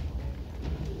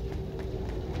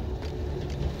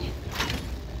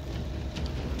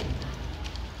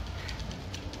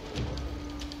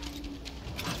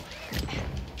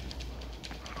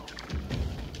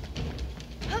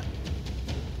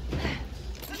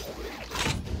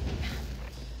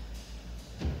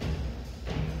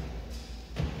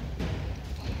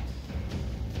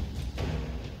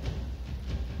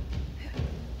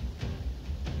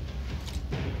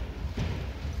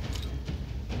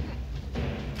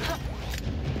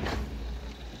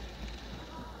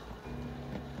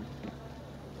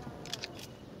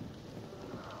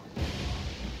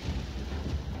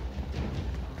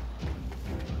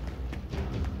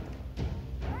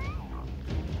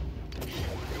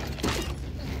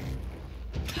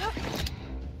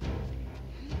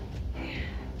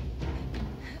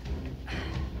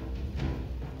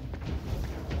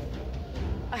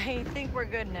 I think we're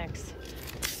good, Nix.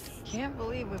 Can't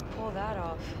believe we pulled that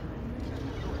off.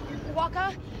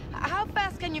 Waka, how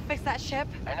fast can you fix that ship?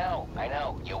 I know.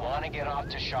 You want to get off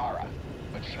to Shara.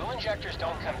 But fuel injectors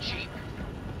don't come cheap.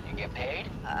 You get paid?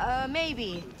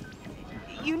 Maybe.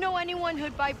 You know anyone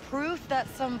who'd buy proof that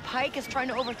some pike is trying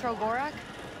to overthrow Gorak?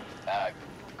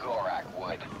 Gorak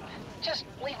would. Just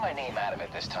leave my name out of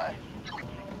it this time.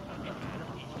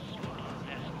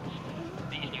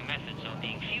 These new methods are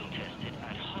being field tested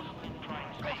at Hosman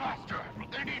Prime Go faster!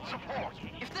 They need support!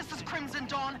 If this is Crimson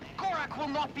Dawn, Gorak will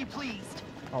not be pleased.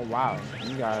 Oh wow,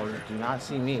 you guys do not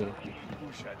see me.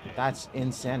 That's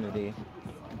insanity.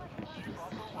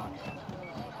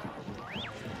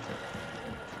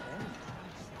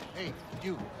 Hey,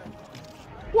 you.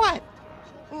 What?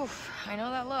 Oof, I know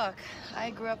that look.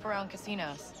 I grew up around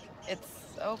casinos.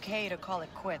 It's okay to call it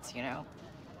quits, you know?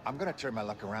 I'm gonna turn my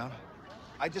luck around.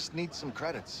 I just need some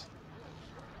credits.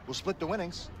 We'll split the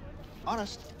winnings.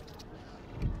 Honest.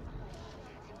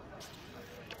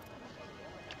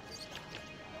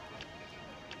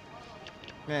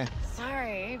 Eh.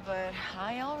 Sorry, but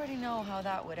I already know how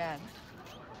that would end.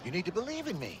 You need to believe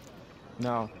in me.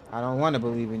 No, I don't want to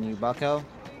believe in you, Bucko.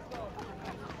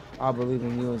 I'll believe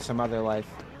in you in some other life.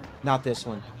 Not this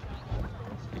one.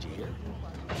 Did you hear?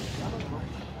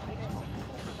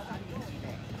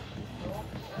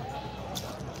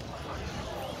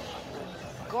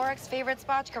 Gorak's favorite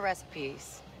spotchka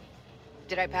recipes.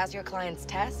 Did I pass your client's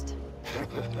test?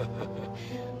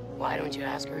 Why don't you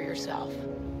ask her yourself?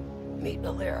 Meet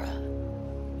Valera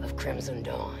of Crimson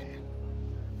Dawn.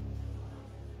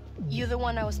 You the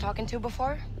one I was talking to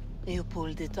before? You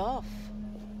pulled it off.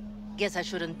 Guess I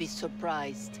shouldn't be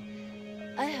surprised.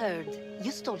 I heard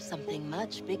you stole something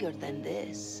much bigger than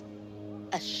this.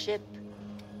 A ship.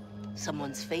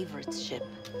 Someone's favorite ship.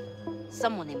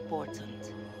 Someone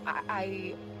important.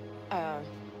 I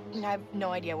have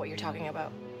no idea what you're talking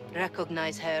about.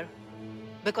 Recognize her?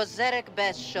 Because Zarek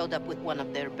Besh showed up with one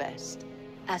of their best.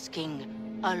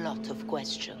 Asking a lot of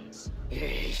questions.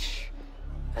 Yeesh.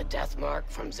 A death mark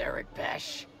from Zarek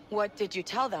Besh. What did you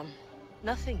tell them?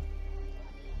 Nothing.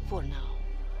 For now.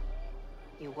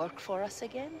 You work for us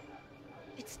again?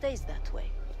 It stays that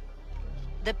way.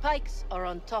 The Pikes are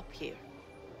on top here.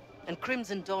 And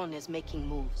Crimson Dawn is making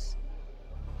moves.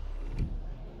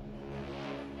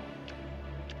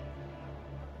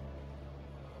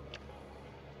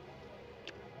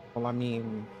 Well, I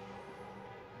mean,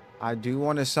 I do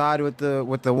want to side with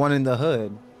the one in the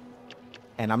hood.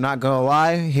 And I'm not gonna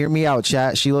lie, hear me out,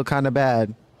 chat. She looked kind of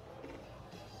bad.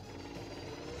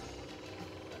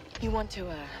 You want to,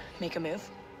 make a move?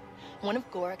 One of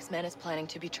Gorak's men is planning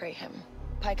to betray him.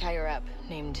 Pike higher up,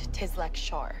 named Tizlek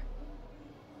Shar.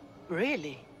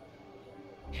 Really?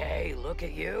 Hey, look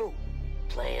at you.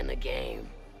 Playing the game.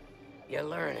 You're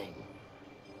learning.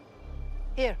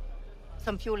 Here.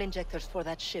 Some fuel injectors for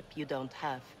that ship you don't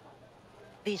have.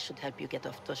 These should help you get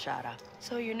off Toshara.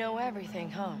 So you know everything,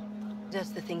 huh?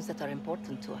 Just the things that are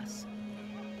important to us.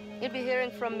 You'll be hearing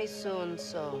from me soon,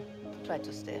 so try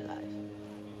to stay alive.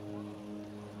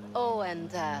 Oh,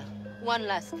 and one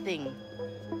last thing.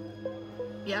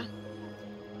 Yeah?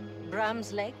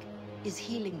 Bram's leg is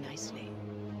healing nicely.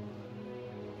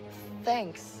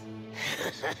 Thanks.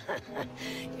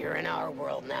 You're in our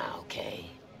world now, Kay.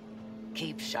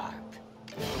 Keep sharp.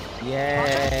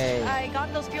 Yay! I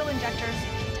got those fuel injectors.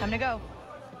 Time to go.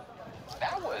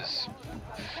 That was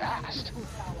fast.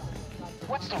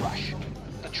 What's the rush?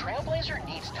 The Trailblazer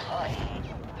needs time,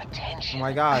 attention. Oh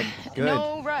my God, good.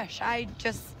 No rush. I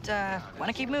just want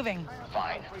to keep moving.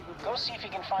 Fine. Go see if you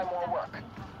can find more work.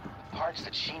 Parts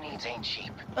that she needs ain't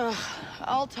cheap.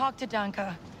 I'll talk to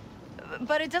Danka.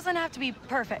 But it doesn't have to be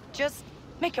perfect. Just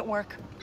make it work.